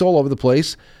all over the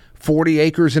place. 40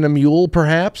 acres and a mule,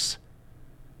 perhaps.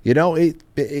 You know,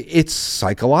 it's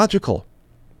psychological.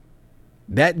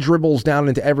 That dribbles down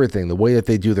into everything. The way that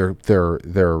they do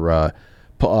their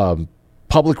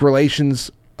public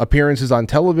relations appearances on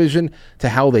television, to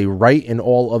how they write in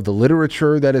all of the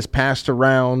literature that is passed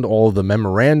around, all of the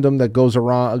memorandum that goes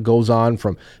on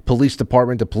from police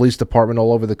department to police department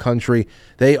all over the country.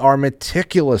 They are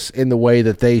meticulous in the way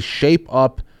that they shape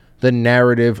up the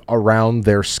narrative around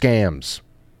their scams.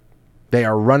 They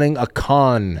are running a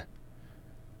con.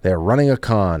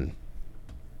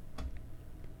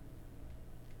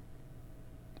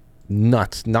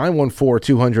 Nuts.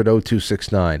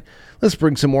 914-200-0269. Let's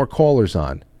bring some more callers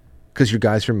on, because you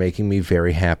guys are making me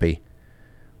very happy.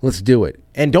 Let's do it.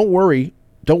 And don't worry,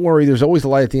 there's always a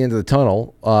light at the end of the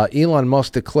tunnel. Elon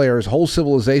Musk declares whole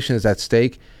civilization is at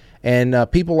stake,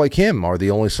 and people like him are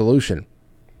the only solution.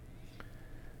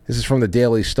 This is from the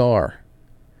Daily Star.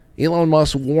 Elon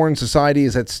Musk warns society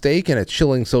is at stake in a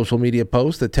chilling social media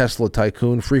post. The Tesla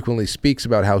tycoon frequently speaks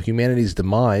about how humanity's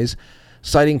demise,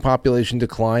 citing population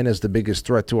decline as the biggest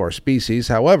threat to our species.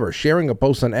 However, sharing a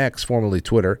post on X, formerly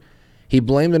Twitter, he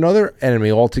blamed another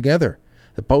enemy altogether.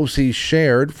 The post he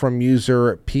shared from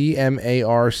user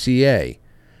PMARCA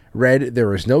read,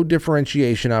 "There is no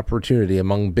differentiation opportunity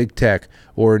among big tech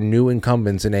or new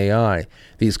incumbents in AI.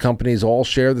 These companies all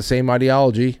share the same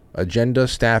ideology, agenda,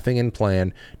 staffing, and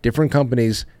plan. Different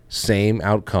companies, same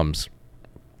outcomes.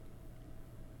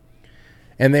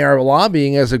 And they are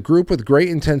lobbying as a group with great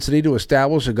intensity to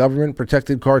establish a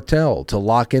government-protected cartel to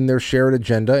lock in their shared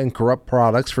agenda and corrupt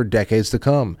products for decades to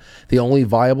come. The only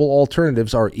viable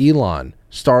alternatives are Elon,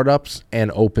 startups,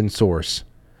 and open source."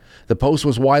 The post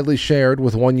was widely shared,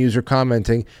 with one user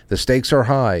commenting, "The stakes are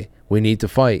high. We need to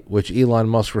fight," which Elon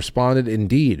Musk responded,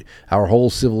 "Indeed, our whole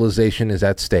civilization is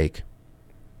at stake."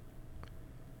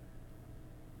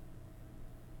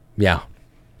 Yeah,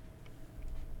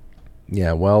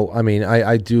 well, I mean,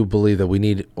 I do believe that we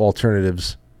need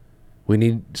alternatives. We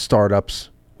need startups.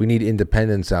 We need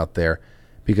independence out there,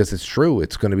 because it's true.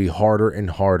 It's going to be harder and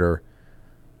harder.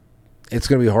 It's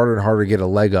going to be harder and harder to get a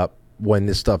leg up when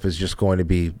this stuff is just going to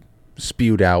be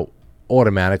spewed out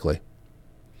automatically.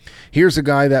 Here's a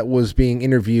guy that was being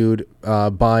interviewed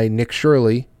by Nick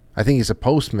Shirley. I think he's a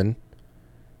postman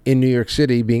in New York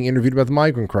City, being interviewed about the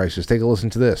migrant crisis. Take a listen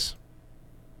to this.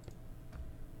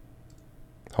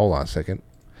 Hold on a second.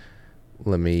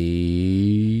 Let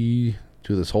me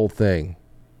do this whole thing.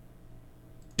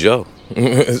 Joe.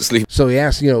 So he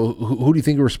asked, who do you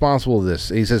think is responsible for this?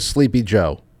 He says Sleepy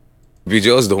Joe. Sleepy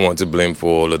Joe's the one to blame for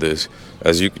all of this.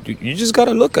 As you just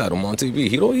gotta look at him on TV.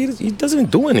 He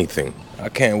doesn't do anything. I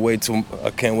can't wait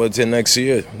till next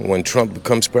year when Trump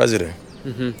becomes president.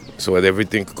 Mm-hmm. So that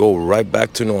everything could go right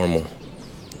back to normal.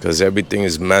 Because everything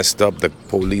is messed up. The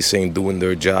police ain't doing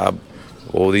their job.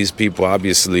 All these people,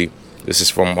 obviously, this is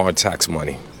from our tax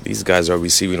money. These guys are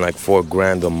receiving like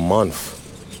 $4,000 a month.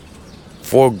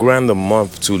 $4,000 a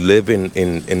month to live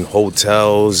in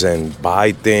hotels and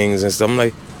buy things and stuff. I'm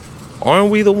like,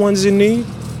 aren't we the ones in need?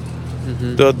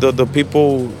 The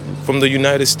people from the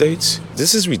United States?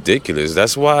 This is ridiculous.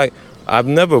 That's why I've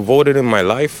never voted in my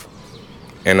life,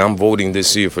 and I'm voting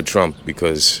this year for Trump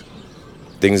because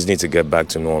things need to get back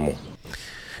to normal.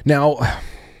 Now,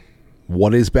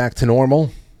 what is back to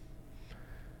normal?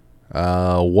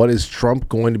 What is Trump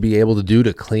going to be able to do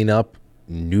to clean up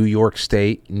New York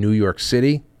State, New York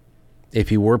City? If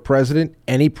he were president,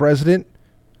 any president,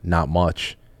 not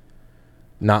much.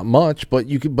 Not much, but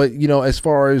you could. But as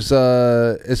far as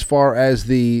the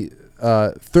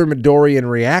Thermidorian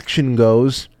reaction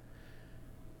goes,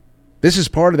 this is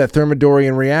part of that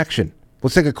Thermidorian reaction.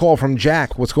 Let's take a call from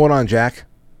Jack. What's going on, Jack?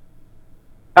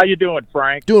 How you doing,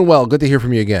 Frank? Doing well. Good to hear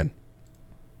from you again.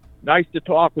 Nice to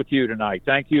talk with you tonight.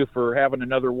 Thank you for having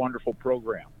another wonderful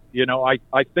program.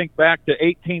 I think back to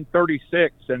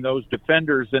 1836 and those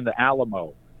defenders in the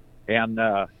Alamo, and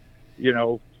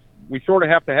we sort of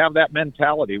have to have that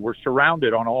mentality. We're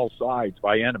surrounded on all sides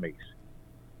by enemies.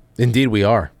 Indeed, we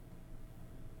are.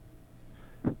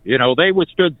 They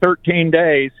withstood 13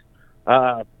 days.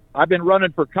 I've been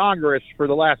running for Congress for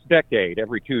the last decade,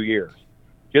 every 2 years,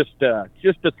 just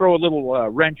to throw a little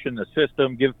wrench in the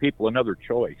system, give people another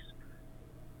choice.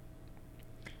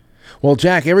 Well,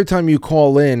 Jack, every time you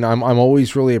call in, I'm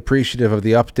always really appreciative of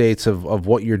the updates of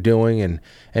what you're doing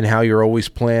and how you're always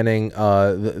planning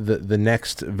the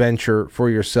next venture for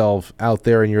yourself out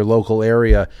there in your local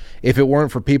area. If it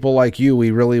weren't for people like you,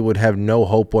 we really would have no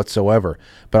hope whatsoever.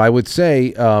 But I would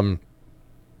say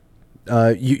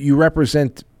you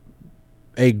represent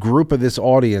a group of this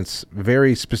audience,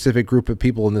 very specific group of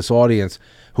people in this audience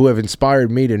who have inspired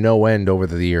me to no end over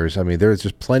the years. I mean, there's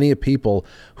just plenty of people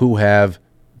who have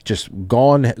just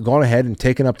gone ahead and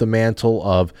taken up the mantle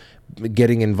of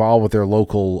getting involved with their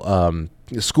local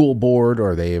school board,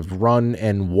 or they have run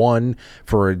and won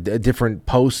for different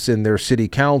posts in their city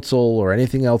council or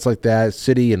anything else like that,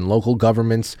 city and local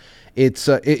governments.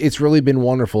 It's really been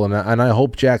wonderful, and I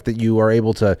hope, Jack, that you are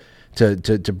able to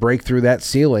break through that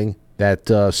ceiling, that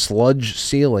sludge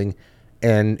ceiling,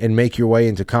 and make your way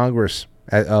into Congress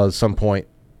at some point.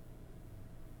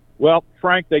 Well,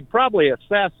 Frank, they'd probably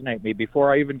assassinate me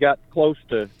before I even got close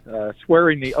to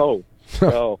swearing the oath.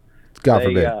 So God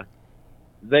forbid.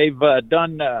 They've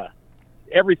done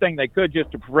everything they could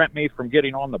just to prevent me from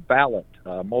getting on the ballot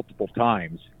multiple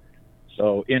times.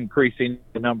 So increasing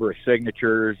the number of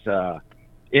signatures,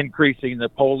 increasing the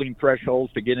polling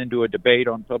thresholds to get into a debate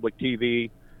on public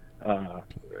TV.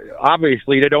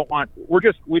 Obviously, they don't want.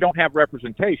 We don't have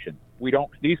representation.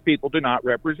 These people do not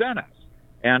represent us.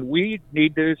 And we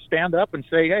need to stand up and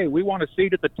say, hey, we want a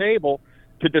seat at the table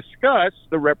to discuss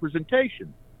the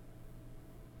representation.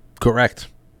 Correct.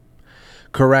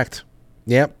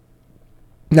 Yep.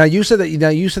 Now you said that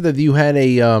you had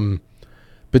a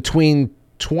between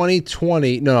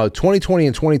 2020 and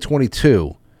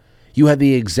 2022, you had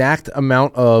the exact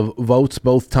amount of votes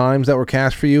both times that were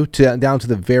cast for you, down to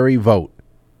the very vote.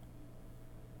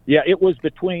 Yeah, it was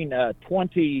between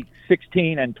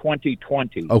 2016 and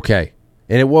 2020. Okay.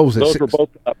 And those were both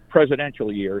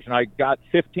presidential years, and I got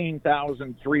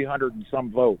 15,300 and some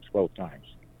votes both times.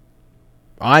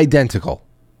 Identical.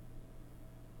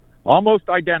 Almost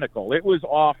identical. It was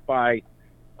off by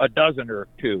a dozen or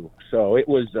two. So it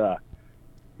was,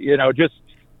 just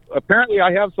apparently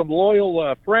I have some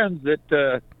loyal friends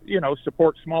that,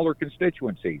 support smaller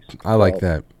constituencies. I like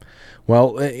that.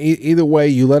 Well, either way,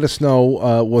 you let us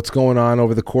know what's going on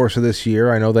over the course of this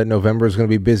year. I know that November is going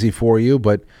to be busy for you,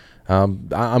 but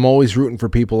I'm always rooting for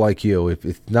people like you.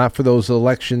 If not for those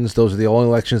elections, those are the only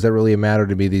elections that really matter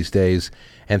to me these days.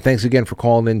 And thanks again for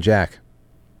calling in, Jack.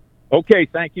 Okay,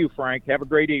 thank you, Frank. Have a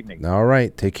great evening. All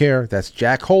right, take care. That's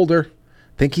Jack Holder.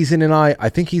 I think he's in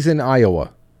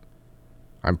Iowa.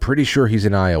 I'm pretty sure he's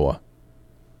in Iowa.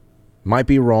 Might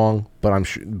be wrong, but I'm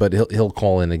sure. But he'll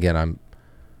call in again.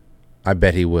 I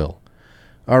bet he will.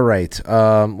 All right,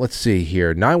 let's see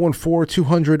here.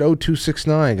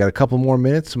 914-200-0269. Got a couple more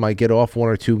minutes. Might get off 1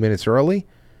 or 2 minutes early.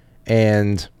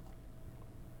 And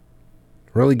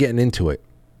really getting into it.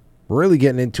 Really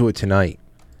getting into it tonight.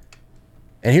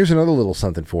 And here's another little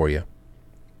something for you.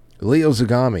 Leo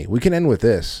Zagami. We can end with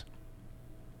this.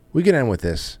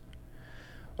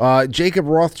 Jacob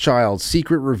Rothschild's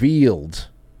secret revealed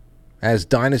as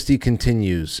dynasty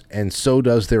continues, and so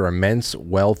does their immense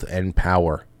wealth and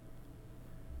power.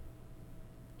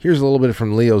 Here's a little bit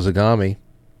from Leo Zagami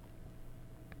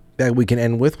that we can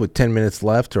end with 10 minutes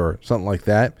left or something like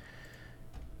that.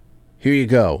 Here you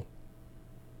go.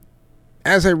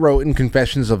 As I wrote in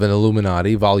Confessions of an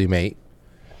Illuminati, Volume 8,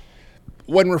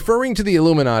 When referring to the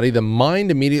Illuminati, the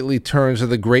mind immediately turns to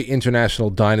the great international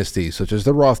dynasties, such as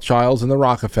the Rothschilds and the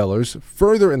Rockefellers.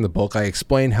 Further in the book, I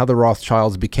explain how the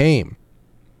Rothschilds became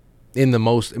in the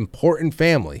most important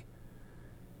family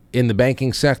in the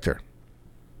banking sector.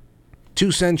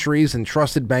 2 centuries and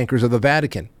trusted bankers of the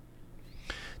Vatican.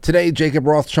 Today, Jacob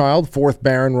Rothschild, 4th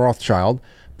Baron Rothschild,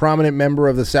 prominent member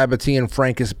of the Sabbatean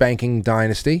Frankist banking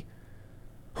dynasty,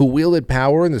 who wielded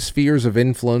power in the spheres of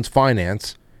influence,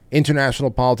 finance, international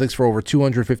politics for over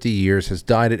 250 years, has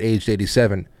died at age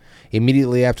 87.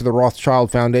 Immediately after the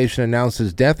Rothschild Foundation announced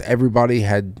his death, everybody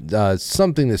had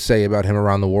something to say about him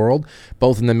around the world,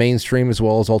 both in the mainstream as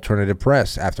well as alternative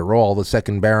press. After all, the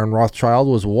 2nd Baron Rothschild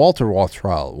was Walter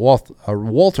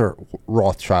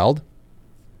Rothschild,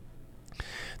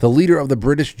 the leader of the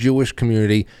British Jewish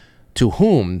community to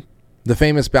whom the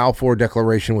famous Balfour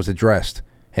Declaration was addressed,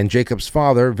 and Jacob's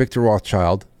father, Victor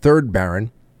Rothschild, 3rd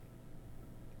Baron,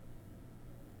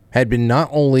 had been not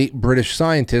only British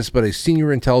scientist but a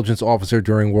senior intelligence officer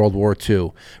during World War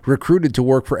II, recruited to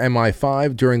work for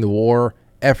MI5 during the war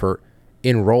effort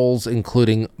in roles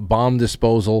including bomb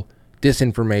disposal,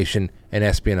 disinformation, and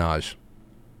espionage.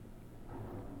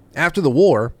 After the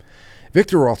war,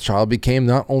 Victor Rothschild became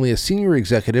not only a senior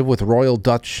executive with Royal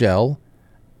Dutch Shell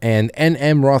and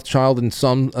N.M. Rothschild and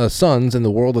Sons in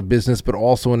the world of business, but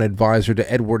also an advisor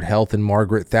to Edward Heath and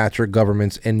Margaret Thatcher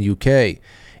governments in UK.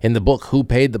 In the book Who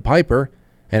Paid the Piper,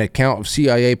 an account of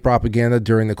CIA propaganda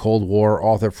during the Cold War,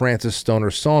 author Francis Stoner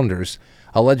Saunders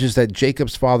alleges that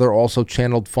Jacob's father also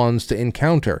channeled funds to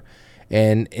Encounter,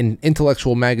 an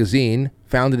intellectual magazine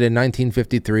founded in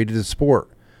 1953 to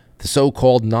support the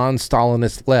so-called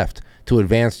non-Stalinist left to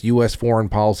advance U.S. foreign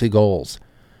policy goals.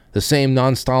 The same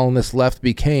non-Stalinist left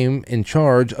became in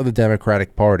charge of the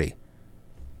Democratic Party.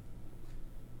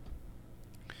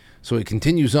 So it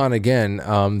continues on again.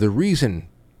 The reason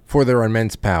for their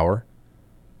immense power,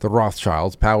 the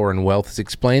Rothschilds' power and wealth, is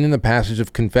explained in the passage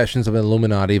of Confessions of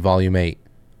Illuminati, Volume 8.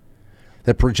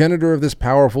 The progenitor of this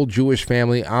powerful Jewish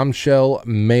family, Amschel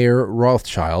Meyer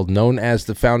Rothschild, known as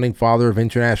the founding father of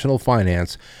international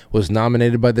finance, was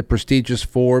nominated by the prestigious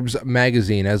Forbes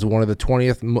magazine as one of the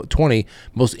 20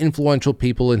 most influential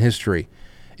people in history.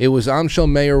 It was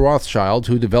Amschel Meyer Rothschild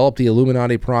who developed the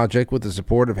Illuminati project with the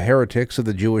support of heretics of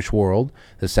the Jewish world,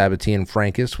 the Sabbatean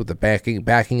Frankists with the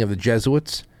backing of the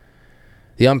Jesuits,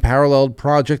 the unparalleled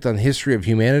project on history of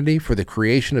humanity for the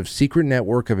creation of secret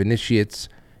network of initiates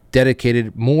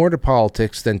dedicated more to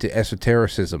politics than to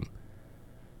esotericism,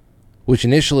 which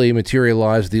initially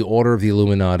materialized the Order of the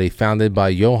Illuminati, founded by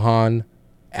Johann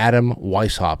Adam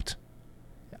Weishaupt,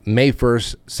 May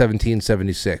 1st,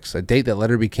 1776, a date that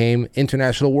later became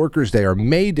International Workers' Day, or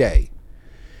May Day.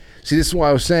 See, this is why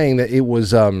I was saying that it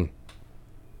was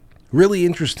really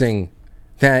interesting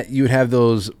that you would have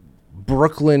those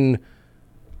Brooklyn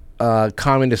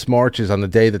communist marches on the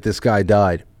day that this guy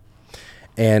died.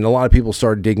 And a lot of people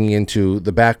started digging into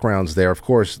the backgrounds there. Of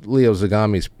course, Leo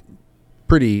Zagami's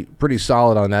pretty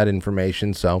solid on that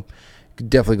information, so you could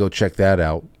definitely go check that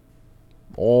out.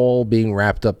 All being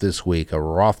wrapped up this week. A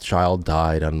Rothschild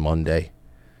died on Monday.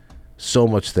 So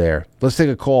much there. Let's take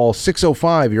a call.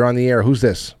 605, you're on the air. Who's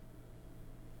this?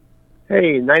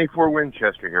 Hey, 94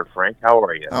 Winchester here, Frank. How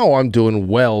are you? Oh, I'm doing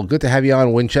well. Good to have you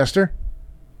on, Winchester.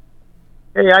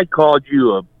 Hey, I called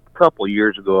you a couple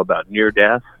years ago about near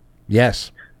death.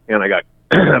 Yes. And I got,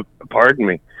 pardon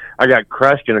me, I got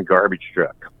crushed in a garbage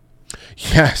truck.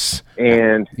 Yes.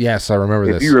 And yes, I remember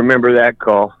if this. If you remember that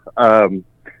call.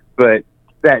 But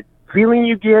that feeling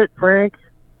you get, Frank,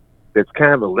 that's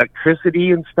kind of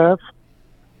electricity and stuff,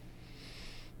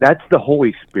 that's the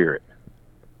Holy Spirit.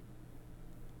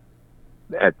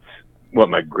 That's what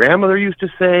my grandmother used to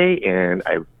say, and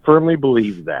I firmly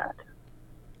believe that.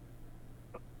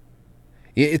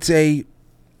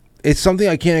 It's something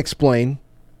I can't explain,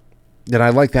 and I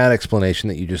like that explanation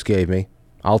that you just gave me.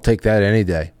 I'll take that any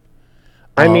day.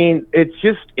 I mean, it's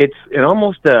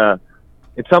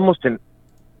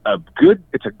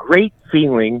a great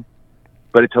feeling,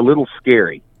 but it's a little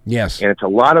scary. Yes. And it's a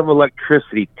lot of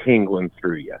electricity tingling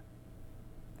through you.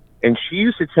 And she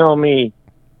used to tell me,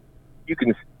 you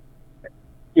can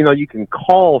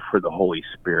call for the Holy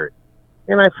Spirit.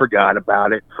 And I forgot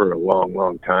about it for a long,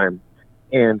 long time.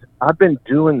 And I've been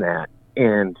doing that,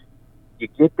 and you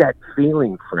get that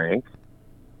feeling, Frank.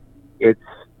 It's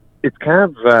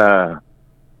kind of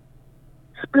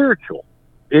spiritual.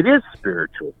 It is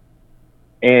spiritual.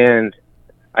 And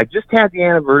I just had the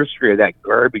anniversary of that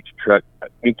garbage truck,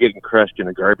 me getting crushed in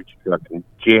a garbage truck in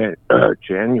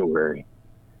January.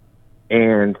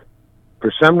 And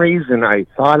for some reason, I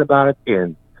thought about it,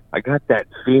 and I got that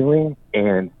feeling,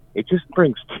 and it just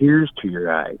brings tears to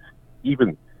your eyes,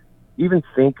 even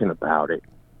thinking about it.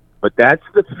 But that's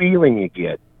the feeling you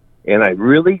get, and I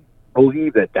really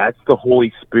believe that that's the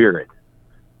Holy Spirit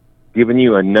giving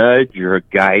you a nudge or a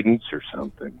guidance or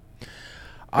something.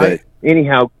 But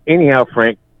anyhow,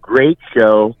 Frank, great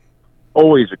show,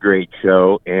 always a great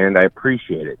show, and I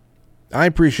appreciate it. I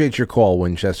appreciate your call,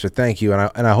 Winchester. Thank you,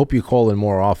 and I hope you call in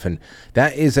more often.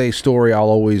 That is a story I'll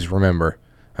always remember.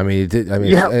 I mean,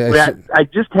 I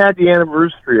just had the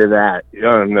anniversary of that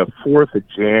on the 4th of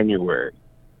January,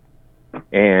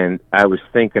 and I was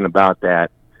thinking about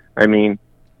that. I mean,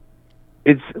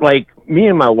 it's like me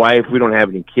and my wife, we don't have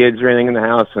any kids or anything in the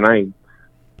house, and I'm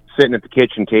sitting at the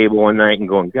kitchen table one night and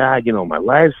going, God, my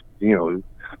life's,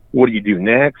 what do you do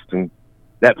next? And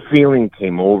that feeling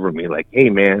came over me like, hey,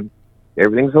 man,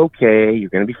 everything's okay. You're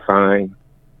going to be fine.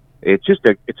 It's just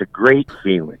it's a great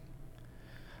feeling.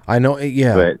 I know,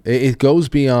 yeah. But it goes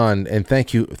beyond. And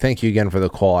thank you again for the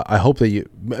call. I hope that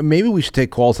maybe we should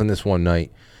take calls on this one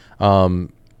night.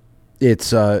 It's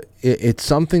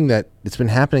something that it's been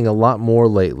happening a lot more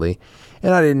lately,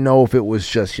 and I didn't know if it was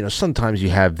just sometimes you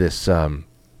have this. I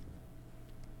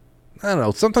don't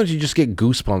know. Sometimes you just get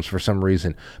goosebumps for some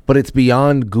reason, but it's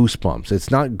beyond goosebumps.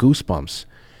 It's not goosebumps.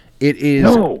 It is.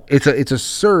 No. It's a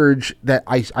surge that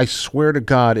I swear to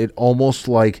God, it almost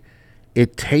like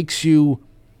it takes you.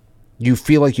 You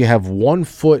feel like you have one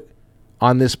foot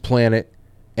on this planet,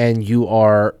 and you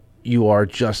are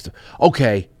just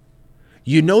okay.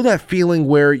 You know that feeling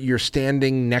where you're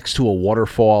standing next to a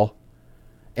waterfall,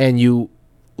 and you're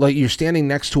standing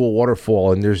next to a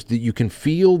waterfall, and you can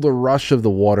feel the rush of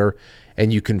the water,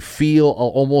 and you can feel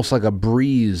almost like a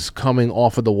breeze coming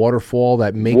off of the waterfall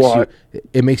that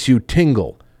makes you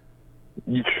tingle.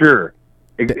 Sure,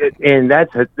 and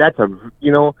that's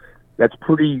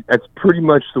pretty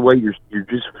much the way you're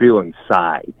just feeling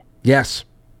inside. Yes.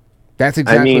 That's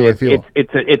exactly what I feel.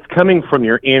 It's coming from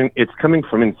it's coming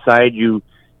from inside you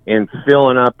and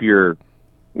filling up your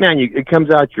it comes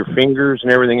out your fingers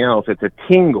and everything else. It's a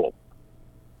tingle,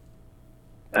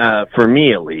 for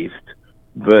me at least.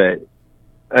 But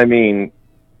I mean,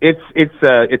 it's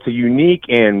a unique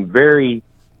and very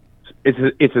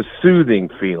it's a soothing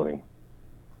feeling.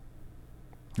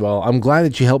 Well, I'm glad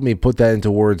that you helped me put that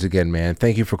into words again, man.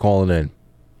 Thank you for calling in.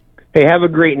 Hey, have a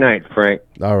great night, Frank.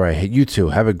 All right. Hey, you too.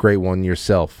 Have a great one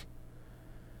yourself.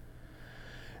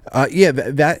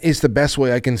 That is the best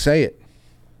way I can say it.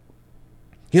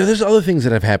 There's other things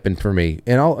that have happened for me,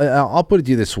 and I'll put it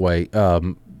to you this way.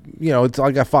 It's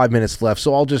I got 5 minutes left,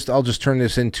 so I'll just turn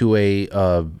this into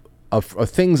a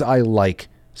things I like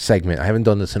segment. I haven't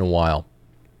done this in a while.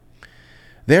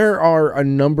 There are a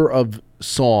number of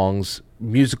songs,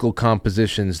 musical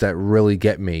compositions that really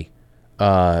get me.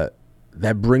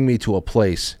 That bring me to a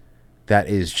place that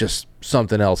is just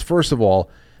something else. First of all,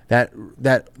 that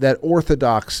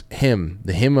Orthodox hymn,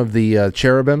 the hymn of the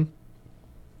cherubim.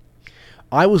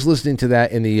 I was listening to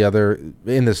that in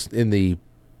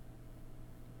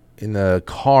the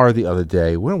car the other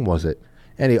day. When was it?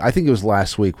 Anyway, I think it was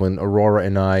last week when Aurora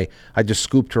and I just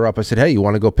scooped her up. I said, "Hey, you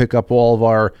want to go pick up all of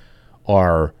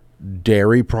our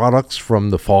dairy products from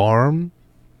the farm?"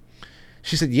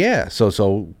 She said, yeah.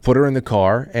 So put her in the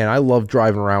car, and I love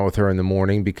driving around with her in the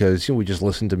morning because we just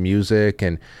listen to music,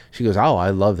 and she goes, oh,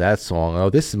 I love that song. Oh,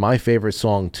 this is my favorite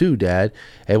song too, Dad.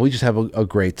 And we just have a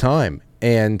great time.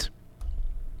 And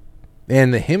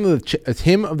the hymn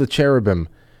of the cherubim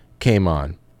came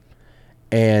on,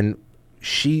 and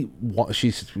she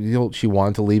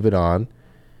wanted to leave it on,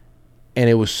 and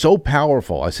it was so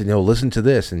powerful. I said, listen to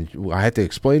this, and I had to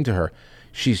explain to her.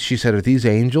 She said, are these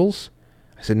angels?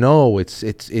 I said, no, it's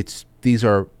these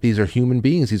are human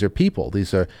beings. These are people.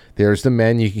 There's the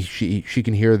men. She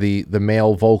can hear the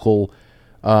male vocal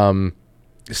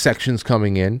sections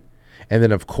coming in, and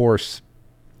then of course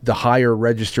the higher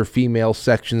register female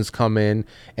sections come in,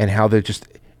 and how they just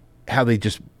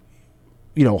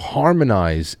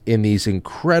harmonize in these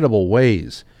incredible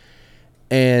ways,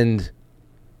 and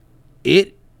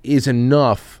it is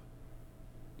enough.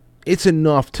 It's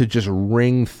enough to just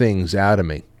wring things out of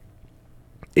me.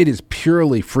 It is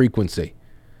purely frequency.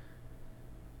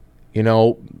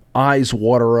 Eyes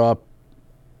water up.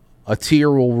 A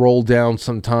tear will roll down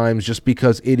sometimes just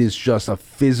because it is just a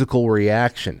physical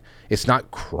reaction. It's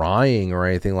not crying or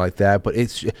anything like that, but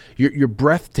it's you're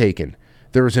breathtaking.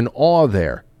 There's an awe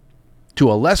there. To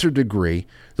a lesser degree,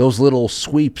 those little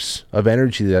sweeps of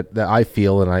energy that I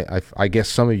feel, and I guess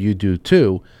some of you do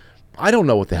too, I don't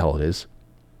know what the hell it is.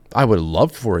 I would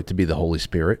love for it to be the Holy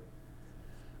Spirit.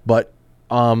 But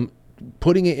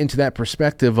putting it into that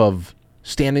perspective of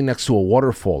standing next to a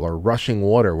waterfall or rushing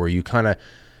water where you kind of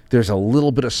There's a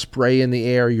little bit of spray in the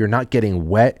air. You're not getting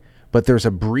wet, but there's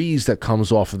a breeze that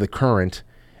comes off of the current,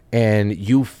 and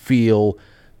you feel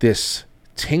this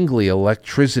tingly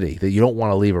electricity that you don't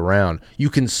want to leave around. You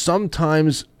can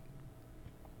sometimes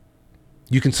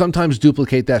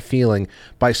duplicate that feeling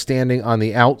by standing on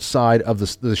the outside of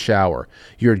the shower.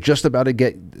 You're just about to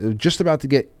get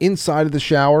inside of the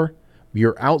shower.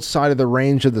 You're outside of the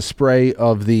range of the spray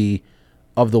of the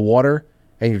water,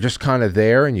 and you're just kind of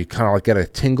there, and you kind of like get a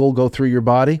tingle go through your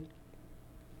body.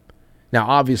 Now,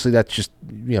 obviously, that's just,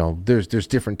 there's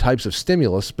different types of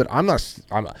stimulus, but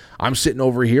I'm sitting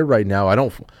over here right now. I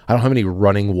don't have any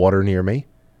running water near me.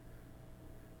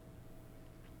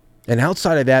 And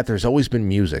outside of that, there's always been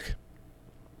music.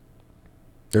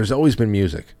 There's always been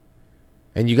music.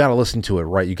 And you got to listen to it,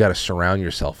 right? You got to surround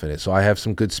yourself in it. So I have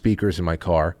some good speakers in my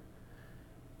car.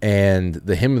 And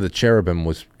the Hymn of the Cherubim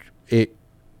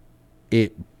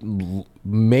it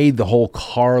made the whole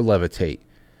car levitate.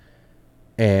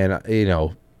 And,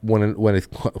 when it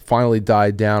finally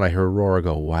died down, I heard Aurora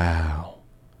go, wow.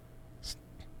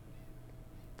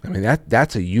 I mean,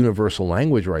 that's a universal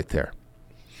language right there.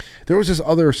 There was this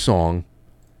other song.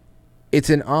 It's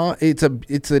an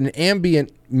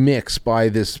ambient mix by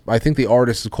this. I think the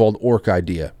artist is called Orc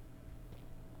Idea.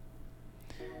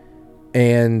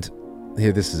 And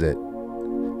here, this is it.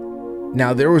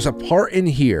 Now there was a part in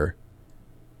here.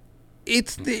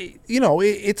 It's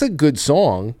it's a good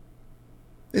song.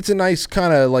 It's a nice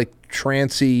kind of like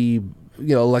trancey,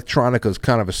 electronica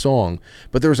kind of a song.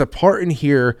 But there was a part in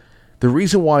here. The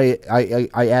reason why I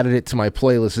added it to my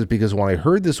playlist is because when I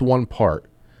heard this one part,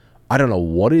 I don't know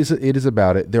what it is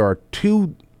about it. There are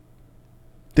two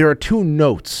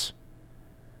notes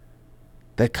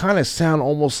that kind of sound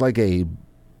almost like a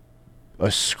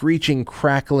screeching,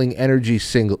 crackling energy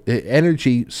signal,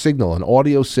 an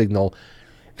audio signal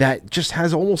that just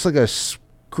has almost like a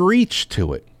screech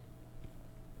to it.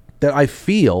 That I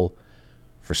feel,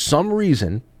 for some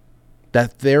reason,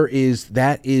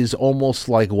 that is almost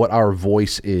like what our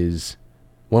voice is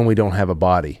when we don't have a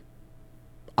body.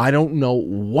 I don't know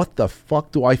what the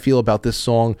fuck do I feel about this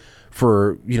song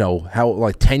for, how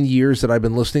like 10 years that I've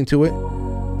been listening to it.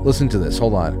 Listen to this.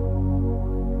 Hold on.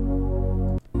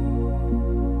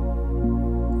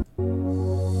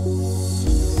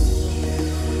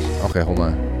 Okay, hold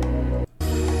on.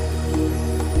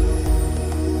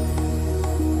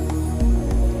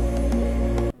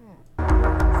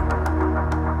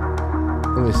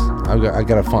 I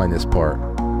gotta find this part.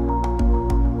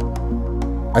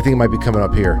 I think it might be coming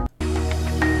up here.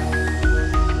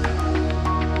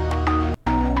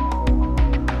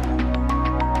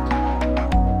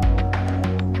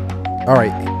 All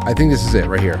right, I think this is it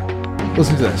right here.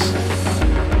 Listen to this.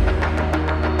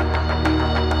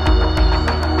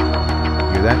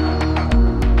 Hear that?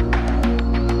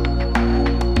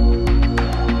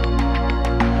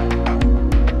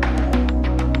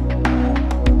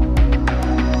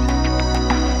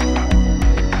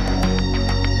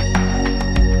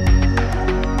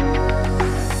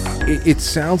 It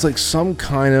sounds like some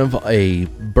kind of a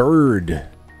bird.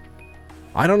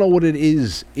 I don't know what it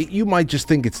is. You might just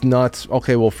think it's nuts.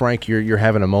 Okay, well, Frank, you're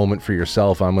having a moment for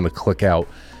yourself. I'm going to click out.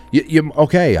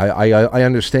 Okay, I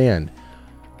understand.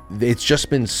 It's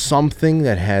just been something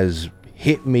that has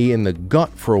hit me in the gut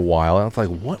for a while. I was like,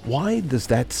 what? Why does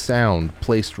that sound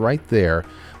placed right there?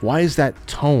 Why does that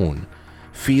tone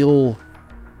feel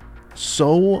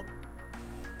so...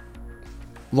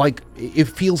 like it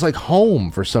feels like home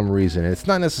for some reason? It's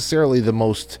not necessarily the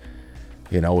most,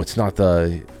 it's not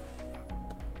I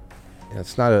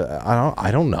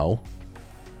don't know.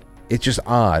 It's just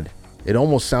odd. It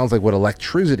almost sounds like what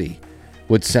electricity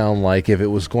would sound like if it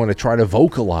was going to try to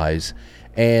vocalize.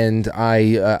 And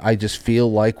I just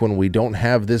feel like when we don't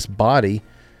have this body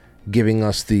giving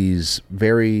us these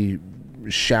very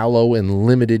shallow and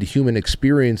limited human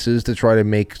experiences to try to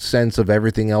make sense of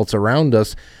everything else around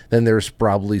us, then there's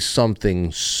probably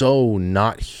something so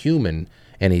not human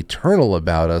and eternal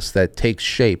about us that takes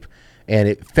shape. And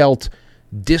it felt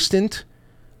distant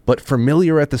but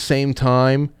familiar at the same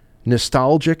time,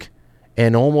 nostalgic,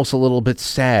 and almost a little bit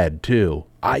sad too.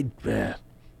 This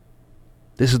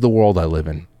is the world I live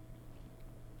in.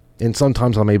 And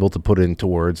sometimes I'm able to put it into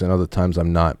words and other times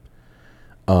I'm not.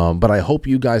 But I hope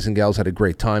you guys and gals had a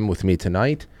great time with me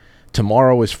tonight.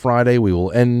 Tomorrow is Friday. We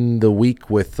will end the week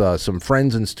with some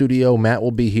friends in studio. Matt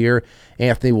will be here.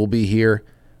 Anthony will be here.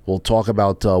 We'll talk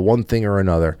about one thing or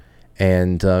another.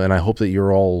 And I hope that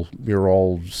you're all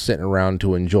sitting around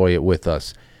to enjoy it with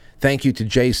us. Thank you to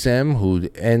Jay Sem, who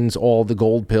ends all the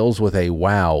gold pills with a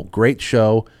wow. Great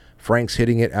show. Frank's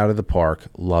hitting it out of the park.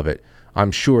 Love it.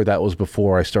 I'm sure that was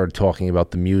before I started talking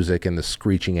about the music and the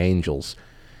screeching angels.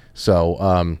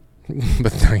 So,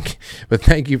 but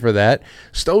thank you for that.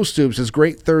 Stowe Stoop says,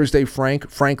 great Thursday, Frank,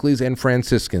 Franklies, and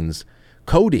Franciscans.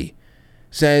 Cody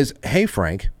says, hey,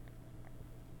 Frank,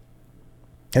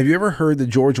 have you ever heard the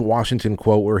George Washington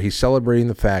quote where he's celebrating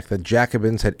the fact that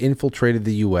Jacobins had infiltrated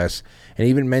the U.S. and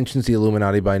even mentions the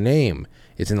Illuminati by name?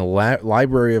 It's in the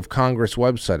Library of Congress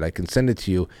website. I can send it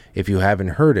to you if you haven't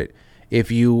heard it.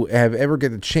 If you have ever get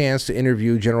the chance to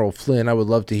interview General Flynn, I would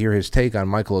love to hear his take on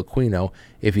Michael Aquino,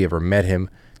 if you ever met him.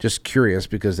 Just curious,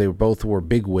 because they both were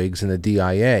bigwigs in the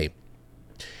DIA.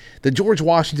 The George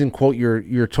Washington quote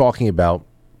you're talking about,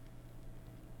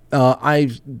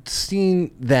 I've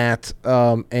seen that,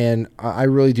 and I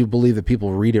really do believe that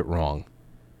people read it wrong.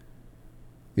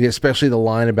 Especially the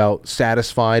line about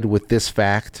satisfied with this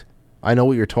fact. I know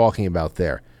what you're talking about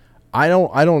there. I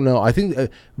don't know. I think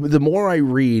the more I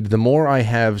read, the more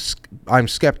I'm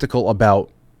skeptical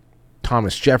about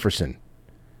Thomas Jefferson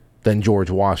than George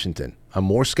Washington. I'm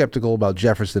more skeptical about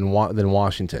Jefferson than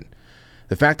Washington.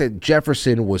 The fact that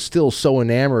Jefferson was still so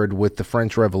enamored with the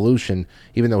French Revolution,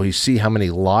 even though you see how many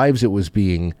lives it was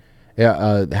being,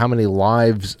 how many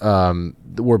lives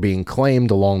were being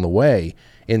claimed along the way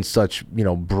in such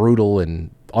brutal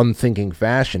and unthinking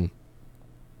fashion,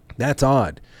 that's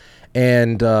odd.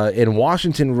 And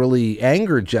Washington really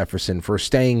angered Jefferson for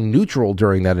staying neutral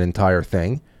during that entire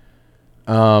thing.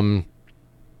 Yeah,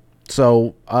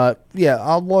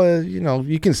 I'll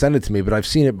you can send it to me, but I've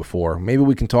seen it before. Maybe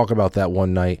we can talk about that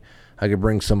one night. I could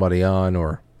bring somebody on,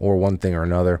 or one thing or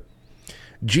another.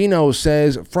 Gino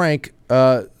says, Frank,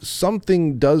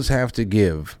 something does have to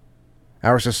give.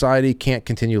 Our society can't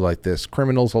continue like this.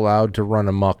 Criminals allowed to run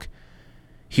amok.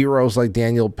 Heroes like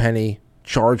Daniel Penny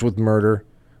charged with murder.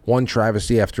 One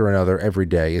travesty after another every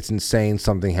day. It's insane.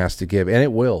 Something has to give. And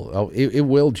it will. Oh, it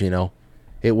will, Gino.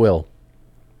 It will.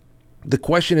 The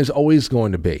question is always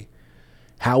going to be,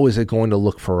 how is it going to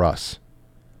look for us?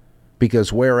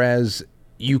 Because whereas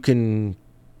you can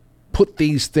put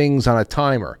these things on a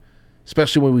timer,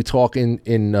 especially when we talk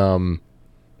in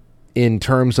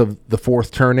terms of the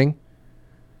fourth turning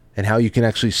and how you can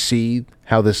actually see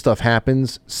how this stuff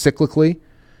happens cyclically,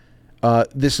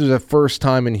 this is the first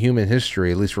time in human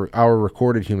history, at least for our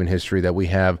recorded human history, that we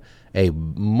have a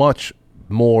much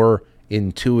more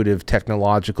intuitive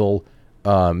technological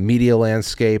media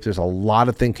landscape. There's a lot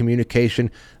of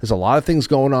communication. There's a lot of things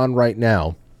going on right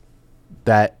now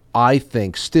that I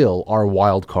think still are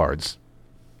wild cards.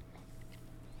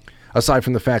 Aside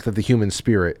from the fact that the human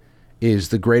spirit is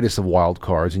the greatest of wild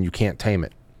cards and you can't tame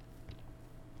it.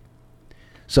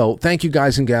 So thank you,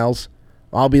 guys and gals.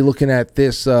 I'll be looking at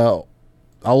this.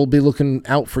 I'll be looking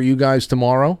out for you guys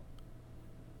tomorrow.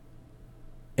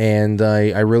 And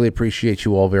I really appreciate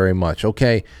you all very much.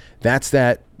 Okay, that's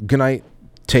that. Good night.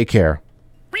 Take care.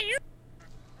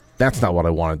 That's not what I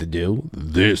wanted to do.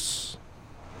 This.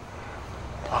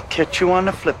 I'll catch you on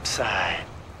the flip side.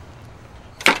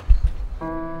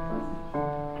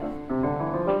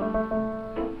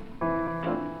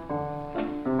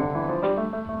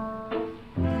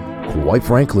 Quite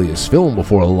Frankly is filmed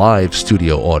before a live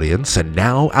studio audience, and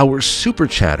now our super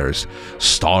chatters,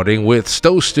 starting with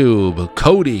Stostube,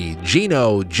 Cody,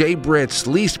 Gino, Jay Brits,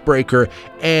 Least Breaker,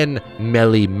 and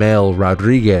Melly Mel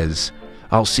Rodriguez.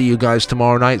 I'll see you guys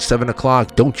tomorrow night, 7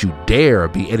 o'clock. Don't you dare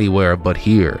be anywhere but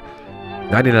here.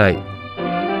 Nighty-night.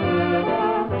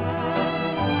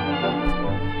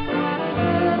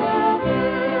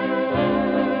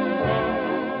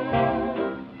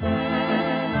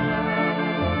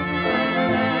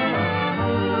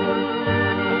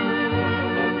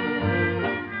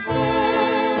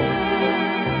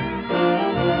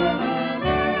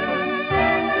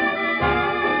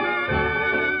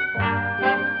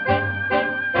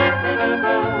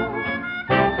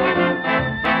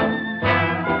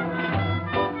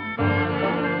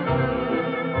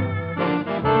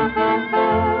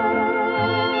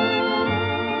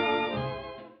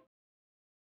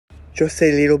 Just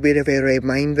a little bit of a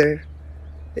reminder,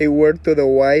 a word to the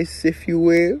wise, if you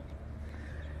will.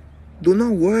 Do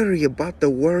not worry about the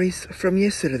worries from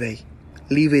yesterday.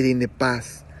 Leave it in the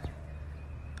past.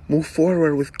 Move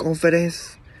forward with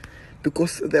confidence,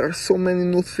 because there are so many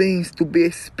new things to be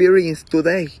experienced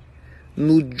today.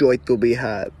 New joy to be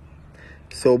had.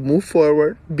 So move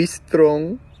forward, be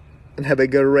strong, and have a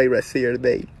great rest of your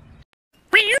day.